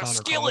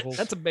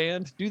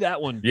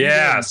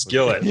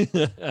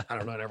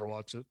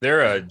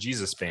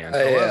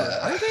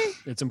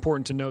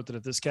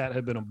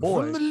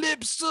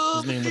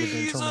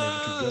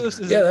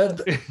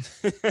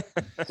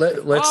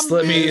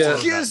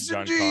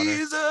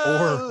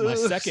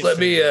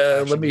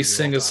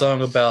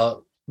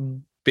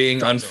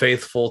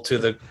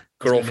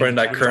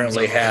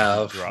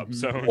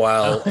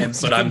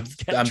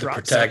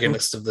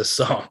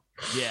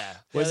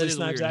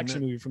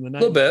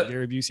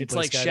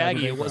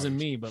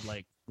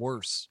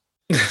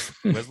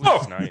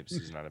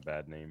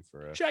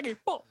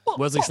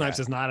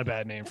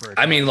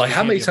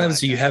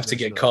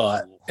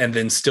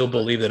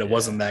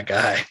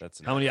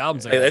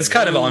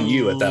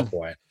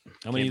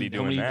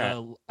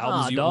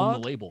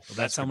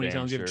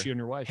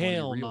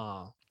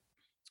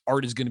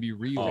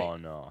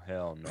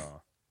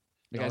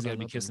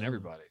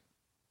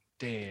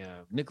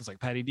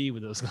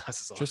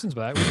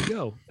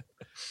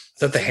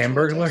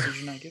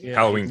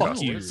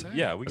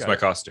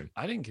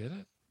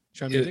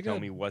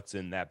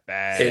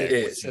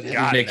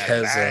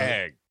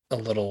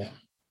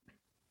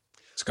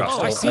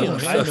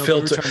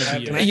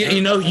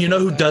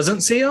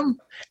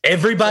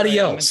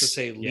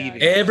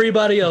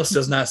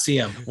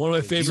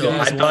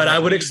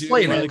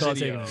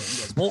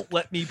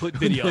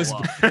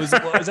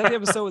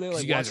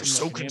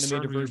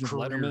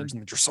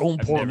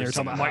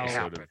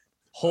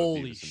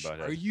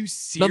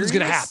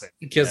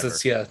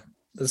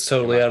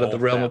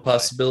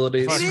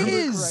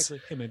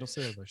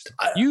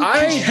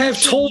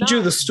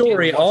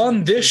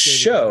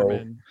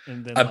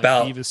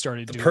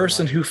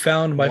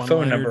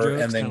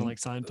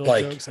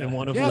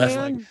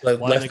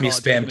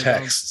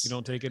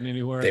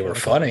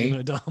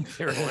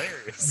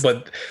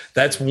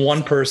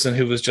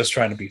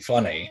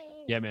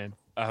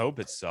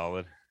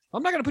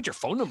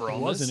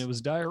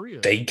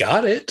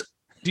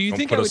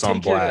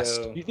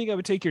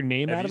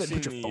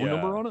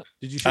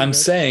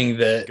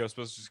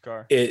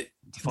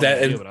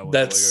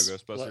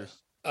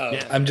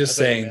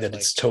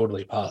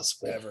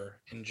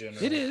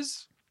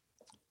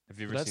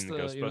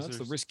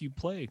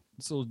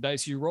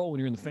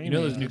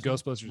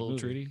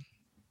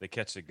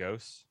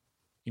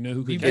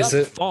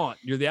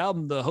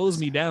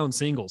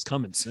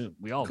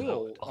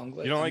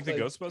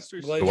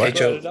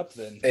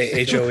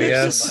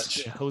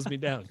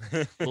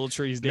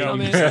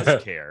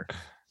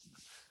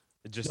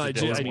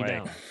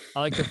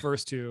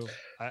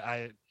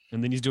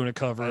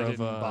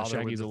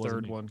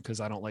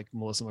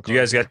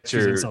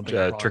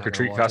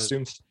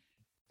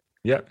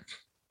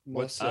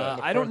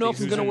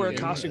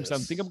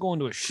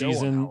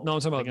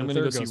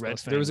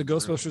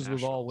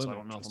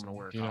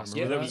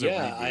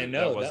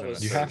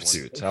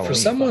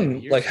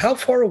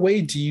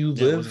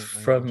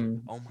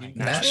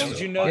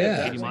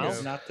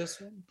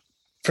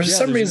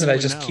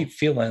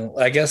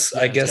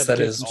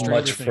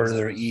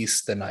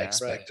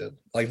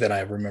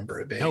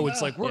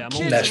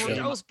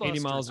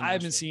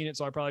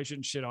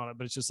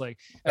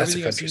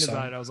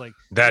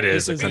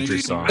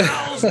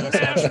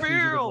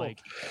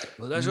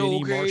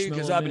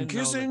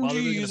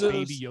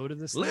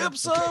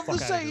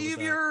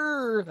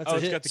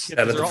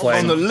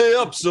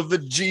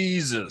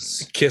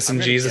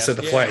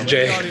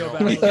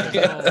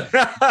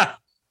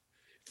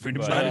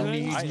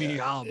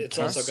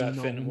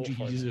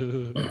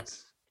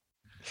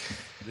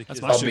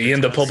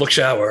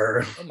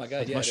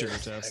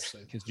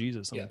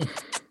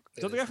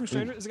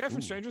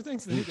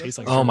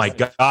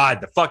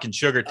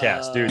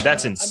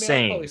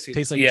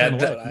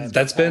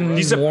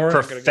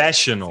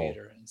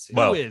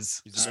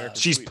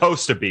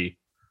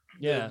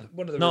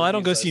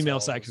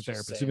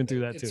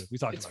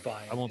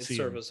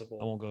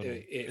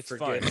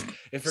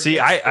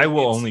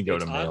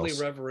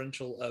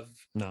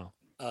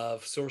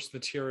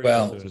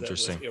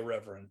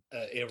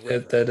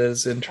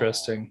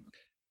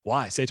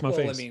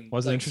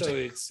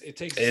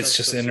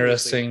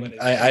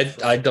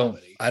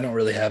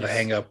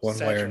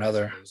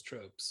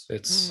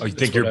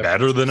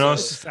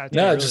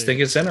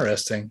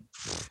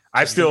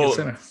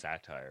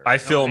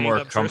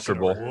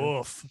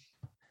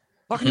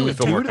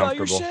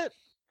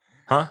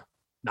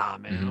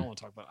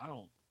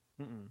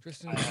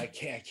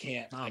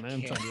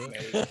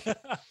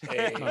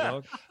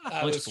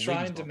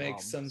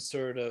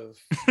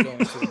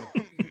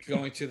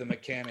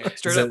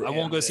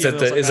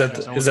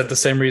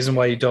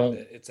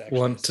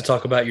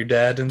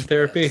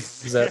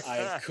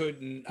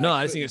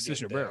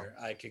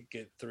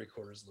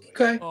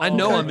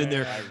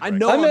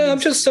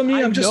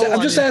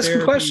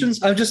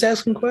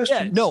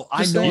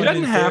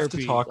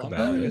 talk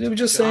about it. I'm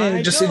just saying.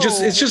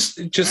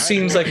 It just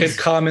seems like a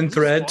common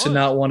thread to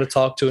not want to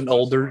talk to an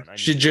older,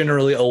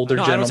 generally older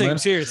No, I don't take gentleman. him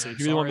seriously. If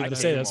you really want me to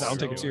say this, I don't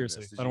take him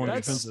seriously. I don't want to be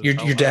offensive.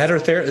 Your dad or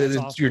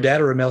your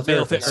dad or a male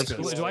Male, therapist?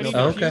 therapist. Do I need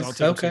Oh, to okay, pee? I'll take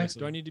him okay. seriously.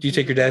 Do I need to Do you pee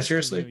take your the dad question?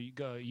 seriously? No, you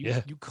go.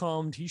 Yeah. You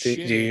calmed. He Do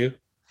shit. you?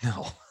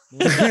 No.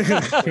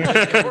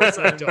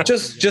 I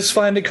Just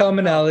find a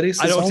commonality.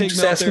 I don't take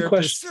just male asking therapists.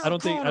 questions. I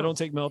don't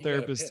take male You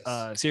gotta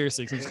therapists piss.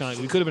 seriously. 'Cause it's kind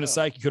of, we could have been a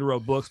psych. You could have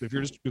wrote books, but if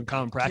you're just doing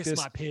common kiss practice,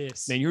 my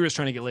piss. man, you were just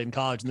trying to get laid in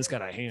college, and this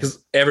got out of hand.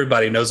 Because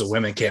everybody knows that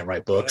women can't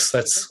write books.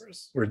 That's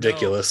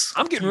ridiculous.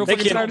 I'm getting real They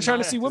fucking can't- tired of trying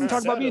to see women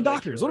talk about being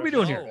doctors. What are we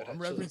doing here? No, I'm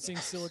referencing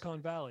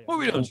Silicon Valley. What are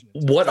we doing?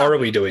 What are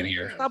we doing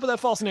here? Stop with that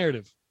false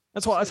narrative.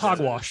 That's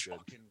hogwash.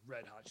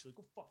 Red hot. She's like,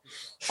 "Go fuck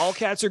yourself." All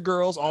cats are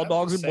girls. All I'm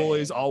dogs are saying-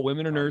 boys. All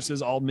women are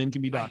nurses. All men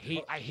can be I doctors.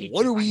 hate.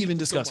 What are I we hate even it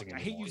so discussing much. I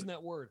hate anymore? using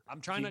that word.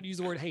 I'm trying not to use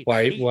the word hate.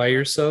 I Why hate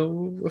you're it.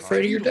 so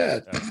afraid of your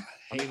dad?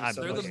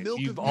 They're the milk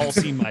You've of- all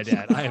seen my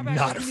dad. I am Come back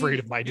not to me. afraid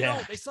of my You know,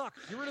 dad. they suck.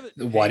 Get rid of it.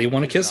 Why do you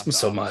want to kiss him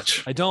so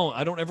much? I don't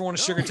ever want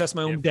to sugar test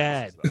my own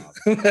dad.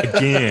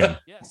 Again.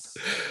 Yes.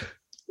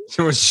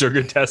 You want to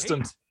sugar test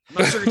him?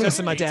 I'm not sugar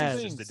testing my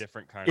dad. Just a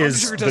different kind I'm Is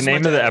sugar the testing my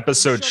name of the dad.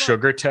 episode Shut up.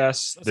 Sugar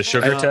Test? The That's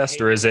Sugar fine.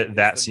 Test, or is it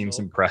That Seems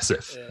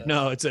Impressive?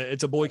 No, it's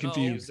a boy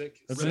confused.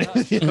 That's Red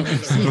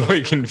an-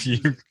 Boy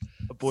Confused.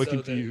 a boy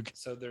confused.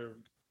 So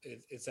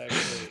it's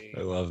actually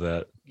I love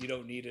that. you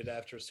don't need it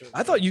after a certain.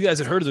 I thought you guys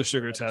had heard of the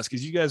sugar test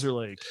because you guys are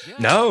like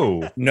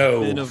No.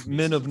 No.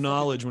 men of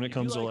knowledge when it If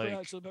comes you to Red like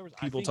Hot Chili Peppers, I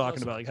people think talking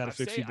listen, about like how to I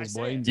fix say- people's I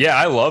say it. brains. Yeah,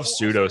 I love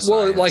pseudoscience.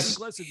 Well, like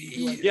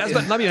Yeah,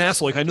 it's not being an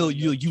asshole. Like I know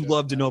you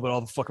love to know about all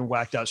the fucking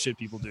whacked out shit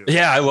people do.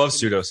 Yeah, I love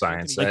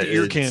pseudoscience. Like the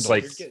ear It's candle.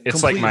 like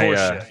it's like Complete my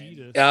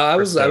horseshit. yeah, I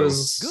Crypto.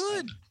 was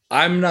Good.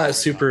 I'm not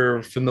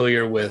super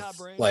familiar with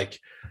like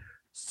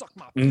Suck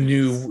my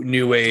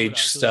new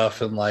age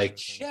stuff and like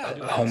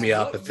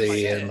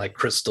homeopathy and like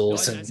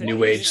crystals and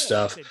new age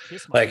stuff.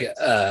 Like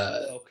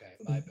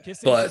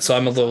but so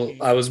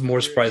I was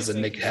more surprised that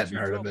Nick hadn't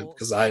heard of it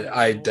because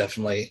I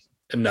definitely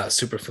am not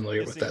super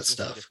familiar with that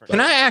stuff. Can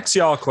I ask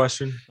y'all a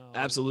question?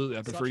 Absolutely,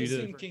 I prefer you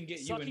to. Can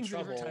get you in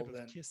trouble.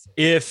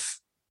 If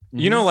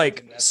you know,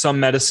 like some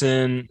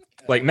medicine,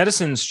 like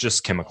medicine's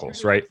just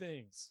chemicals, right?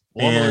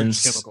 Well, I'm allergic And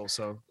to chemicals,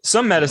 so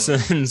some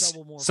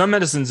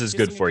medicines is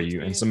good for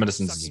you, and some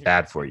medicines is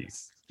bad for you,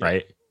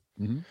 right?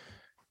 Mhm.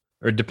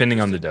 Or depending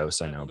on the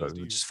dose, I know, but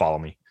just follow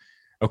me.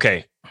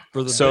 Okay,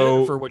 for the So-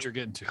 bit, for what you're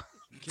getting to.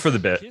 for the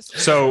bit.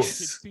 So,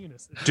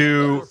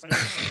 do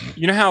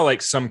you know how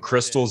like some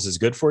crystals is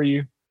good for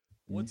you?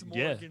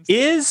 Yeah.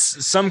 Is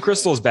some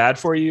crystals bad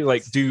for you?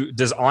 Like,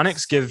 does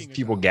onyx give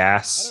people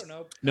gas?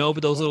 No,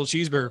 but those little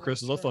cheeseburger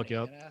crystals, I'll fuck you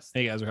up.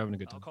 Hey guys, we're having a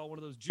good time.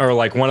 Or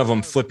like one of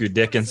them flip your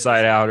dick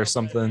inside out or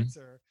something?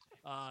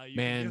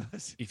 Man,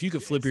 if you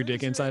could flip your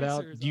dick inside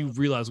out, you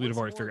realize we'd have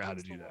already figured out how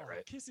to do that,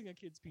 right?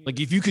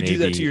 Like if you could do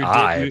that to Maybe your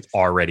I've dick,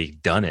 already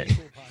done it.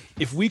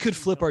 if we could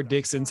flip our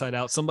dicks inside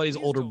out, somebody's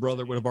older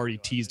brother would have already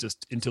teased us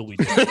until we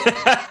did.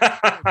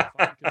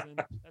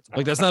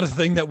 Like that's not a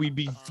thing that we'd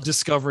be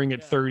discovering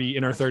at 30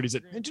 in our 30s.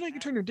 That did you know you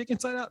can turn your dick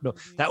inside out? No,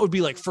 that would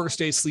be like first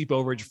day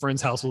sleepover at your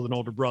friend's house with an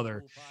older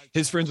brother.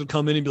 His friends would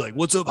come in and be like,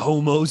 "What's up,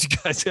 homos? You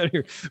guys out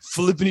here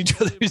flipping each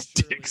other's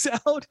dicks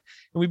out?" And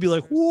we'd be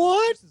like,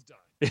 "What?"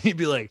 And he'd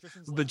be like,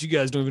 "But you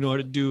guys don't even know how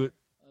to do it."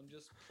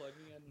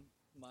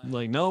 I'm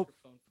like, nope.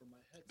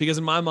 Because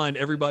in my mind,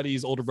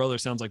 everybody's older brother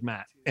sounds like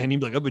Matt, and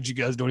he'd be like, "I bet you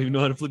guys don't even know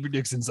how to flip your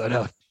dicks inside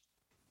out."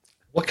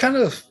 What kind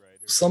of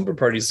slumber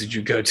parties did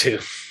you go to?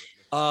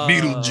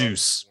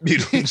 Beetlejuice.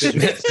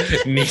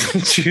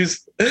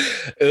 Beetlejuice.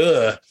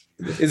 Ugh.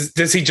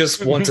 Does he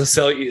just want to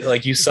sell you?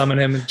 Like you summon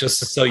him just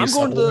to sell you? I'm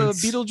going to the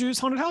supplements? Beetlejuice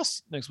haunted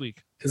house next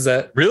week. Is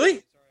that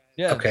Really?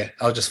 Yeah, okay?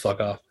 I'll just fuck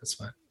off. That's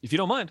fine. if you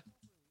don't mind.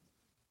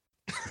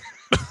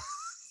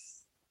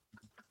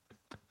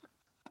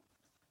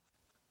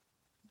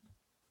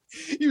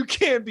 You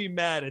can't be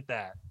mad at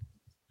that.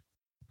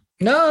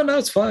 No,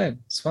 it's fine.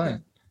 It's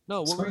fine.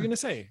 No, It's what were you fine. gonna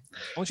say?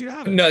 I want you to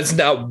have it. No, it's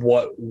not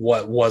what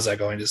was I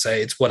going to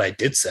say? It's what I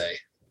did say.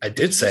 I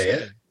did say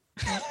it.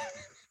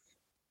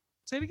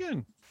 Say it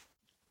again.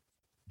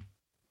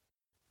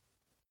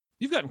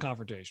 You've gotten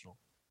confrontational.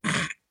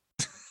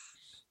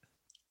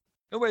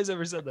 Nobody's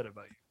ever said that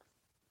about you.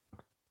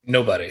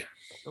 Nobody.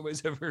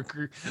 Nobody's ever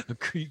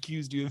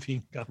accused you of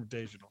being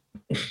confrontational.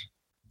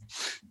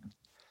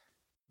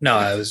 No,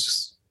 I was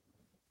just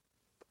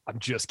I'm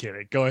just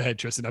kidding. Go ahead,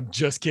 Tristan. I'm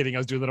just kidding. I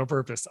was doing that on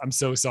purpose. I'm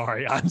so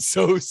sorry. I'm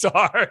so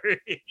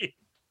sorry.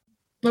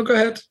 no. Go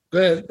ahead. Go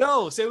ahead.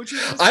 No, say what you.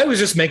 I was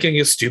just making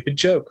a stupid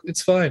joke.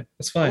 It's fine.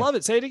 It's I fine. love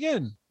it. Say it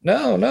again.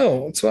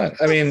 No, it's fine.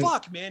 I mean,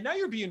 fuck, man. Now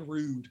you're being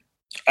rude.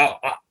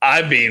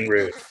 I'm being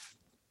rude.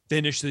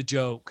 Finish the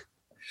joke.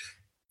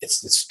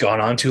 It's gone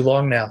on too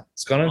long now.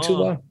 It's gone on too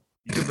Oh. long.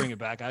 You can bring it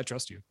back. I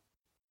trust you.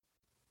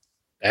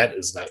 That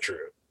is not true.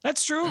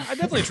 That's true. I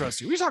definitely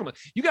trust you. What are you talking about?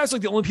 You guys are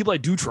like the only people I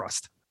do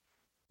trust.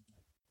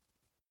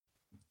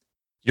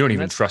 You don't even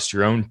That's- trust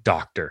your own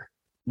doctor.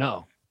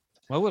 No.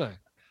 Why would I?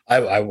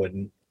 I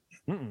wouldn't.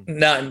 Mm-mm.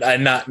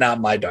 Not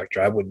my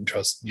doctor. I wouldn't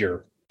trust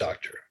your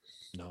doctor.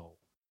 No.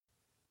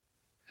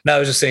 No, I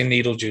was just saying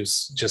needle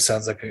juice just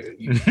sounds like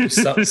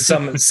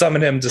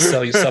summon him to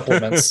sell you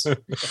supplements.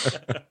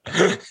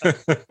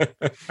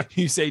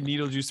 You say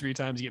needle juice 3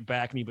 times, you get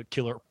back knee, but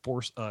killer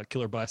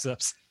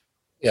biceps.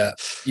 Yeah,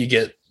 you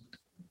get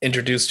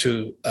introduced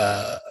to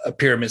a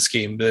pyramid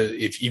scheme.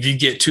 If you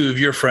get two of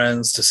your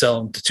friends to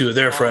sell them to two of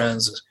their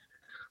friends,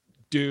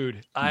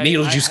 dude,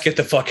 Needlejuice, get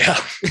the fuck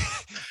out.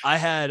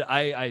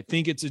 I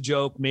think it's a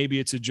joke. Maybe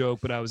it's a joke,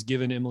 but I was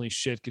giving Emily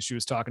shit because she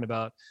was talking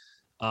about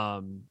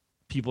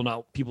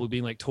people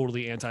being like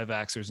totally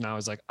anti-vaxxers. And I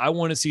was like, I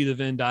want to see the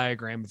Venn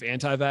diagram of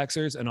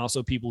anti-vaxxers and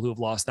also people who have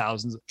lost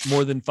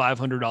more than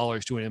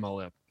 $500 to an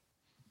MLM.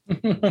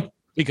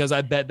 Because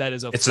I bet that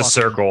is a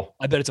circle.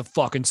 I bet it's a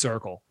fucking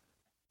circle.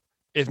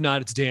 If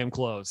not, it's damn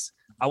close.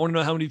 I want to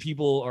know how many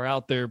people are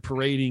out there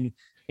parading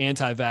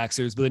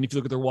anti-vaxxers, but then if you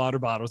look at their water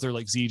bottles, they're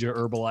like Zija,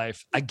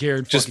 Herbalife. I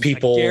guarantee I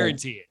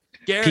guarantee it.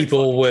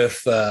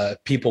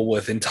 People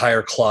with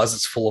entire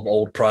closets full of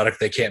old product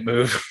they can't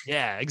move.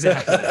 Yeah,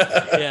 exactly.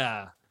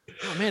 Yeah.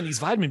 Oh man, these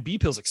vitamin B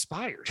pills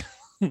expired.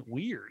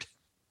 Weird.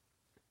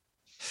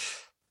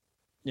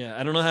 Yeah,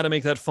 I don't know how to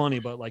make that funny,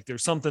 but like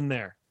there's something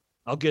there.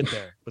 I'll get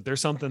there, but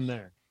there's something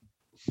there.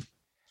 It's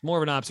more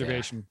of an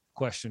observation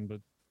question, but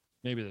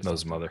maybe there's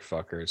those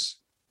motherfuckers.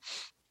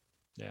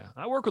 Yeah,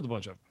 I work with a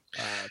bunch of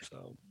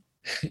them.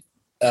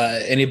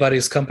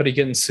 Anybody's company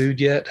getting sued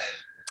yet?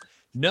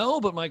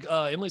 No, but my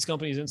Emily's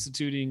company is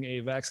instituting a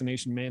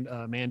vaccination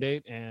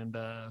mandate, and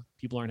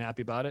people aren't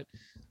happy about it.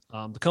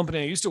 The company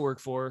I used to work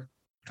for,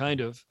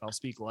 I'll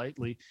speak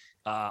lightly.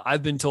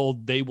 I've been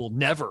told they will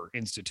never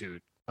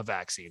institute a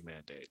vaccine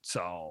mandate.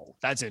 So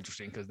that's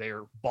interesting because they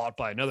are bought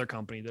by another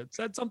company that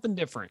said something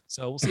different.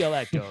 So we'll see how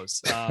that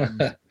goes.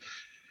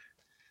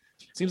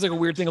 Seems like a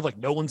weird thing of like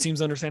no one seems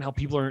to understand how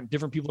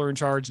different people are in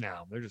charge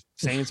now. They're just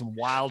saying some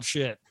wild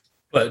shit.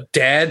 But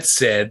Dad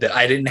said that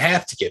I didn't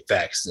have to get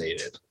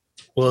vaccinated.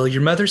 Well,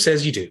 your mother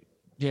says you do.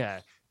 Yeah.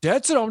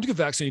 Dad said I want to get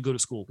vaccinated to go to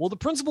school. Well, the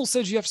principal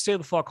says you have to stay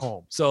the fuck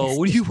home. So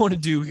what do you want to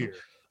do here?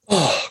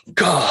 Oh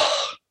God.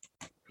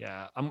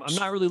 Yeah, I'm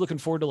not really looking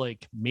forward to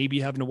like maybe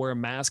having to wear a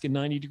mask in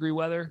 90-degree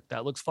weather.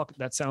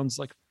 That sounds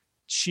like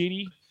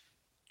shitty.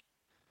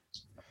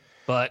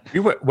 But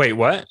wait,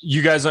 what?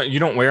 You guys you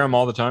don't wear them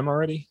all the time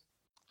already?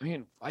 I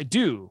mean, I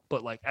do,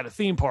 but like at a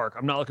theme park,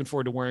 I'm not looking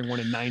forward to wearing one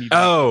in 90.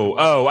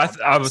 I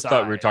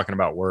thought we were talking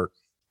about work.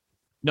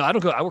 No, I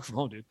don't go. I work from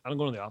home, dude. I don't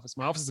go to the office.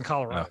 My office is in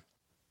Colorado.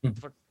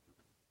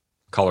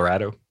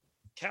 Colorado,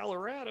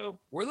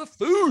 where the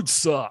food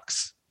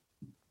sucks.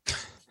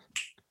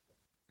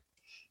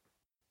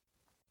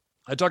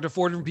 I talked to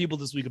 4 different people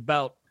this week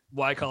about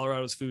why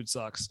Colorado's food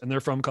sucks, and they're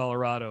from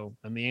Colorado,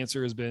 and the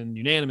answer has been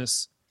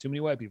unanimous: too many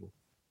white people.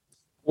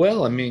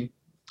 Well, I mean,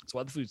 that's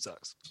why the food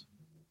sucks.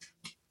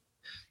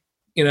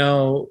 You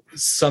know,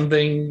 some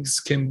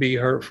things can be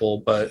hurtful,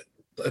 but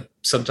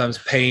sometimes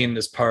pain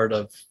is part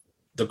of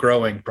the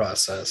growing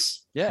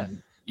process. Yeah.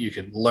 And you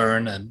can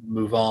learn and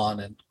move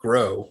on and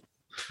grow.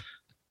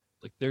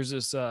 Like there's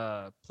this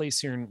place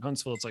here in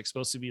Huntsville. It's like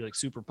supposed to be like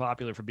super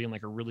popular for being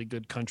like a really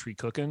good country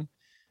cooking.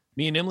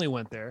 Me and Emily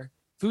went there.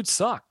 Food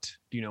sucked.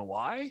 Do you know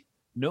why?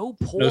 No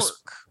pork.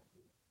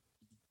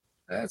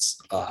 That's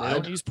odd. They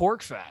don't use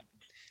pork fat.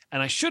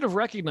 And I should have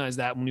recognized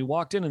that when we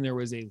walked in and there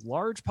was a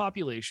large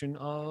population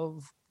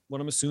of what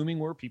I'm assuming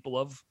were people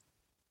of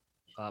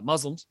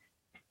Muslims.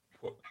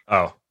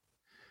 Oh,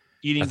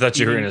 I thought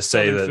you were going to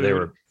say that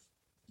food.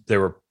 they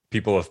were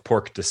people of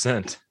pork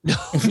descent. No,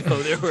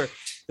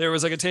 there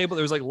was like a table.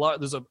 There was like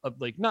there's a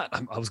like not.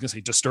 I was gonna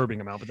say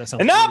disturbing amount, but that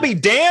sounds. And I'll be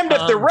damned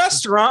if the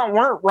restaurant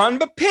weren't run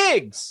by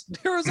pigs.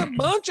 There was a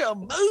bunch of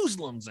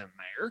Muslims in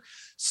there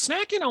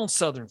snacking on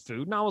Southern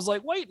food, and I was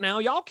like, "Wait, now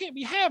y'all can't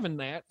be having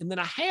that." And then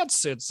I had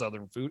said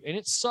Southern food, and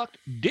it sucked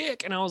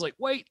dick. And I was like,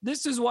 "Wait,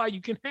 this is why you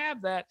can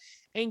have that.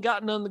 Ain't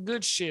got none of the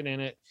good shit in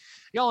it.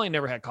 Y'all ain't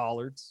never had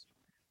collards.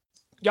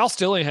 Y'all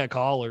still ain't had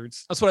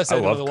collards." That's what I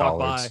said when I walked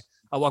by.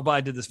 I walked by,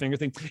 I did this finger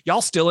thing.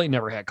 Y'all still ain't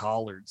never had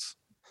collards.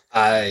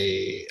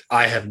 I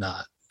have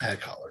not had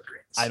collard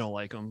greens. I don't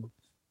like them.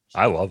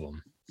 I love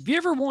them. Have you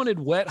ever wanted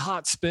wet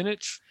hot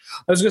spinach?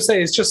 I was gonna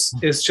say it's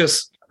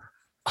just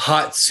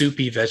hot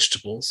soupy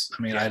vegetables.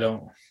 I mean, I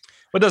don't.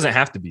 It doesn't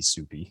have to be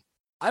soupy.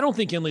 I don't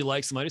think Emily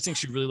likes them. I just think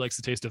she really likes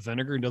the taste of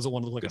vinegar and doesn't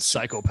want to look like a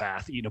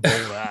psychopath eating a bowl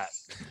of that.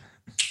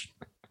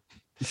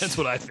 That's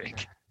what I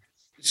think.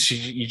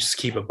 You just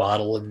keep a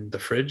bottle in the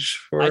fridge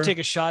for. I take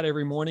a shot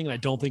every morning, and I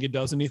don't think it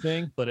does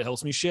anything, but it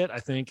helps me shit. I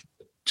think.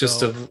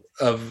 Just of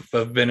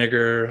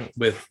vinegar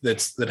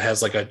that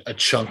has like a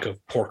chunk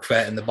of pork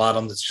fat in the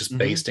bottom that's just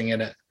basting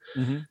in it.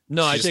 Mm-hmm.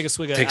 No, I take a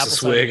swig. Takes a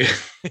swig,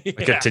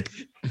 like a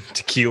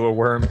tequila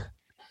worm.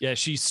 Yeah,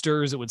 she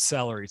stirs it with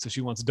celery, so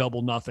she wants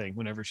double nothing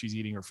whenever she's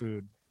eating her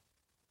food.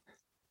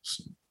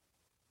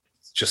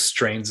 Just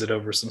strains it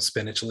over some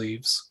spinach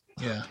leaves.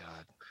 Yeah. Oh,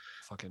 God.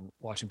 Fucking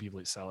watching people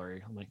eat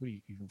celery. I'm like, what are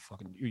you even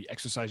fucking? Are you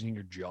exercising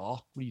your jaw?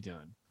 What are you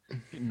doing?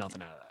 Getting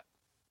nothing out of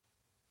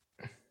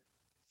that.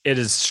 It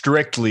is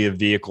strictly a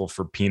vehicle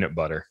for peanut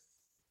butter.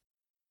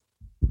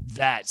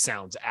 That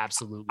sounds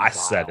absolutely I wild.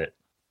 said it.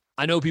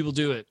 I know people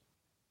do it.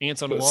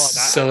 Ants on a log.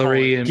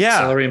 Celery and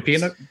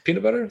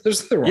peanut butter.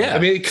 There's nothing wrong. Yeah. I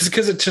mean,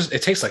 because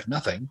it tastes like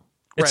nothing.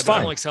 Right, It's fine. I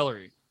don't like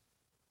celery.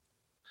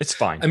 It's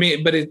fine. I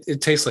mean, but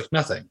it tastes like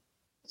nothing.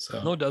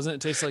 So No, it doesn't.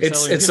 It tastes like it's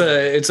celery. and it's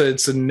peanut butter.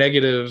 it's a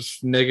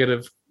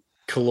negative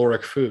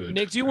caloric food.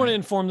 Nick, do you want to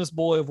inform this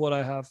boy of what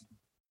I have? Do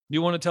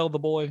you want to tell the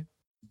boy?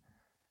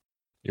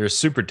 You're a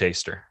super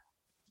taster.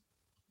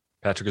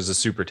 Patrick is a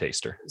super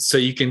taster. So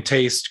you can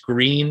taste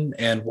green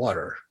and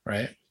water,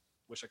 right?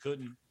 Wish I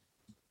couldn't.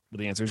 But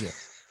the answer is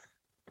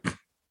yeah.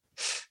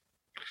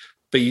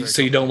 But you Very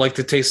so you don't like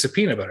the taste of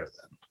peanut butter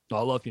then. No,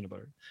 I love peanut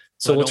butter.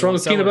 So I what's don't wrong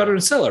want with peanut butter celery.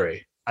 and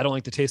celery? I don't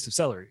like the taste of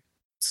celery.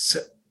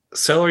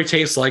 Celery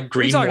tastes like What are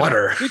green you talking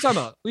water. About? What are you talking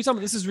about? What are you talking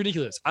about? This is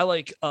ridiculous. I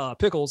like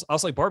pickles. I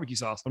also like barbecue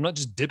sauce. I'm not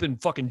just dipping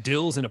fucking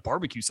dills in a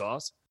barbecue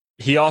sauce.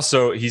 He has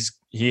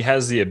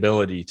the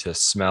ability to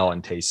smell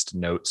and taste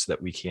notes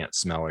that we can't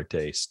smell or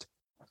taste.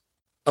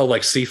 Oh,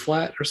 like C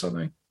flat or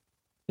something?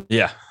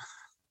 Yeah.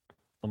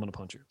 I'm gonna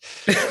punch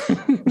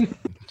you.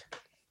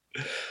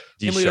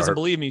 D Emily doesn't sharp.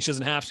 believe me. She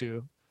doesn't have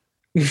to.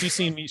 She's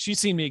seen me. She's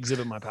seen me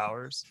exhibit my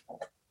powers.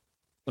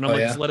 When I'm Oh, like,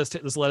 yeah?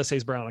 this lettuce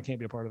tastes brown. I can't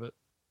be a part of it.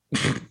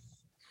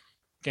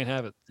 Can't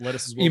have it.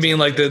 Lettuce is. You mean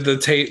like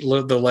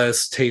the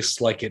lettuce tastes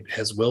like it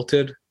has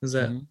wilted? Is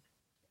that Mhm.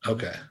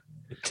 okay?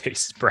 It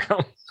tastes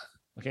brown.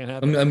 I can't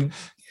have I'm, it. I'm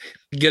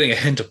getting a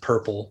hint of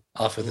purple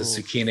off of the Ooh.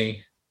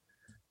 zucchini.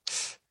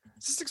 Is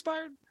this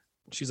expired?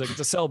 She's like, it's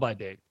a sell by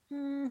date.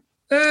 Then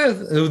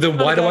I'm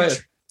why not do a I?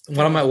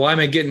 guy- Why am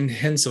I getting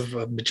hints of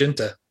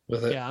magenta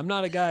with it? Yeah, I'm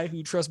not a guy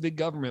who trusts big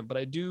government, but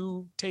I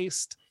do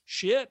taste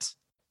shit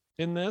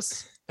in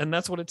this, and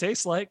that's what it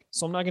tastes like.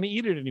 So I'm not going to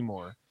eat it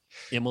anymore.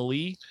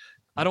 Emily,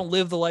 I don't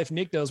live the life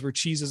Nick does, where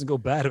cheese doesn't go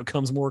bad; it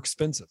becomes more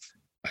expensive.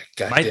 My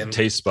Goddamn.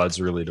 taste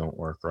buds really don't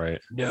work right.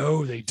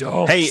 No, they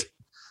don't. Hey,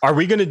 are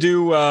we gonna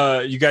do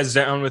you guys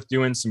down with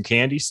doing some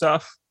candy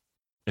stuff?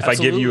 If I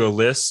give you a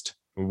list,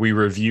 we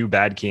review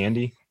bad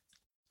candy.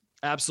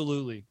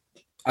 Absolutely.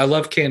 I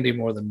love candy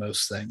more than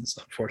most things,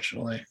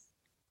 unfortunately.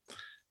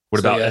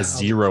 What So, about yeah, a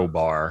zero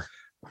bar?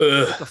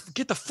 Ugh.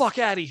 Get the fuck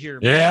out of here.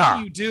 Man. Yeah,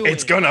 What are you doing?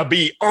 it's gonna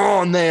be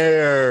on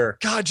there.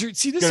 God, you're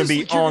see this It's gonna is be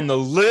like you're- on the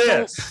don't-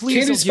 list. please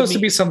Candy's don't give supposed to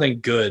me- be something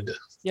good.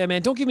 Yeah,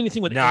 man, don't give me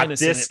anything with Not anise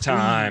this in it,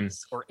 time.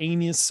 please. Or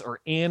anus or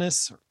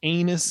anise or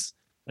anus.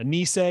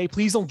 Anise.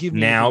 Please don't give me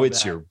Now anything with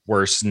it's that. your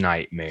worst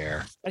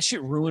nightmare, That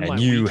shit ruined my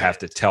and you weekend. have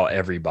to tell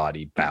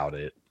everybody about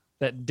it.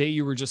 That day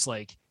you were just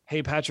like,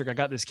 hey Patrick, I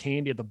got this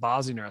candy at the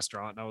Bosnian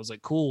restaurant. And I was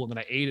like, cool. And then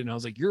I ate it and I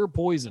was like, you're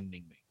poisoning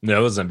me. No,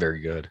 it wasn't very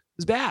good. It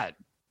was bad.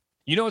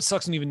 You know what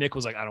sucks? And even Nick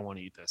was like, I don't want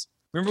to eat this.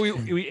 Remember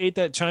we ate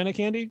that China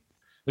candy?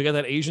 We got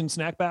that Asian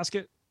snack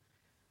basket.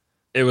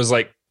 It was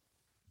like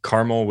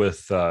caramel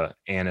with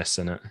anise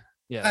in it.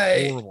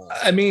 Yeah, horrible.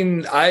 I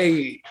mean,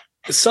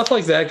 stuff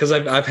like that because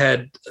I've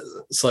had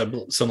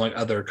some like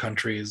other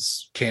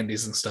countries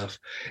candies and stuff.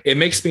 It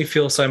makes me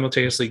feel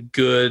simultaneously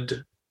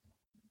good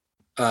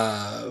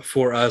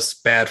for us,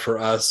 bad for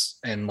us,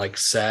 and like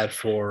sad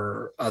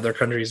for other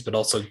countries, but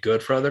also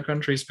good for other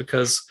countries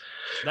because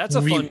That's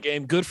a we- fun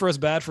game. Good for us,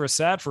 bad for us,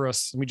 sad for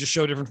us. We just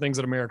show different things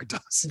that America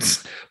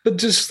does. but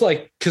just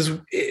like because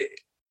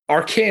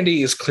our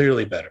candy is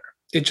clearly better.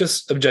 It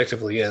just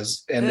objectively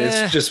is, and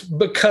it's just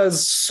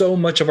because so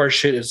much of our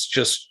shit is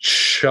just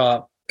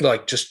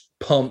just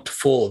pumped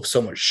full of so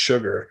much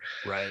sugar.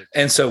 Right.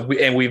 And so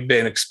we've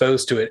been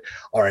exposed to it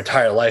our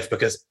entire life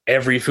because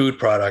every food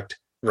product,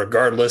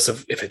 regardless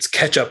of if it's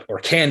ketchup or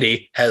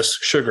candy, has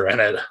sugar in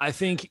it. I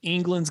think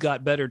England's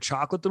got better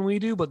chocolate than we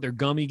do, but their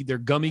gummy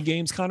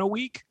game's kind of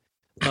weak.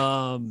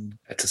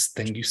 That's a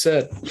thing you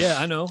said. Yeah,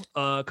 I know.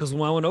 Because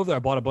when I went over there, I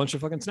bought a bunch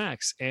of fucking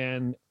snacks.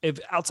 And if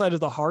outside of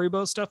the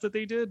Haribo stuff that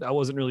they did, I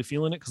wasn't really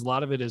feeling it because a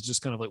lot of it is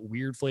just kind of like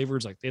weird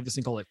flavors. Like they have this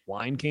thing called like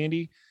wine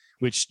candy,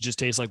 which just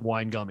tastes like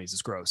wine gummies.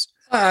 It's gross.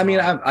 I mean,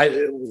 I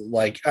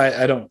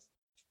don't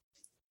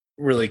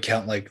really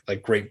count like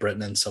Great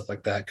Britain and stuff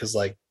like that because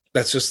like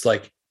that's just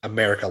like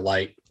America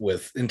light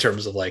with in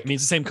terms of like I mean,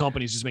 it's the same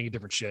companies just making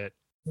different shit.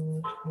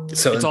 so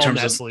It's in all terms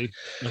of Nestle.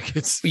 Like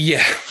it's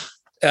yeah.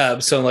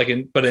 So like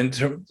in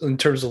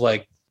terms of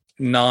like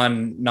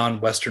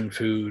non-Western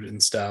food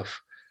and stuff,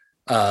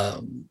 I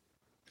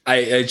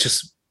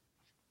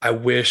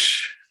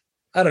wish,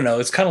 I don't know.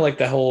 It's kind of like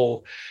the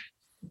whole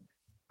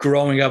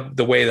growing up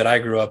the way that I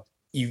grew up.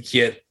 You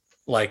get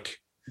like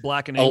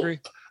black and angry.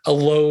 a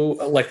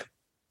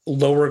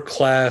lower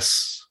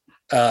class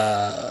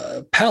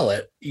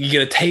palate. You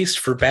get a taste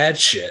for bad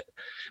shit.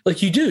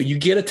 Like you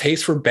get a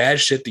taste for bad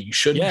shit that you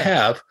shouldn't Yeah.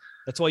 have.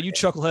 That's why you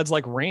chuckleheads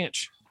like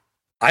ranch.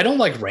 I don't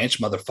like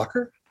ranch,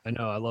 motherfucker. I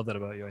know. I love that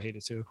about you. I hate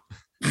it too.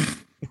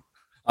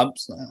 I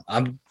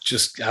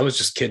was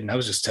just kidding. I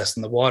was just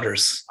testing the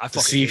waters I to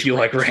fucking see if hate you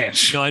like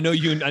ranch. No, I know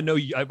you. I know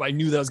you. I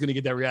knew that I was going to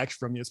get that reaction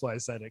from you. That's why I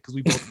said it because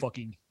we both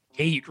fucking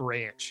hate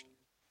ranch.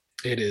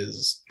 It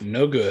is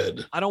no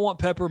good. I don't want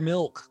pepper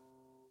milk.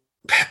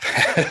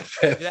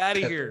 Get out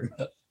of here.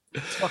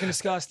 It's fucking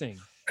disgusting.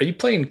 Are you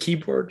playing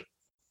keyboard?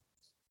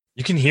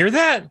 You can hear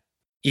that?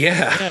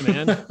 Yeah. Yeah,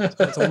 man.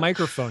 It's a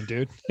microphone,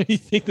 dude. You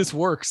think this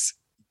works?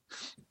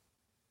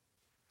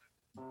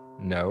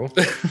 No.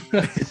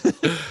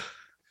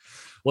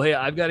 Well, hey,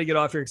 I've got to get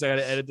off here because I got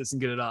to edit this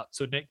and get it up.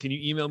 So, Nick, can you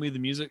email me the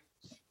music?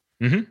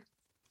 Mhm.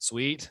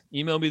 Sweet.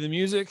 Email me the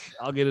music.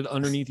 I'll get it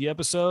underneath the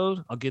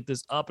episode. I'll get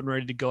this up and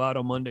ready to go out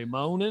on Monday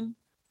morning. And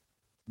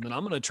then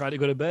I'm going to try to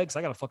go to bed because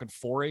I got a fucking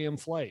 4 a.m.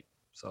 flight.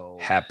 So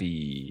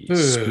Happy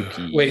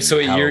spooky Wait,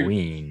 so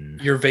Halloween.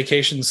 your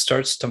vacation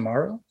starts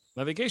tomorrow?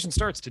 my vacation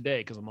starts today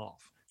because I'm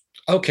off.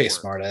 Okay, Work.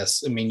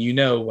 smartass. I mean, you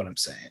know what I'm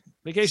saying.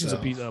 Vacation's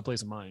So- a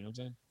place of mine. You know what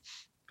I'm saying?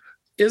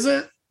 Is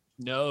it?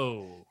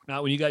 No,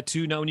 not when you got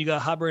two. Not when you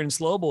got Hot Brain and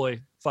Slow Boy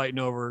fighting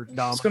over I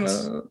Dom. was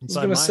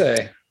gonna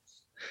say.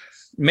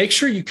 Make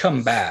sure you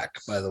come back.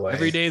 By the way,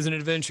 Every day is an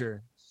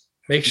adventure.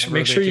 Make never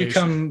a sure you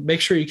vacation. come.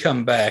 Make sure you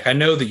come back. I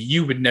know that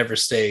you would never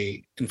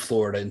stay in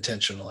Florida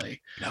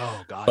intentionally,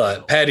 No, God. but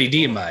no. Patty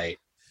D might.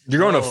 You're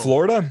going to Oh.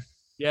 Florida?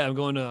 Yeah, I'm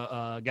going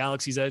to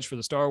Galaxy's Edge for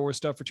the Star Wars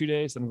stuff for 2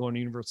 days. Then I'm going to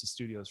Universal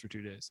Studios for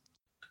 2 days.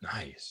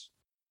 Nice.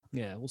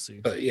 Yeah, we'll see.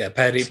 But yeah,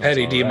 Patty Sounds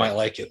D all right. might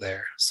like it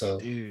there. So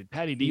Dude,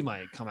 Patty D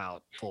might come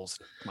out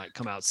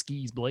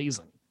skis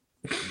blazing.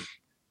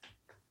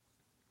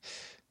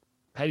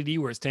 Patty D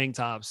wears tank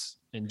tops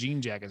and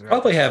jean jackets. right?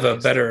 probably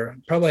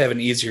have an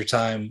easier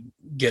time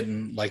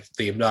getting like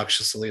the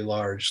obnoxiously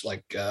large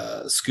like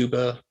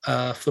scuba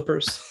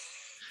flippers.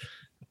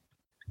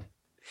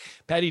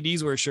 Patty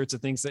D's wears shirts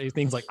that say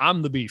things like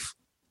 "I'm the beef."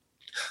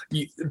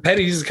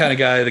 Patty D's the kind of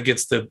guy that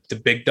gets the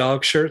big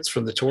dog shirts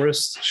from the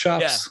tourist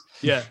shops.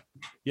 Yeah.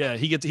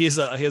 He has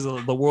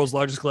the world's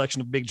largest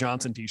collection of Big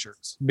Johnson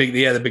t-shirts.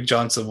 The Big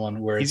Johnson one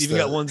where He's it's even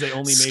the got ones they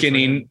only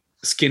made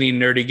skinny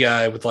nerdy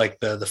guy with like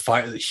the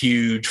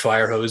huge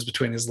fire hose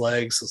between his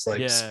legs. It's like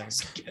Yeah.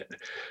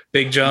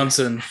 Big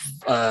Johnson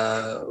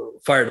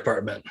fire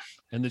department.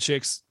 and the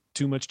chicks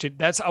too much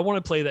I want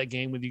to play that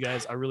game with you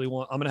guys. I'm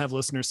gonna have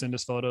listeners send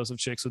us photos of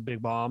chicks with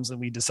big bombs and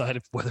we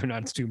decide whether or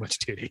not it's too much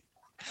titty.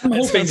 I'm That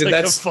hoping sounds that like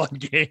that's a fun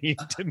game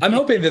to I'm me.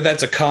 hoping that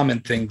that's a common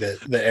thing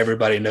that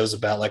everybody knows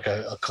about, like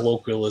a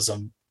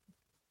colloquialism,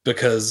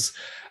 because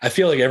I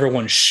feel like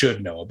everyone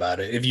should know about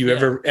it. If you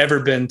Yeah. ever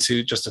been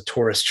to just a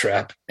tourist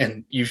trap,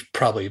 and you've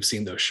probably have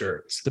seen those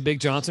shirts. The Big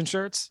Johnson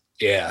shirts,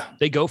 Yeah.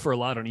 they go for a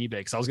lot on eBay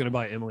because I was gonna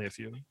buy Emily a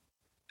few.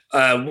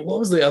 What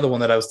was the other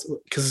one that I was?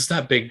 Because it's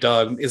not Big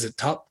Dog. Is it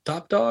Top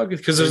Dog?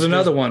 Because there's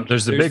another one.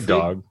 There's the There's big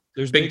dog.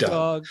 There's Big Big Dog.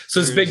 Dog.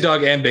 So it's there's- Big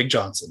Dog and Big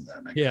Johnson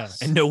then. I Yeah,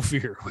 guess. and No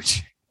Fear,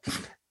 which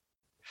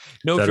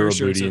No Federal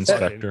Fear shirts Booty are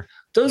fine. Inspector.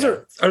 Those Yeah.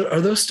 are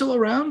those still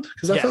around?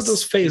 Because I thought Yes.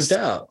 those phased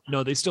out.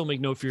 No, they still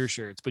make No Fear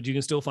shirts, but you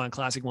can still find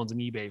classic ones on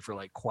eBay for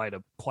like quite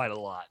a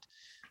lot.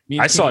 Me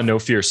and I saw a Keith, No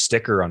Fear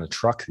sticker on a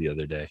truck the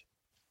other day.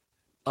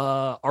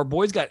 our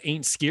boy's got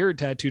 "Ain't Scared"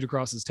 tattooed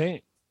across his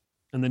tank,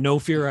 and the No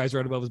Fear eyes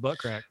right above his butt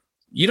crack.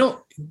 You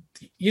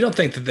don't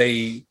think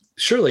that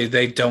surely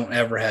they don't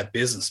ever have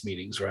business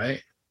meetings,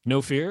 right? No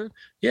Fear?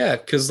 Yeah,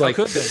 because How like,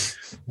 could they?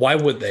 why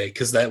would they?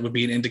 Because that would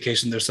be an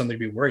indication there's something to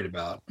be worried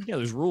about. Yeah,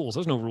 there's rules.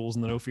 There's no rules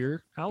in the No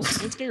Fear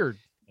house. Ain't scared.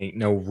 Ain't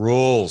no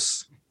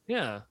rules.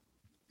 Yeah.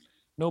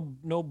 No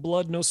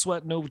blood, no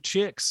sweat, no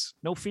chicks,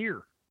 no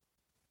fear.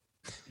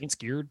 Ain't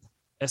scared.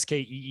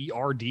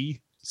 SKEERD.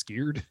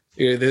 Scared.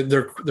 Yeah,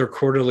 their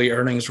quarterly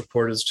earnings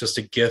report is just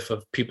a gif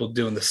of people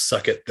doing the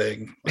suck it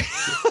thing.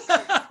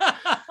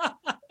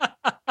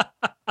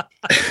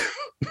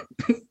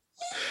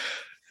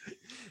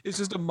 It's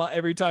just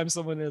every time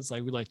someone is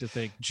like, we'd like to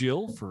thank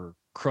Jill for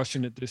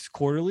crushing it this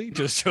quarterly.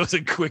 Just shows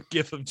a quick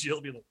gif of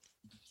Jill be like,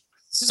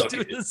 Suck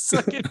doing it. the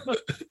suck it.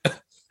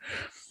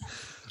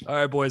 All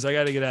right, boys, I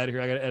got to get out of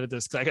here. I got to edit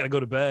this because I got to go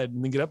to bed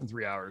and then get up in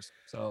 3 hours.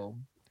 So,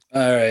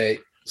 All right.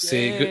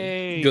 See,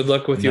 Yay. good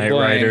luck with your Night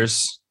blind.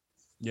 Riders.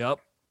 yep.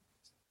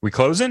 We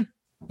closing?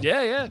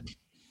 Yeah.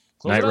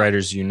 Close Night it up.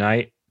 Riders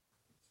unite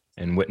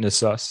and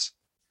witness us.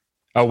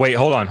 Oh wait,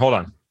 hold on. We'll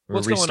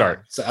What's going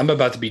restart. So I'm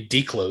about to be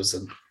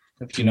declosing.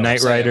 If you know what I'm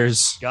Night saying.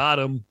 Riders, Got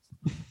him.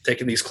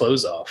 Taking these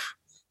clothes off.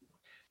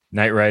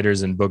 Night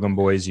Riders and Boogum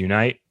Boys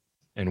unite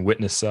and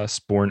witness us.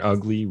 Born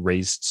ugly,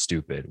 raised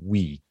stupid.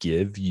 We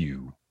give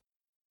you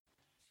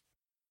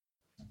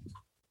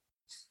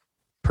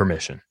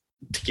permission.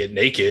 To get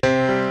naked.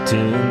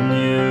 10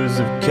 years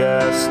of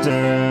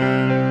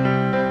casting,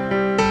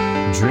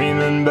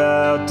 dreaming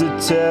about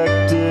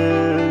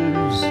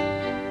detectives,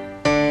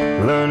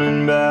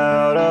 learning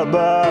about our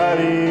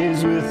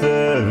bodies with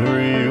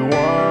everyone,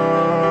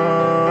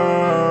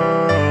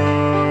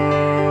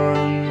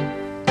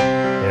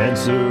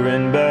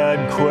 answering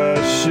bad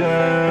questions,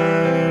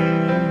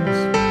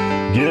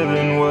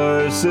 giving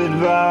worse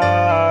advice,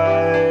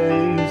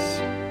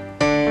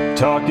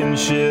 talking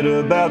shit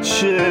about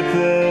shit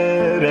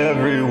that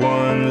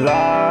everyone